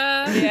good.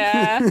 Yeah.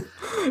 Yeah.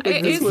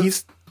 It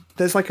is.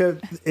 There's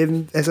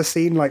a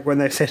scene like when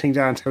they're sitting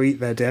down to eat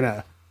their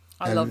dinner.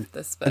 I love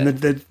this bit. And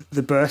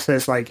the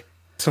bursar's like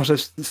sort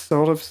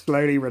of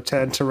slowly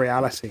return to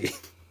reality.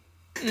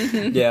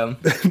 Yeah.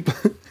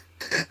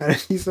 And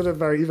he's sort of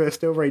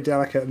still very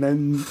delicate,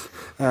 and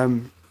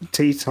then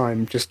tea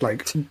time just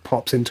like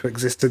pops into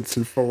existence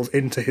and falls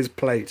into his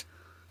plate.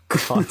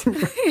 God.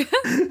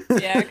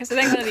 Yeah, because I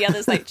think one of the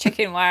others, like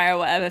chicken wire or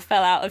whatever,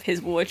 fell out of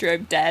his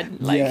wardrobe dead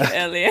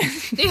earlier.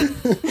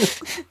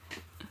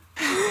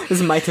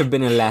 This might have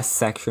been a last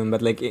section,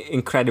 but like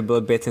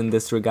incredible bit in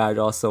this regard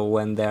also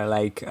when they're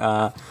like,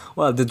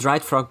 well, the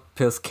dried frog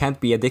pills can't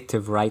be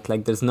addictive, right?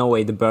 Like there's no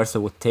way the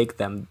bursar would take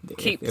them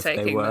Keep if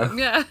taking they were. them,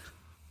 yeah.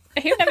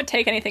 He would never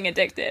take anything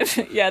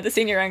addictive. Yeah, the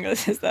senior wrangler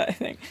says that, I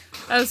think.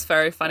 That was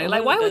very funny.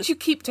 Like, why would you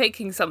keep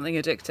taking something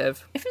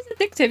addictive? If it's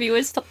addictive, you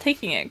would stop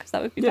taking it, because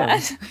that would be Yeah.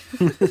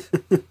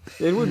 bad.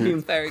 It would be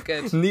Very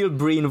good. Neil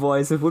Breen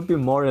voice. It would be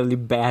morally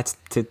bad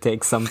to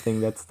take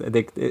something that's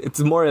addicted. It's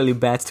morally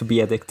bad to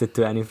be addicted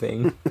to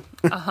anything.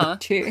 Uh-huh.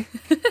 True.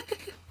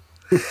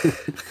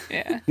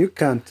 Yeah. You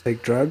can't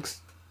take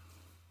drugs.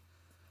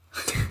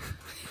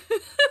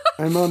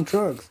 I'm on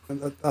drugs.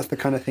 And that's the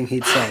kind of thing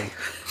he'd say.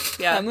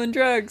 Yeah. I'm on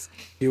drugs.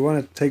 You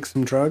want to take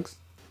some drugs?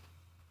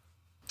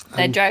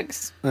 They're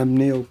drugs. I'm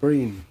Neil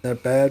Breen. They're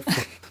bad,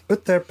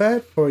 but they're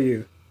bad for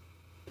you.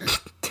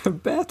 They're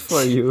bad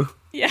for you.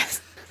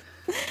 Yes.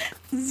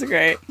 This is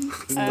great.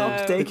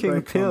 Stop taking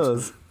great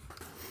pills.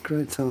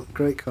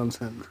 Great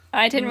content.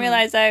 I didn't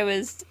realize I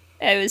was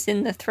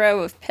in the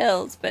throw of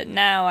pills, but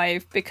now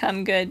I've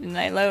become good and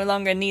I no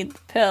longer need the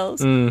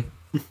pills.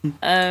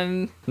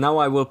 Now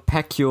I will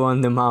peck you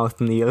on the mouth,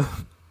 Neil.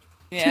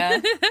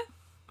 Yeah.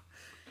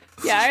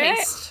 Yeah,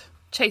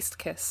 Chaste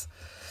kiss.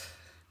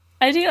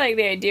 I do like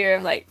the idea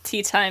of like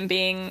tea time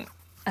being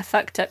a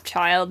fucked up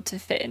child to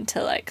fit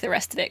into like the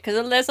rest of it,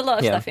 because there's a lot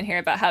of stuff in here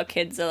about how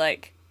kids are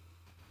like,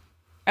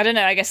 I don't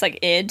know, I guess like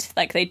id,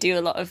 like they do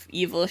a lot of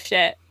evil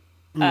shit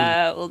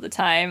all the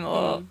time,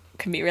 or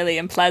can be really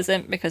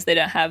unpleasant because they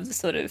don't have the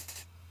sort of,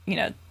 you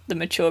know, the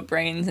mature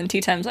brains. And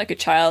tea time's like a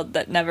child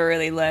that never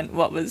really learned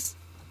what was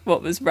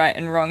right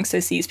and wrong,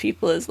 so sees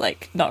people as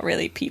like not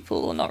really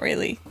people or not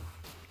really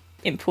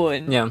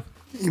important. Yeah.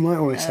 You might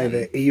always say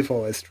that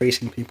evil is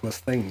treating people as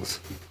things.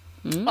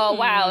 Oh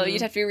wow,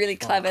 you'd have to be really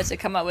clever to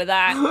come up with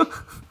that.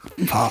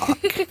 Fuck.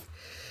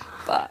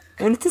 But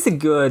And it is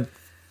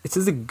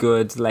a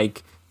good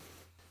like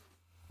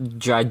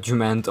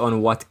judgment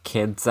on what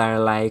kids are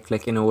like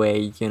in a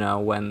way, you know,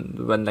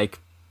 when like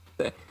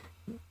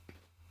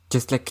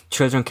just like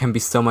children can be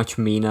so much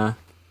meaner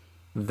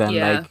than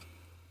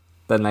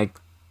like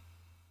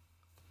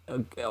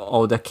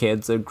older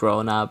kids or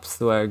grown-ups,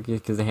 where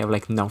because they have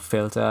like no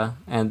filter,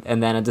 and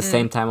then at the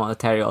same time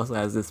Terry also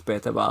has this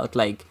bit about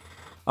like,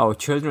 oh,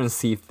 children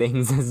see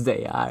things as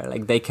they are,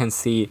 like they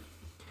see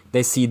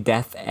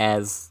death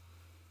as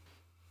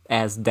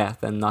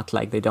death, and not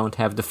like they don't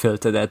have the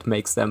filter that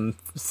makes them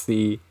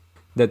see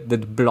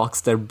that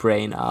blocks their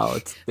brain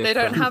out. They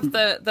don't have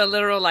the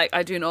literal like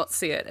I do not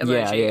see it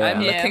emoji. Yeah.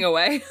 I'm looking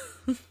away.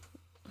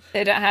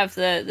 they don't have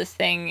the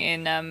thing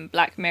in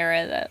Black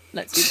Mirror that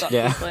lets you block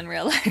people in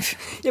real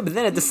life. Yeah, but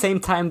then at the same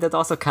time that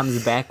also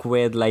comes back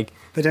with like,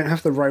 They don't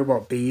have the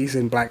robot bees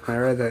in Black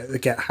Mirror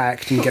that get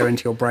hacked and go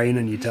into your brain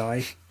and you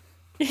die.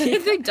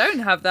 They don't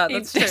have that.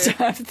 That's They don't true.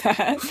 have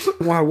that.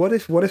 Wow, what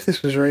if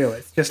this was real?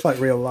 It's just like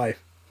real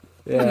life.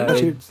 yeah,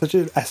 Such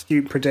an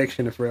astute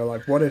prediction of real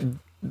life. What if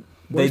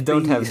they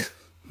don't bees? have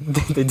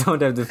they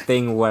don't have the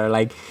thing where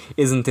like,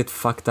 isn't it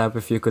fucked up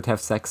if you could have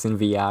sex in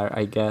VR,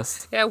 I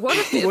guess. Yeah, what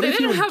if What they if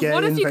you didn't were have? gay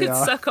What if in you could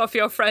VR? suck off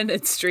your friend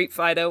in Street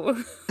Fighter?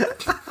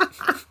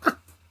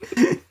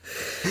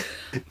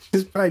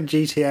 Just playing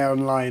GTA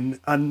Online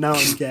and now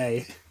I'm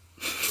gay.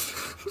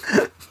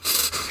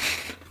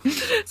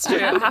 It's true.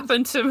 It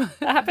happened to.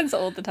 That happens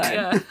all the time.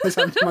 Yeah, This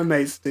happened to my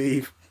mate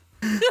Steve.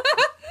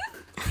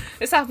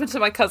 this happened to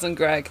my cousin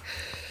Greg.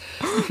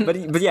 but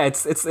yeah,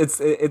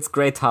 it's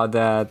great how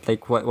the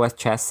like what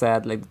Chess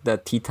said, like the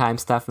tea time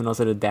stuff and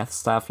also the death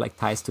stuff like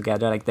ties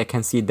together. Like they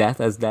can see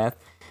death as death,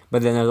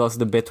 but then there's also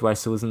the bit where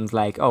Susan's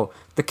like, oh,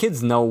 the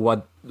kids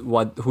know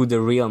who the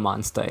real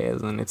monster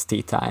is, and it's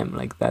tea time.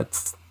 Like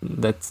that's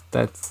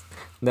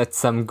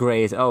some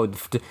great. Oh,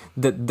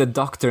 the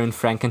doctor in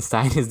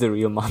Frankenstein is the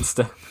real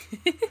monster.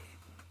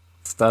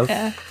 Stuff.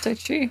 Yeah, so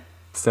true.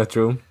 So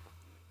true.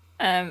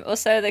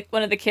 Also,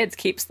 one of the kids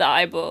keeps the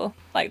eyeball,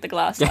 like the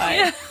glass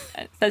eye.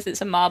 It says it's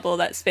a marble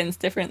that spins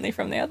differently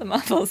from the other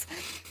marbles.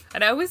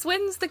 And always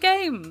wins the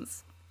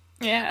games.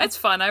 Yeah. It's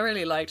fun. I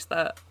really liked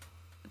that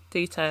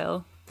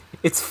detail.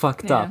 It's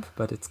fucked up,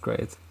 but it's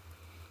great.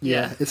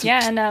 Yeah. It's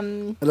yeah, and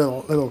a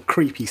little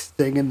creepy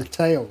sting in the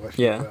tail, if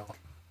you will.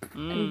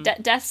 and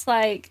Death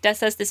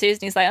says to Susan,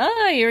 he's like,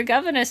 oh, you're a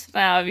governess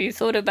now. Have you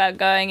thought about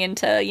going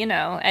into, you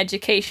know,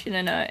 education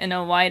in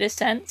a wider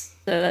sense?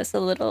 So that's a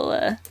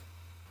little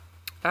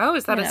Oh,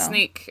 is that You a know.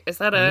 sneak? Is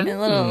that a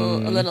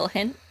little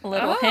hint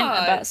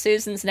about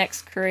Susan's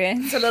next career.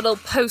 It's a little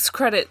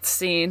post-credit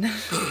scene?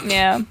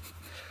 Yeah.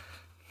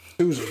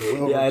 Susan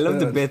will Yeah, I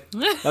love the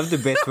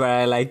return. bit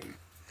where I like,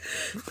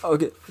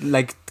 okay,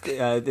 like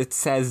it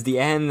says the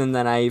end, and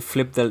then I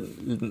flip the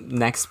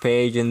next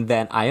page, and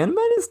then Iron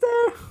Man is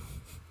there.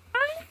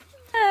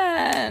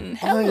 And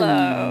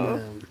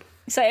hello.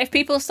 So if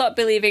people stop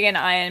believing in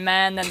Iron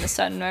Man, then the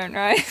sun won't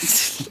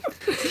rise.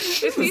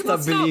 If people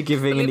Stop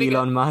believing in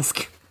Elon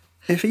Musk.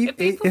 If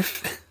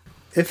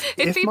if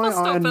people my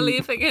stop Iron...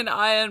 believing in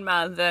Iron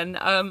Man,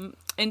 then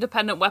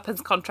independent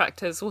weapons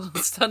contractors will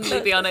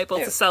suddenly be unable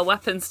to sell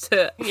weapons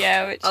to which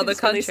other is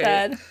countries. Really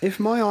sad. If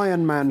my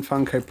Iron Man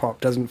Funko Pop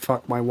doesn't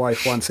fuck my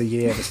wife once a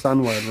year, the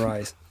sun won't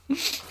rise.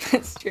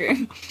 That's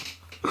true.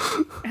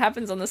 It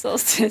happens on the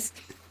solstice.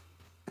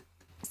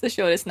 It's the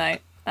shortest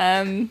night.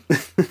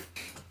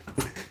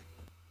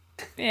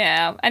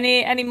 Yeah.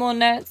 Any more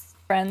notes,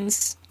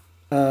 friends?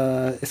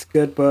 It's a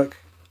good book.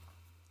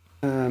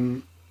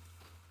 Two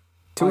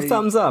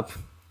thumbs up.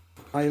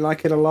 I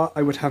like it a lot.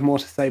 I would have more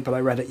to say, but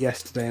I read it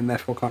yesterday and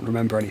therefore can't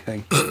remember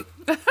anything.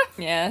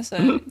 Yeah,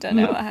 so don't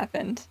know what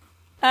happened.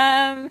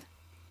 There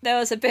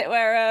was a bit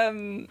where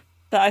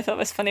that I thought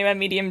was funny where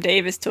Medium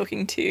Dave is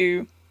talking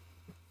to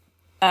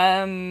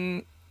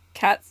Katsai?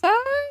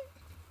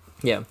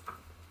 Yeah.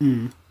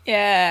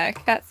 Yeah,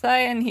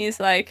 Katsai, and he's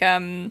like,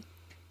 they're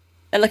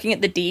looking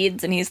at the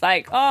deeds, and he's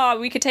like, oh,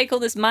 we could take all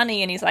this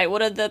money, and he's like,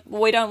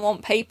 we don't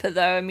want paper,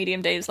 though, and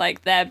Medium Dave's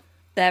like, they're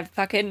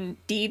fucking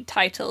deed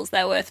titles,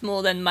 they're worth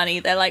more than money,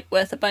 they're, like,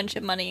 worth a bunch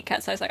of money.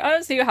 Katsai's like, I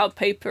don't see how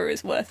paper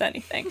is worth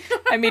anything.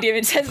 And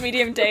it says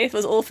Medium Dave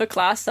was all for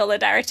class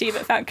solidarity,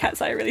 but found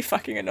Katsai really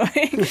fucking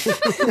annoying.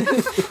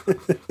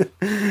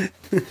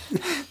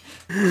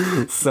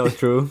 So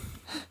true.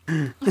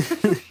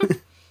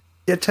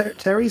 Yeah,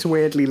 Terry's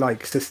weirdly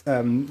likes this.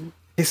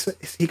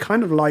 He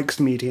kind of likes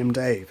Medium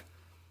Dave.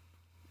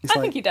 I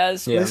think he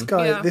does. Yeah.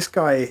 This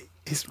guy,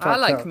 he's I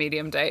like up,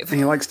 Medium Dave. and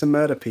he likes to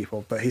murder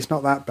people, but he's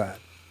not that bad.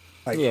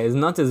 Like, Yeah, it's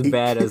not as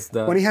bad as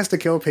the... when he has to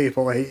kill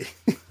people, he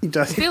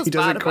does Feels it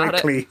bad about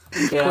it. quickly,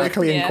 Yeah.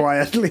 and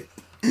quietly.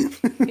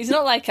 He's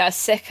not like a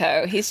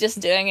sicko, he's just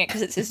doing it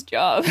because it's his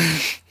job.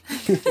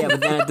 Yeah,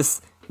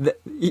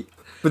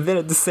 but then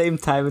at the same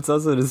time, it's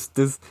also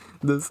this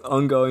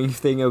ongoing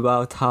thing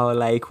about how,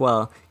 like,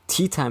 well,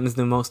 Tea Time is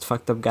the most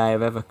fucked up guy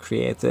I've ever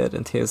created,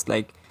 and he's,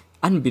 like,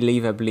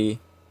 unbelievably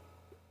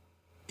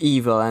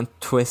evil and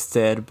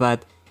twisted,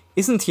 but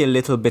isn't he a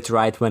little bit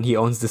right when he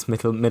owns this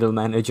middle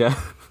manager?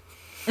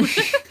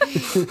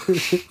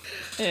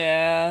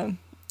 Yeah.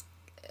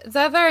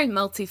 They're very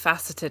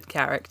multifaceted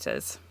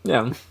characters.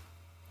 Yeah.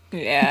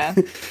 Yeah.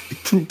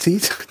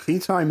 Tea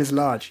Time is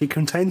large. He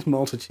contains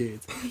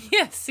multitudes.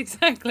 Yes,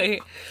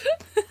 exactly.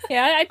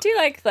 Yeah, I do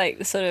like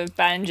the sort of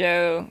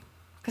Banjo,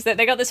 because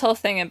they got this whole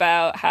thing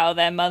about how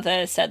their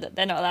mother said that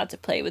they're not allowed to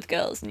play with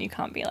girls and you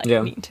can't be, like,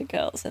 mean to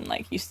girls, and,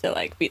 like, used to,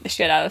 like, beat the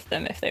shit out of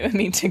them if they were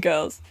mean to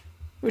girls,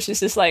 which is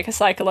just, like, a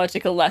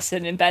psychological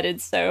lesson embedded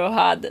so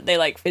hard that they,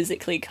 like,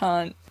 physically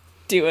can't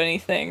do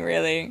anything,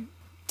 really,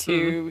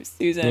 to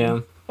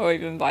Susan or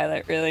even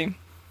Violet, really.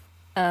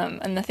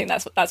 And I think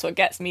that's what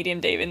gets Medium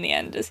Dave in the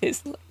end, is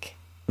his, like,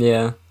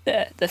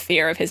 the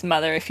fear of his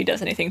mother if he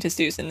does anything to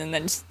Susan, and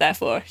then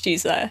therefore she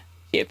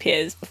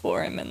appears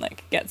before him and,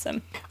 like, gets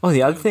him. Oh,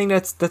 the other thing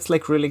that's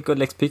like really good,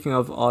 like, speaking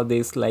of all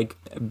these, like,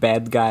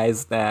 bad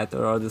guys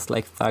or all these,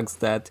 like, thugs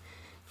that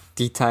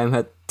Tea Time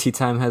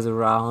has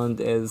around,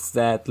 is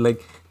that,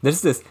 like,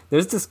 there's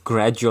this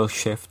gradual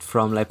shift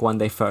from, like, when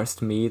they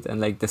first meet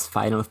and, like, this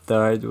final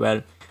third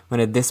when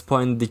at this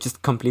point they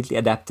just completely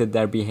adapted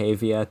their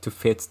behavior to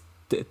fit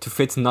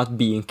not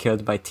being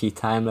killed by Tea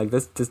Time. Like,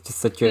 that's just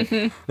such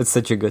a it's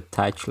such a good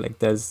touch. Like,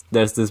 there's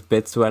this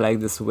bits where, like,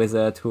 this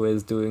wizard who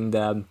is doing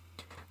the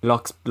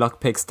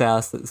lockpick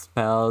spells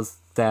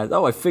says,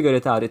 "Oh, I figured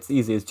it out. It's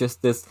easy. It's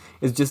just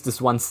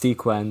this one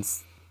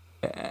sequence."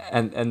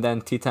 And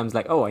then Tea Time's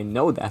like, "Oh, I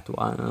know that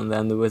one." And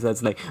then the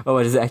wizard's like, "Oh,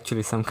 it is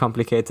actually some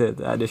complicated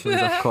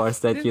additions, of course,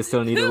 that you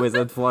still need a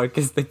wizard for."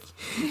 Because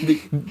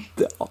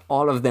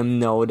all of them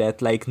know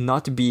that, like,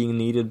 not being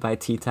needed by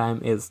Tea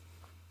Time is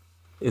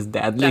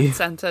deadly. Death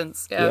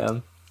sentence. Yeah.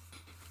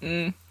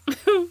 Yeah,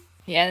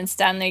 and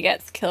Stanley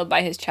gets killed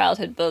by his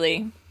childhood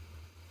bully.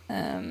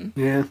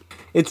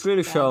 It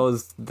really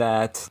shows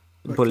that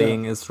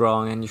bullying is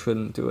wrong and you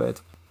shouldn't do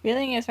it.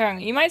 Bullying is wrong.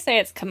 You might say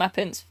it's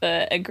comeuppance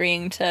for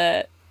agreeing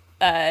to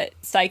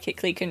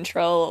psychically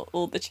control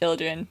all the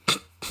children.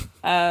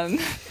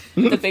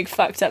 The big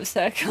fucked up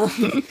circle.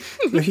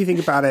 If you think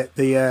about it,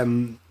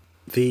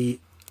 the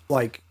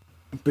like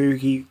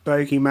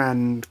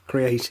bogeyman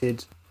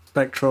created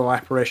spectral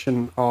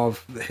apparition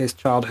of his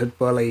childhood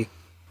bully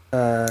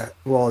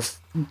was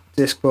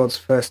Discord's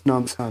first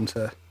nonce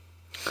hunter.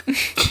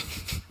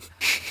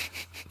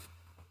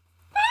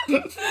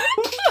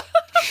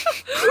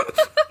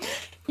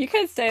 You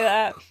could say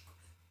that.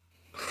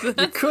 You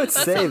could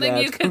That's say something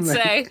that. you could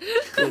say.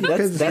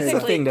 That's the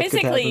thing that could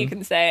Physically, you happen.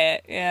 can say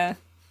it. Yeah.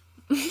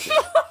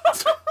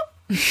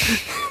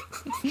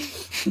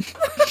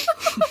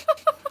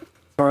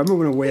 Sorry, I'm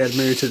in a weird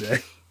mood today.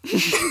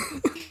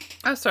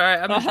 I'm sorry,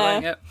 I'm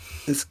enjoying it.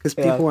 It's because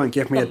people won't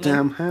give me a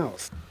damn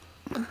house.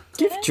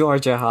 Give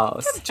George a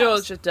house.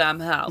 George a damn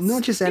house.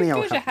 Not just any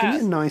old George a house. Give me a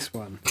house. nice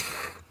one.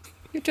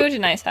 Give George a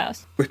nice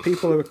house. With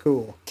people who are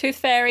cool. Tooth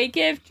Fairy,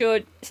 give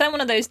George... Send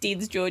one of those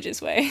deeds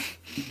George's way.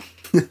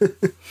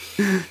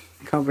 I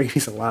can't believe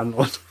he's a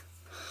landlord.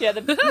 Yeah,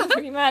 the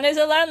pretty man is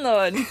a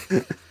landlord.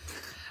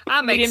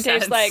 That makes Medium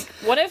sense. tape's like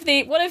one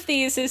of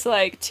these is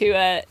like to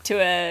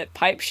a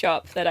pipe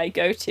shop that I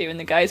go to, and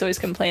the guy's always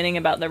complaining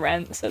about the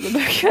rent, so the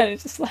boogeyman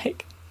is just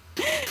like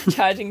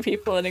charging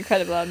people an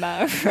incredible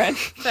amount of rent.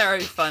 Very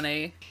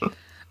funny.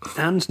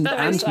 And It's not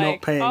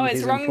like, paying oh, his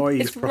it's wrong.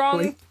 employees It's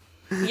properly.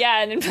 wrong.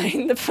 Yeah, and then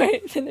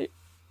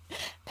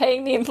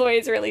paying the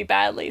employees really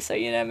badly. So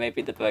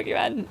maybe the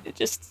boogeyman it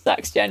just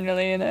sucks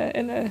generally in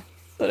a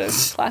sort of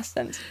class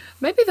sense.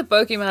 Maybe the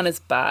bogeyman is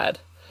bad.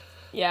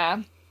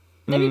 Yeah.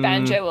 Maybe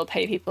Banjo will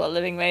pay people a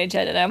living wage.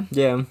 I don't know.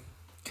 Yeah.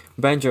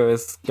 Banjo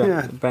is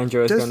Yeah. gonna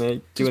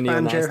Does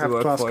unionize Banjo the have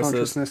class workforces.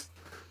 consciousness?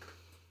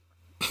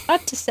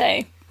 Hard to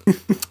say.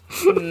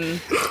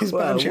 Is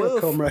Well, Banjo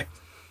a comrade?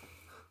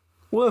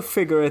 We'll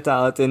figure it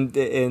out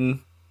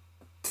in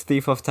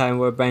Thief of Time,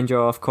 where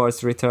Banjo, of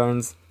course,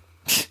 returns.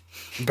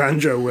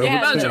 Banjo will. Yeah.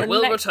 return. Banjo the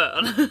will next-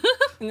 return.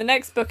 In the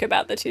next book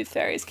about the Tooth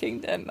Fairy's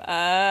kingdom,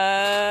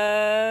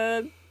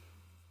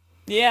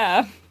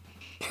 yeah.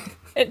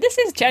 This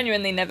is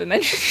genuinely never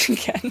mentioned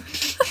again.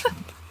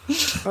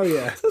 Oh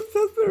yeah. That's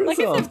the Like,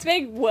 result. it's a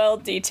big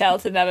world detail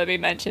to never be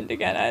mentioned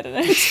again. I don't know.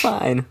 It's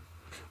fine.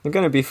 We're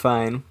gonna be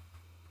fine.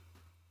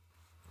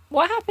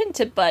 What happened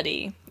to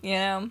Buddy?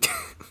 I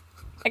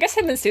guess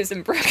him and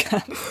Susan broke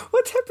up.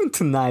 What happened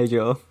to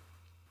Nigel?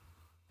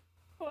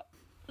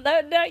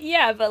 No,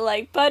 yeah, but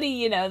like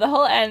Buddy, the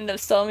whole end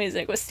of Soul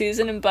Music was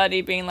Susan and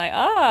Buddy being like,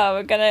 "Oh,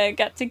 we're gonna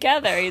get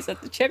together." He's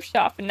at the chip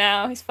shop, and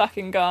now he's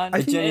fucking gone.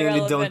 I genuinely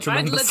don't Irrelevant. I'd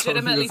remember Soul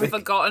legitimately Music.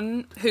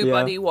 forgotten who Yeah.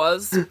 Buddy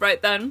was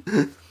right then.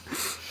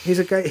 He's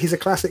a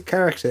classic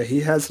character. He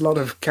has a lot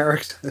of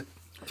character.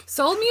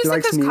 Soul music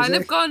likes has kind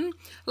music? of gone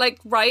like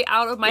right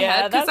out of my Yeah,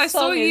 head because that's I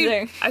saw soul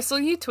music. I saw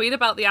you tweet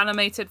about the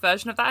animated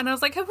version of that, and I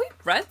was like, have we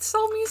read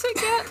Soul Music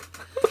yet?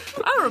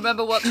 I don't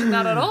remember watching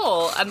that at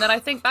all. And then I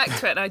think back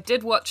to it, and I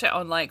did watch it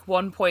on like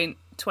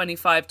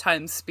 1.25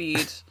 times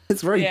speed.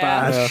 It's very Yeah.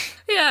 bad.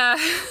 Yeah.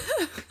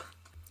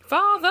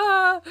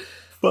 Father.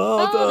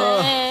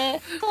 Father!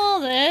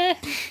 Father.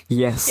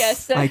 Yes,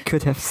 Yes, I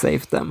could have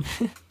saved them.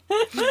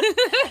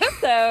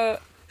 So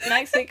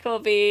next week we'll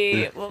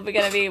be going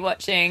to be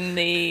watching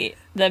the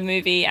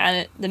movie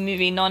and the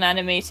movie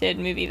non-animated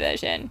movie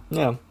version.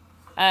 Yeah,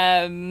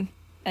 And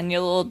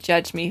you'll all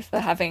judge me for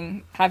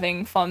having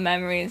fond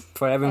memories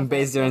for having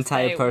based your Say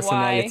entire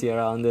personality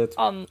around it.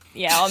 on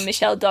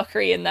Michelle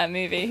Dockery in that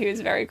movie,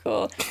 who's very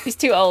cool. She's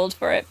too old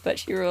for it, but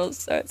she rules,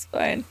 so it's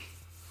fine.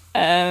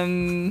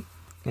 Yeah,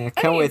 think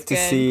can't wait it's to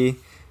good. see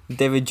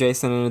David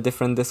Jason in a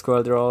different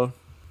Discord role.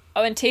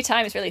 Oh, and Tea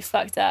Time is really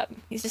fucked up.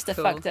 He's just a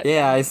Cool. fucked up.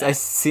 Yeah, guy. I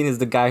seen as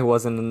the guy who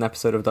was in an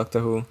episode of Doctor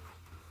Who.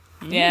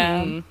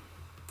 Yeah.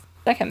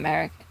 Like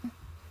American. Which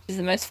is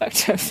the most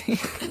fucked up thing.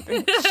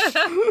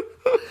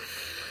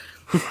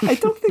 I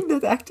don't think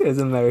that actor is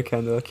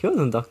American though. He was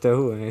in Doctor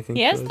Who, and I think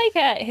He has was-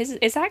 like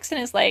his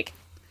accent is like,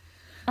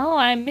 "Oh,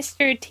 I'm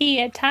Mr.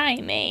 Tia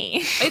Timey."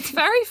 It's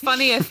very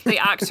funny if the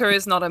actor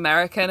is not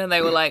American and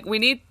they were like,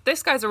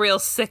 this guy's a real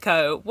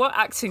sicko. What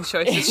acting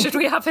choices should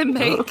we have him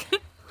make?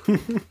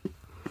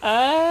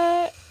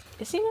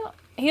 Is he not?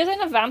 He was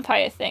in a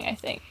vampire thing, I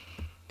think.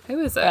 Who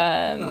is it?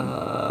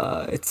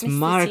 it's Mr.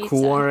 Mark Tita.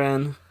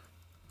 Warren,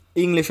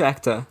 English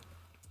actor,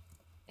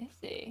 Is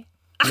he?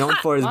 known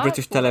for his Mark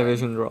British Warren.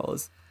 television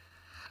roles.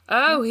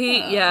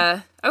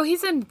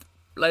 He's in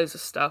loads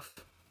of stuff.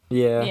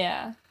 Yeah,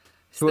 Yeah.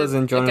 he was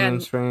in Jonathan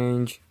Again,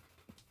 Strange.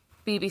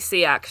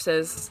 BBC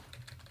actors.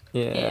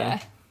 Yeah.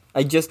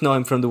 I just know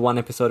him from the one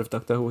episode of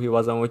Doctor Who he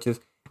was on, which is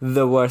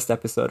the worst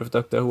episode of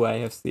Doctor Who I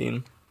have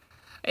seen.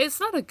 It's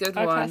not a good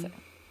Oh, one. classic.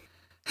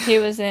 He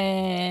was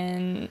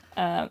in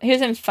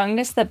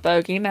Fungus the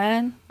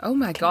Bogeyman. Oh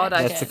my god,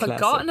 I'd That's a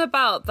forgotten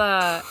about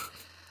that.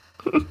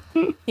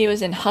 He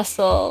was in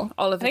Hustle.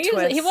 Oliver I think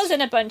Twist. he was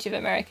in a bunch of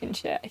American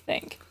shit, I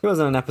think. He was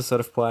on an episode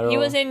of Poirot.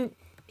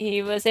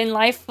 He was in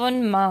Life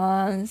on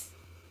Mars,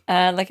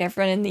 like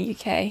everyone in the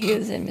UK. He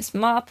was in Miss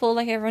Marple,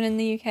 like everyone in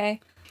the UK.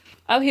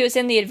 Oh, he was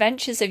in The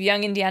Adventures of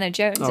Young Indiana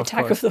Jones, Oh, of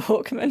Attack course. of the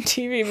Hawkmen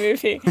TV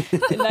movie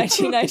in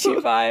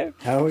 1995.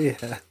 Oh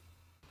yeah.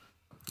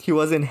 He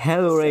was in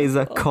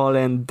Hellraiser: So-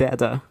 Colin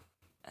Dada.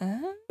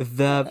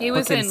 He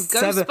was fucking in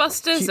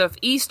Ghostbusters of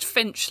East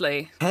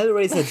Finchley.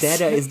 Hellraiser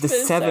Dada is the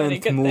There's so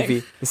many seventh good movie,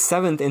 things. the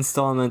seventh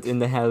installment in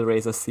the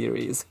Hellraiser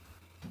series.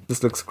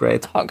 This looks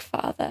great.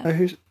 Hogfather. Oh,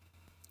 who's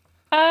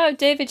Oh,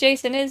 David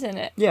Jason is in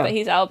it. Yeah. But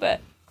he's Albert.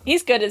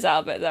 He's good as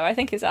Albert, though. I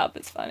think his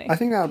Albert's funny. I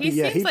think that would be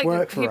He seems he'd like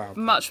work for he'd Albert.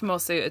 much more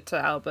suited to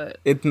Albert.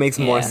 It makes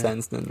more Yeah.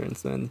 sense than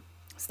Rinsman.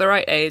 It's the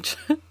right age.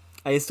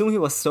 I assume he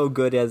was so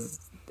good as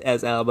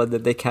Albert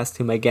that they cast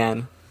him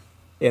again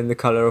in The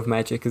Color of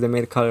Magic, because they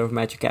made The Color of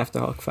Magic after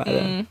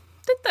Hogfather.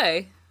 Did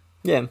they?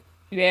 Yeah,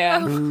 Yeah.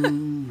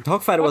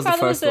 Hogfather was the Hogfather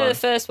first one. the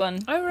first one.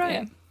 Oh, right.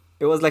 Yeah.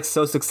 It was like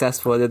so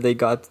successful that they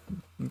got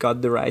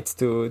the rights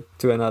to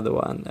another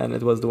one, and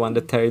it was the one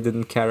that Terry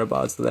didn't care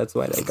about, so that's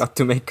why they got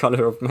to make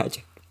Color of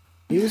Magic.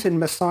 He was in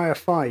Messiah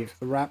 5,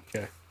 The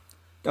Rapture.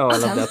 Oh, I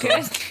love Sounds that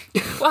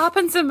good. one. What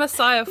happens in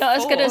Messiah 4? Not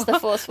as good as the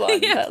fourth one,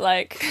 but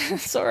like,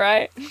 it's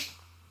alright.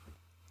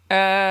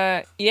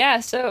 Yeah,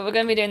 so we're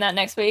going to be doing that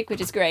next week,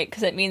 which is great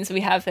because it means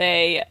we have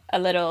a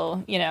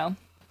little,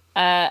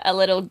 a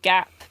little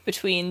gap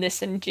between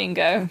this and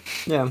Jingo.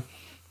 Yeah.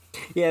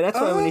 Yeah, that's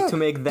why we need to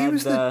make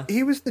that.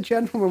 He was the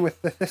gentleman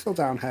with the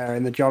thistledown hair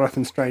in the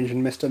Jonathan Strange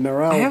and Mr.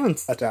 Norrell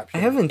adaptation. I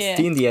haven't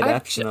seen the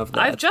adaptation of that.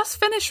 I've just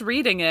finished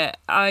reading it.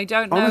 I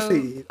don't know.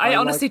 Honestly, I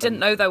honestly didn't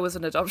know there was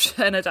an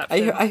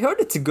adaptation. I heard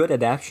it's a good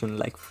adaptation.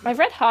 Like, I've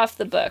read half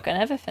the book. I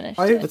never finished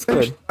it. It's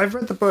good. I've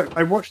read the book.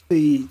 I watched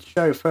the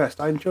show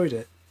first. I enjoyed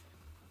it.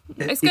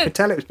 It's You good. could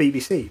tell it was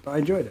BBC, but I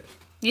enjoyed it.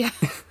 Yeah,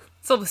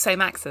 it's all the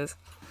same actors.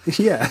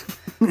 Yeah.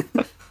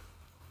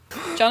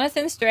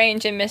 Jonathan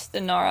Strange and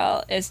Mr.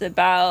 Norrell is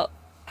about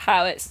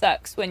how it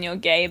sucks when you're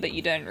gay but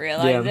you don't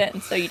realize it,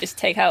 and so you just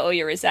take out all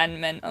your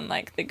resentment on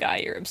like the guy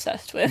you're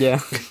obsessed with. Yeah.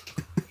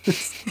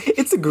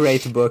 It's a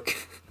great book.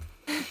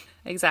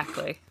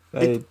 Exactly.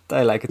 I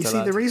like it You a see,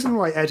 lot. the reason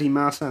why Eddie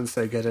Marsan's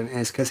so good in it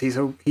is because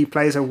he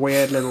plays a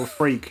weird little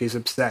freak who's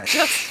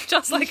obsessed.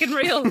 Just like in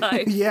real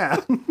life. Yeah.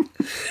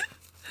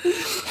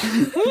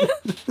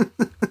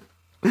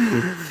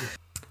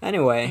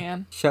 Anyway, Yeah.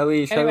 shall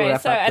we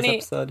wrap so up this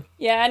episode?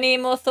 Yeah, any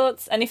more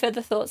thoughts? Any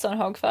further thoughts on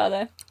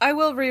Hogfather? I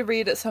will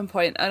reread at some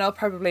point, and I'll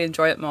probably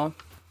enjoy it more.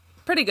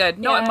 Pretty good.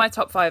 Not in Yeah. my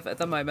top 5 at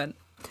the moment.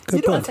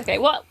 That's okay.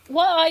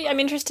 I'm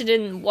interested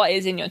in what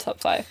is in your top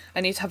 5.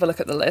 I need to have a look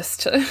at the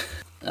list.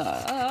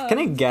 Can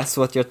I guess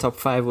what your top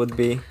 5 would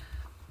be?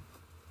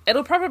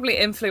 It'll probably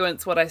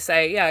influence what I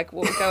say. Yeah,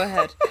 go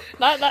ahead.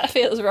 That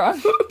feels wrong.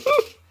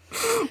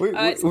 We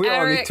It's all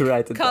Eric, need to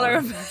write it Colour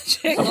down. of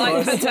Magic,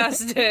 Light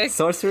Fantastic.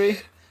 Sorcery?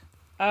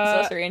 It's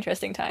also very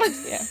interesting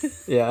times.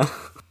 Yeah.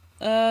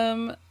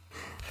 Yeah.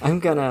 I'm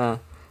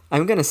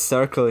gonna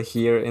circle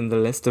here in the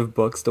list of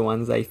books the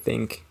ones I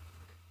think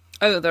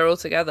Oh, they're all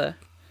together.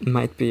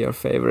 might be your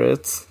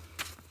favorites.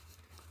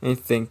 I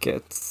think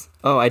it's...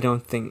 Oh, I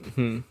don't think...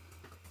 I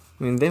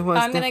mean, there was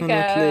I'm gonna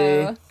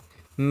definitely... go.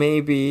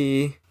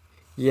 Maybe...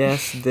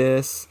 Yes,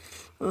 this...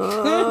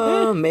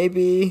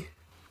 maybe...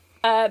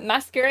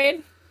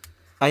 Masquerade.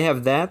 I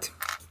have that.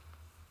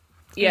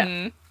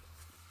 Yeah,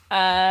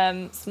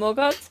 Small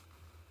Gods.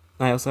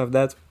 I also have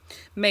that.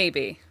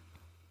 maybe.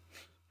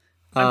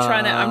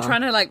 I'm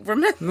trying to like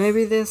remember.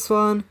 Maybe this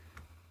one.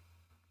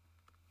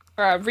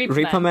 Or Reaper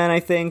Reaper Man, I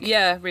think.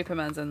 Yeah, Reaper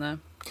Man's in there.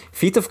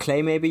 Feet of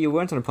Clay, maybe. You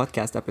weren't on a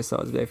podcast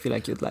episode, but I feel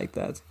like you'd like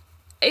that.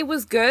 It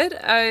was good.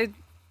 I'd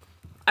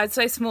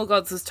say Small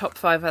Gods is top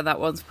 5, and that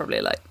one's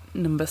probably like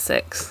number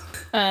 6.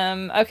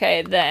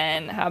 Okay,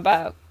 then how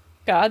about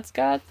Gods?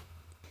 I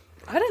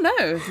don't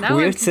know. Now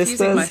Weird I'm confusing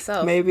Sisters,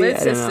 myself. maybe? Weird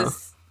I don't know.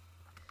 Sisters.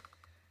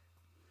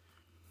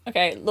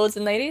 Okay, Lords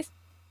and Ladies.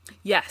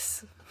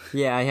 Yes.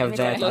 Yeah, I have Okay.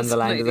 that Lots of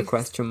underlined with a ladies.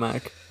 question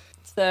mark.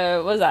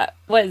 So what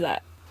is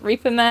that?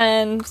 Reaper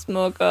Man,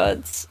 Small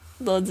Gods,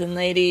 Lords and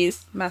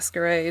Ladies,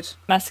 Masquerade.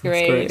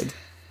 Masquerade,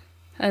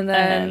 And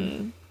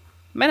then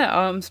Men at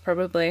Arms,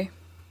 probably.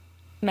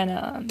 Men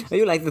at Arms. Oh,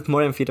 you like that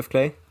more than Feet of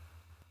Clay?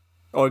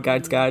 Or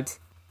Guards?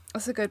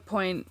 That's a good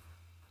point.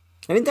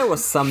 I mean, there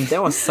was some It's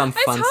fun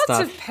hard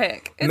stuff. to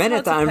pick. It's Men hard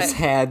at to Arms pick.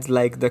 had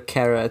like the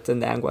Carrot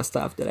and the Angua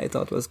stuff that I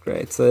thought was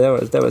great. So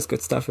there was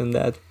good stuff in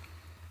that.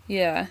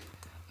 Yeah.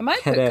 I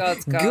might Had put a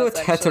Gods, good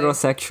actually.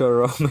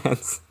 heterosexual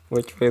romance,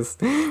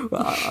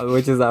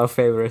 which is our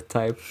favorite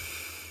type.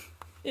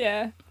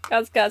 Yeah,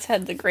 Gods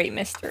had the great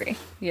mystery.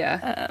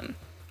 Yeah.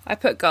 I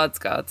put Gods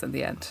in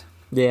the end.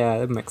 Yeah,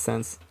 that makes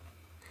sense.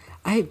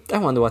 I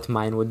wonder what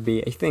mine would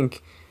be. I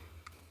think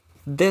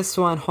this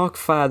one,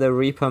 Hogfather,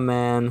 Reaper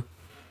Man,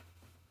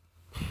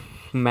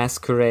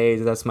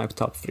 Masquerade, that's my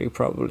top 3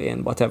 probably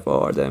in whatever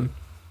order.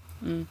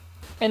 In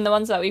the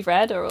ones that we've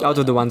read, or all Out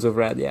of the ones we've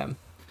read, yeah.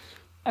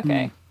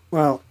 Okay.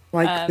 Well,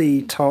 like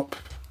the top,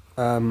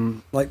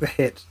 like the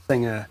hit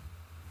singer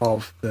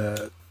of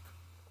the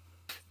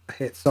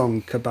hit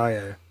song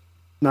Caballo.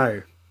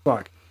 No,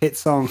 fuck. Hit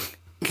song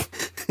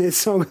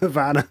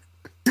Havana.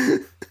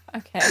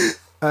 Okay.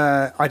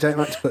 I don't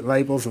like to put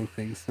labels on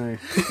things, so...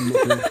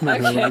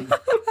 Okay.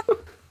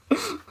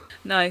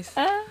 Nice.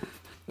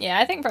 Yeah,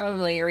 I think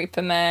probably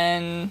Reaper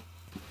Man,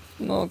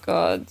 More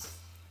Gods,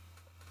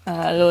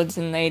 Lords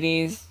and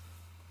Ladies.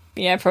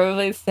 Yeah,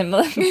 probably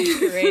similar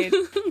Masquerade.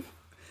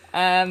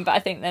 But I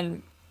think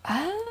then,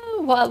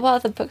 what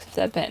other books have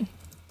there been?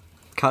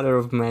 Color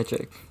of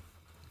Magic.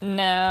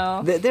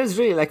 No. There's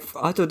really like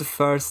out of the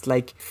first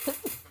like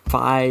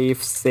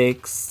 5,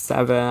 6,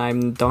 7, I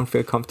don't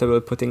feel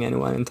comfortable putting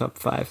anyone in top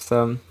 5.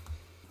 So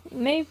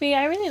Maybe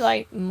I really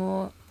like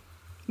More.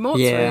 Mort's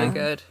Yeah. really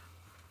good.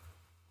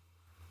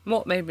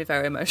 Mort made me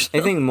very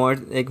emotional. I think Mort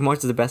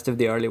is the best of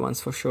the early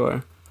ones for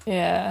sure.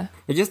 Yeah.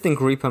 I just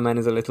think Reaper Man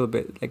is a little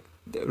bit like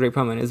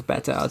Reaper Man is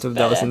better out of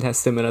Better. those and has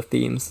similar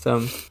themes.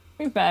 So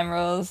Reaper Man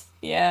rules.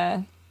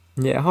 Yeah.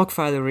 yeah,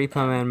 Hogfather,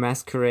 Reaper Man,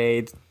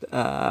 Masquerade,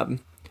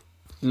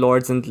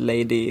 Lords and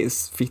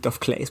Ladies, Feet of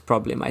Clay is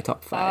probably my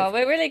top 5. Oh,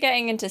 we're really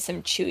getting into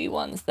some chewy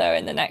ones though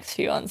in the next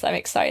few ones. I'm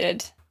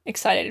excited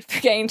for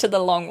getting to the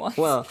long ones.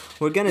 Well,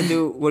 we're gonna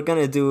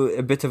do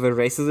a bit of a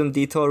racism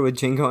detour with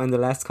Jingo and the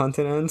Last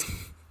Continent.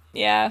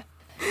 Yeah.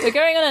 We're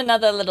going on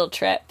another little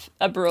trip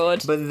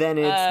abroad. But then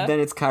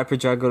it's Carpe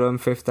Jugulum,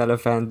 Fifth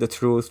Elephant, The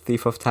Truth,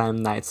 Thief of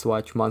Time, Night's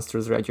Watch,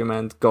 Monsters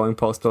Regiment, Going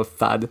Postal,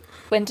 Thud.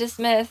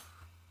 Wintersmith.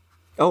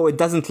 Oh, it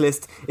doesn't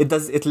list.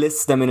 It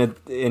lists them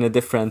in a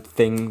different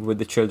thing with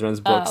the children's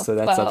books, so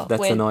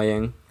that's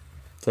annoying.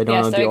 So I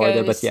don't know the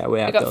order, but yeah, we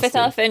have got those Fifth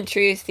three. Elephant,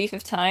 Truth, Thief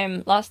of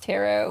Time, Last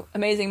Hero,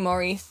 Amazing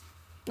Maurice,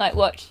 Night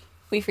Watch,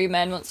 We Free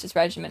Men, Monsters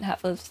Regiment,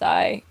 Hatful of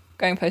Sigh,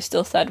 Going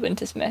Postal, Thud,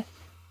 Wintersmith,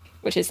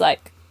 which is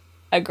like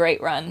a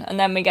great run. And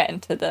then we get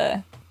into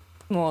the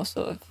more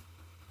sort of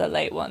the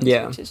late ones,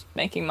 which is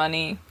Making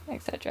Money,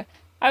 etc.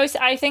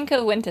 I think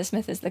of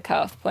Wintersmith as the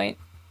cut-off point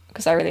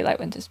because I really like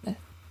Wintersmith.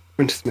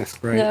 Wintersmith's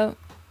great. So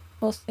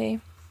we'll see.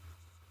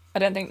 I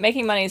don't think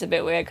Making Money is a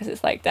bit weird because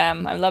it's like,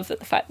 damn, I love the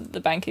fact that the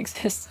bank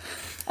exists.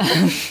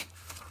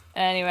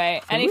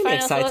 Anyway, any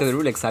final thoughts? I'm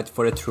really excited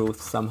for The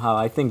Truth somehow.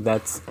 I think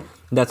that's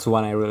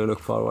one I really look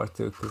forward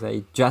to because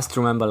I just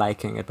remember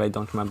liking it, but I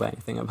don't remember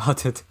anything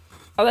about it.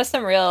 Oh, there's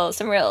some real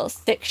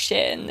sick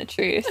shit in The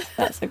Truth.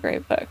 That's a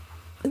great book.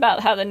 It's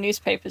about how the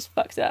newspapers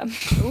fucked up.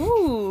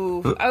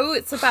 Ooh. Oh,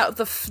 it's about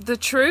the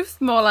truth,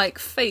 more like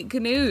fake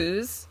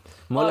news.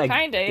 More like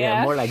kinda,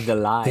 yeah. more like the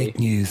lie. Fake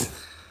news.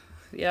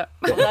 Yeah.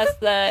 Well,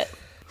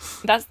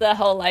 that's the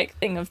whole like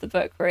thing of the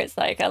book where it's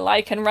like a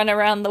lie can run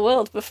around the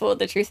world before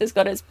the truth has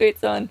got its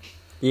boots on.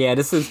 Yeah,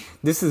 this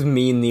is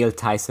me Neil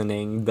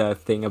Tysoning the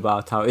thing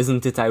about how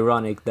isn't it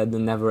ironic that the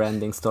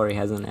never-ending story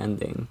has an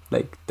ending?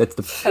 Like that's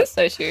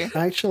so true.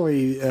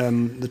 Actually,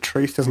 The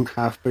Truth doesn't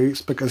have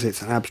boots because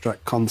it's an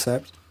abstract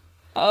concept.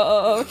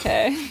 Oh,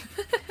 okay.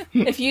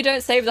 If you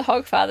don't save the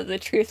Hogfather, the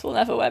truth will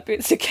never wear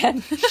boots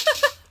again.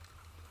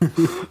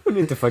 We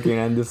need to fucking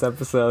end this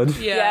episode.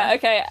 Yeah,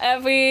 okay.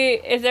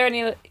 Is there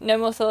no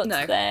more thoughts?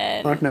 No.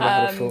 Then I've never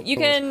had a thought. You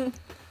can,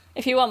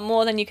 if you want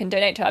more, then you can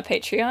donate to our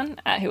Patreon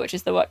at Who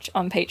Watches the Watch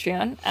on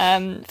Patreon.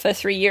 For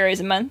 €3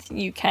 a month,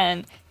 you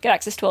can get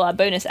access to all our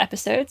bonus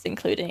episodes,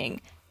 including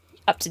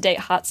up-to-date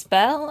Heart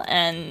Spell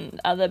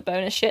and other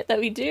bonus shit that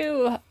we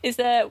do.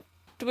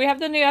 Do we have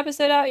the new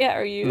episode out yet?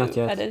 Or are you Not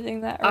yet. editing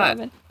that?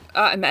 Or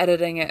I'm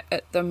editing it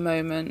at the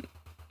moment.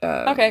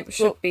 Okay,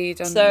 should be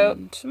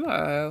done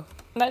tomorrow.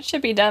 That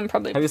should be done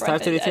probably. Have you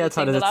started it yet?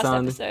 How does it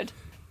sound? Episode.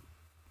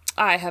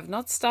 I have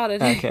not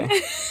started. Okay,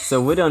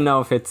 so we don't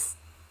know if it's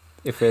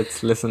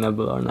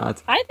listenable or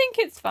not. I think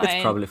it's fine.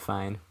 It's probably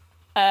fine.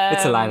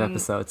 It's a live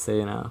episode, so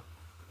you know.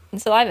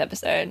 It's a live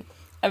episode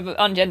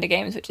on Gender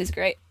Games, which is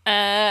great.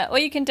 Or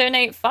you can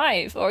donate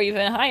 $5 or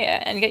even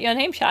higher and get your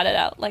name shouted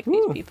out like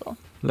these people.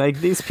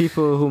 Like these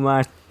people who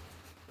my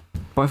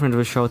boyfriend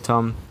will show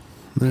Tom.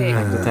 Hey.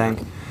 Like the tank.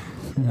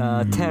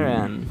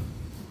 Terran.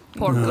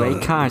 Ray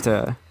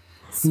Carter.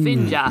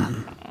 Svinja.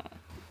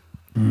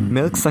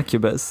 Milk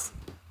Succubus.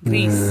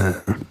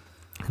 Gris.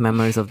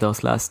 Memories of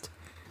Those Lost.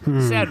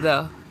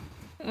 Cerdo.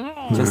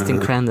 Justin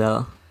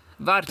Crandall.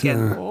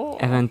 Varken.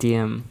 Evan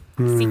DM.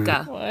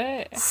 Sika.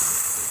 What?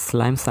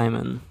 Slime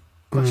Simon.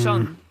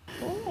 Cochon.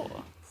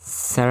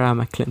 Sarah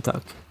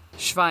McClintock.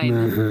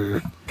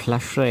 Schwein.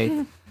 Plush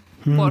Raid.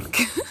 Pork.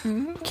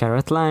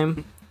 Carrot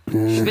Lime.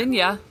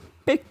 Svinja.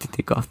 Big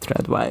Titty Goth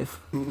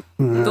Threadwife.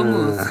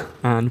 Dumuz.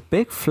 And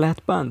Big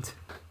Flat Bunt.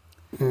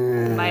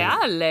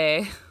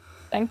 Maiale.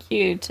 Thank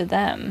you to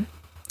them.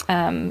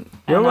 And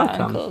You're our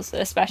welcome. uncles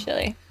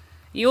especially.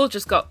 You all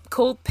just got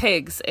called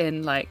pigs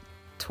in like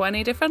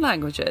 20 different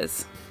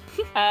languages.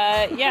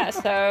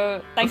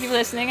 So thank you for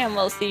listening and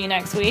we'll see you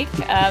next week.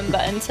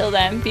 But until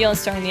then, Beyond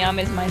Strong in the Arm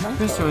is my uncle.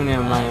 Just showing you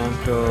my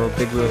uncle.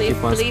 Big Wheel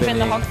keep on Believe in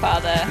the spinning.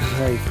 Hogfather.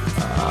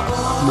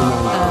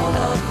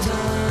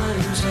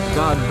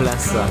 God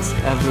bless us,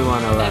 every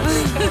one of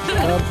us.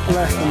 God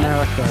bless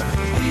America.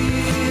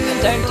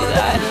 Don't do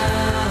that.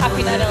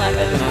 Happy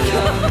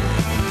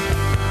 9/11.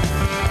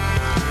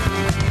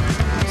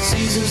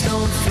 Seasons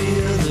don't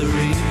fear the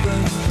reaper,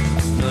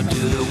 nor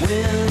do the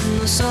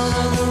wind, the sun,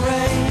 or the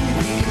rain.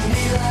 We can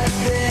be like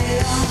this.